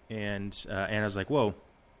 And Anna's like, whoa,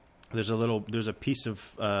 there's a piece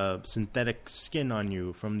of synthetic skin on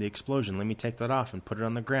you from the explosion. Let me take that off and put it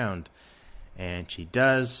on the ground. And she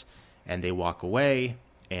does, and they walk away,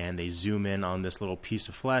 and they zoom in on this little piece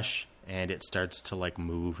of flesh, and it starts to like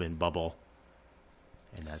move and bubble.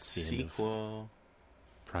 And that's the end of Sequel.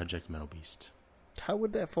 Project Metal Beast. How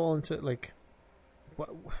would that fall into like what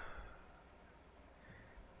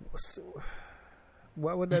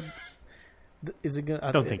would that is it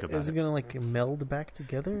gonna Don't think about is it it. gonna like meld back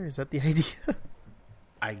together? Is that the idea?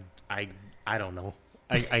 I don't know.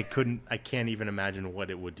 I can't even imagine what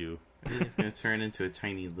it would do. It's gonna turn into a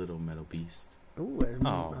tiny little metal beast. Ooh,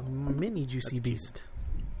 a mini juicy beast.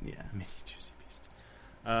 Yeah. Mini Juicy Beast.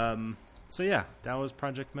 So yeah, that was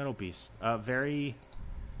Project Metal Beast. A very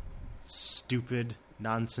stupid,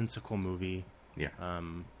 nonsensical movie. Yeah.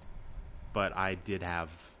 But I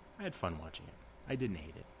had fun watching it. I didn't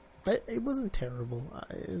hate it. It wasn't terrible.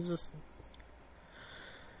 It was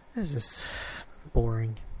just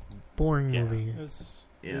boring movie.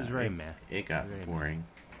 It was very meh. It got Very boring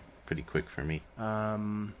pretty quick for me.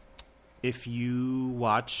 If you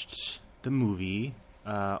watched the movie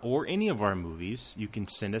or any of our movies, you can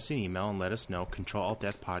send us an email and let us know.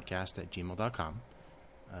 controlaltdeathpodcast@gmail.com.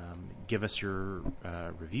 Give us your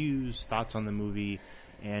reviews, thoughts on the movie,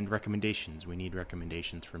 and recommendations. We need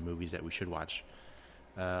recommendations for movies that we should watch.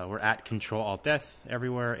 We're at Control Alt Death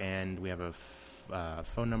everywhere, and we have a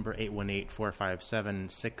phone number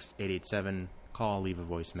 818-457-6887. Call, leave a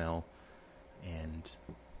voicemail, and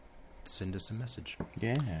send us a message.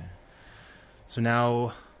 Yeah. So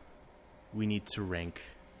now we need to rank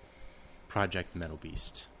Project Metal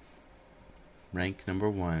Beast. Rank number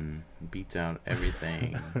 1 beats out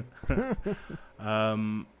everything.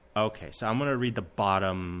 Okay, so I'm going to read the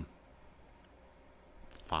bottom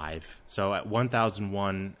 5. So at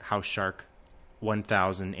 1001, House Shark.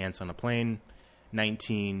 1000, Ants on a Plane.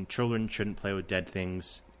 19, Children Shouldn't Play with Dead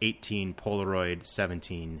Things. 18, Polaroid.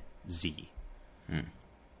 17, Z.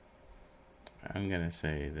 I'm going to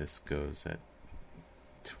say this goes at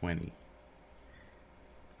 20.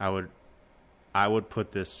 I would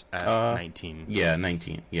put this at 19. Yeah,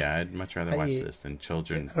 19. Yeah, I'd much rather watch this than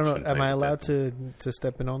Children. I don't Shouldn't know. Am Play I with allowed Dead to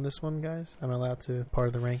step in on this one, guys? Am I allowed to part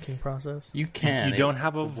of the ranking process? You can. You don't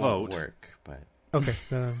have a It won't vote. work, but Okay.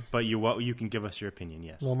 But you can give us your opinion,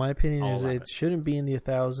 yes. Well, my opinion I'll is allow it shouldn't be in the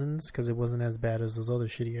thousands because it wasn't as bad as those other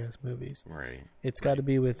shitty ass movies. right. It's got to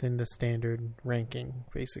be within the standard ranking,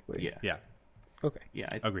 basically. Yeah. Yeah, Okay. Yeah.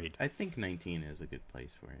 agreed. I think 19 is a good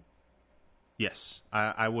place for it. Yes.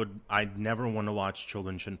 I'd never want to watch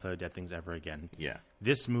Children Shouldn't Play with Dead Things ever again. Yeah.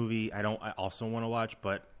 This movie, I also want to watch,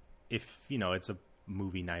 but if, it's a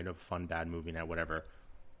movie night, a fun, bad movie night, whatever,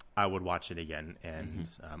 I would watch it again. And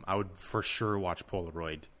I would for sure watch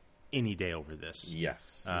Polaroid any day over this.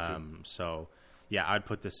 Yes. Me too. So, yeah, I'd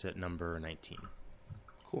put this at number 19.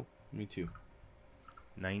 Cool. Me too.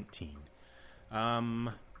 19.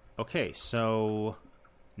 Okay, so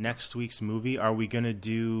next week's movie, are we going to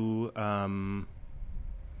do...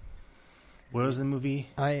 what was the movie?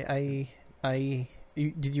 Did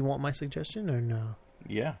you want my suggestion or no?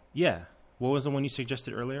 Yeah. Yeah. What was the one you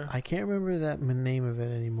suggested earlier? I can't remember that name of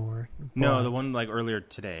it anymore. No, but- the one like earlier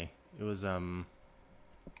today. It was Oh,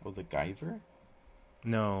 the Guyver?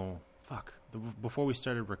 no, fuck. Before we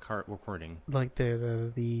started recording. like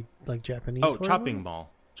the like Japanese. Oh, horror Chopping movie?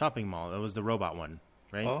 Mall. Chopping Mall. That was the robot one,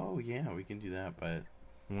 right? Oh, yeah, we can do that, but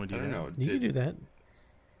You want to I do don't that? know. You can do that.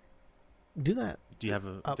 Do that. Do you have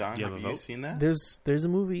a Don, do you have have a you vote? seen that? There's a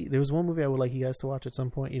movie. There was one movie I would like you guys to watch at some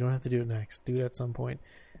point. You don't have to do it next. Do it at some point.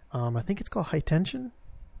 I think it's called High Tension.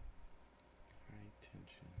 High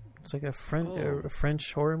Tension. It's like a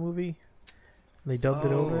French horror movie. They dubbed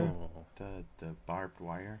it over. Oh, The barbed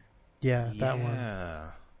wire. Yeah, that one.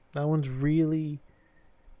 yeah. That one's really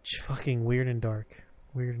fucking weird and dark.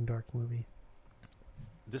 Weird and dark movie.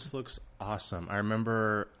 This looks awesome. I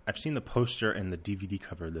remember I've seen the poster and the DVD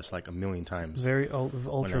cover of this like a million times. Very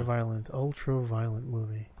ultra violent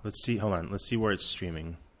movie. Let's see. Hold on. Let's see where it's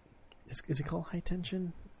streaming. Is it called High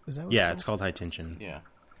Tension? Is that what Yeah, it's it's called High Tension. Yeah.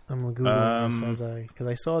 I'm gonna Google this because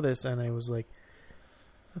I saw this and I was like,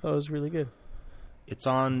 I thought it was really good. It's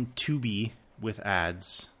on Tubi with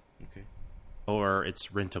ads, Okay. or it's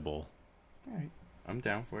rentable. All right. I'm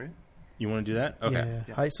down for it. You want to do that? Okay.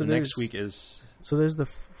 Yeah. Yeah. So Next week is So there's the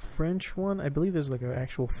French one. I believe there's like an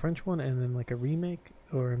actual French one and then like a remake,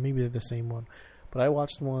 or maybe they're the same one. But I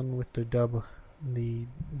watched one with the dub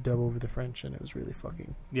over the French, and it was really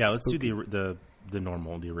fucking. Let's spooky. do the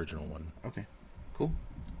original one. Okay. Cool.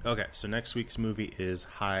 Okay, so next week's movie is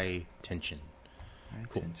High Tension. High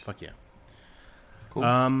Cool. Tension. Fuck yeah. Cool.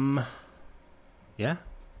 Yeah,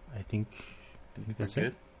 I think We're that's good.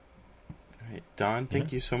 it. All right, Don,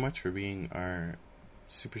 thank you so much for being our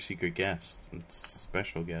super secret guest and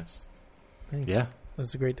special guest. Thanks. Yeah. It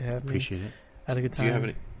was great to have me. Appreciate it. Had a good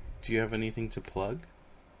time. Do you have anything to plug?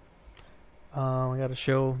 I got a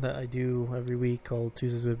show that I do every week called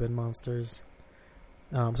Tuesdays with Ben Monsters.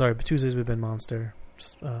 Sorry, Tuesdays with Ben Monster.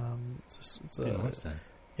 It's What's that?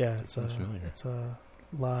 yeah, That sounds familiar. It's a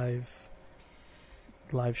live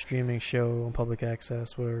streaming show on public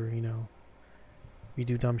access where we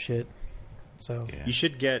do dumb shit. So Yeah. You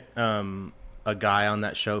should get a guy on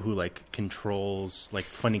that show who like controls like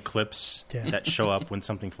funny clips that show up when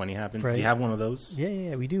something funny happens. Right. Do you have one of those?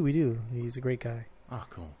 yeah, we do. He's a great guy. Oh,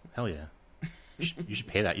 cool. Hell yeah. You should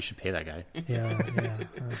pay that. You should pay that guy. Yeah.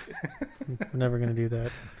 We're never gonna do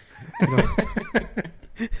that.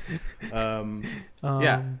 Yeah, you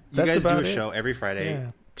that's guys do about a it. show every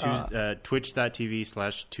Friday. Yeah.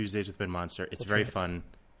 Twitch.tv/Tuesdays with Ben Monster. It's That's very right. fun.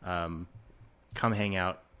 Come hang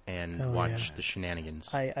out and Hell watch yeah. the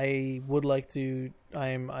shenanigans. I would like to.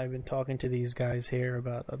 I've been talking to these guys here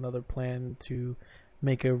about another plan to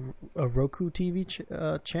make a Roku TV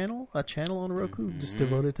channel, a channel on Roku just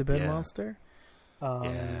devoted to Ben Yeah. Monster.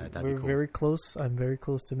 that'd be We're cool. very close. I'm very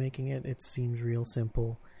close to making it. It seems real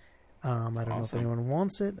simple. I don't know if Awesome. anyone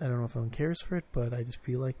wants it. I don't know if anyone cares for it, but I just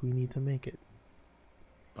feel like we need to make it.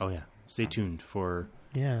 Oh yeah, stay tuned for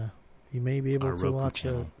Yeah, you may be able our to Roku watch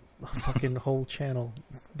channel. a fucking whole channel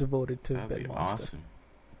devoted to That'd Ben be Monster. awesome.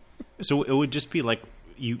 So it would just be like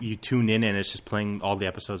you tune in and it's just playing all the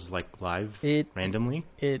episodes like live randomly.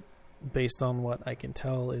 It based on what I can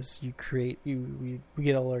tell is you create we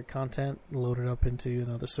get all our content loaded up into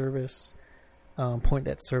another service, point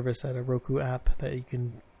that service at a Roku app that you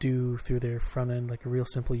can do through their front end, like a real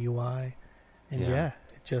simple UI, and Yeah.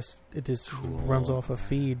 it just runs off a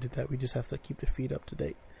feed that we just have to keep the feed up to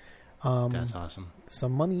date. That's awesome.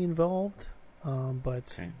 Some money involved,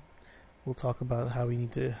 but Okay. we'll talk about how we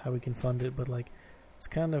can fund it. But like, it's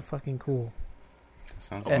kind of fucking cool.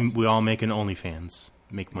 Sounds And awesome. We all make an OnlyFans.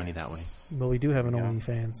 Make money that way. Yes. But we do have an Yeah.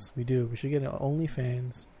 OnlyFans. We do. We should get an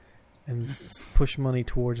OnlyFans and push money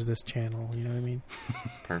towards this channel. You know what I mean?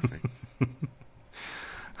 Perfect.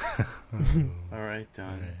 All right, Don.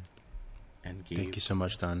 Alright. And Gabe. Thank you so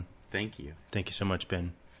much, Don. Thank you. Thank you so much,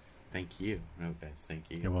 Ben. Thank you. No, guys, thank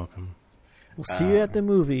you. You're welcome. We'll see you at the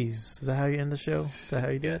movies. Is that how you end the show? Is that how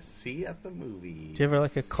you do Yeah, it? see you at the movies. Do you ever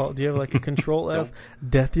like a call? Do you have like a control F?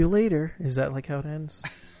 Death you later. Is that like how it ends?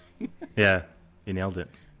 Yeah, you nailed it.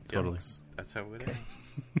 Yeah, Totally. That's how it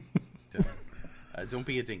ends. Don't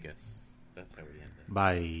be a dingus. That's how we end it.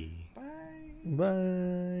 Bye.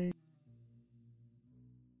 Bye. Bye.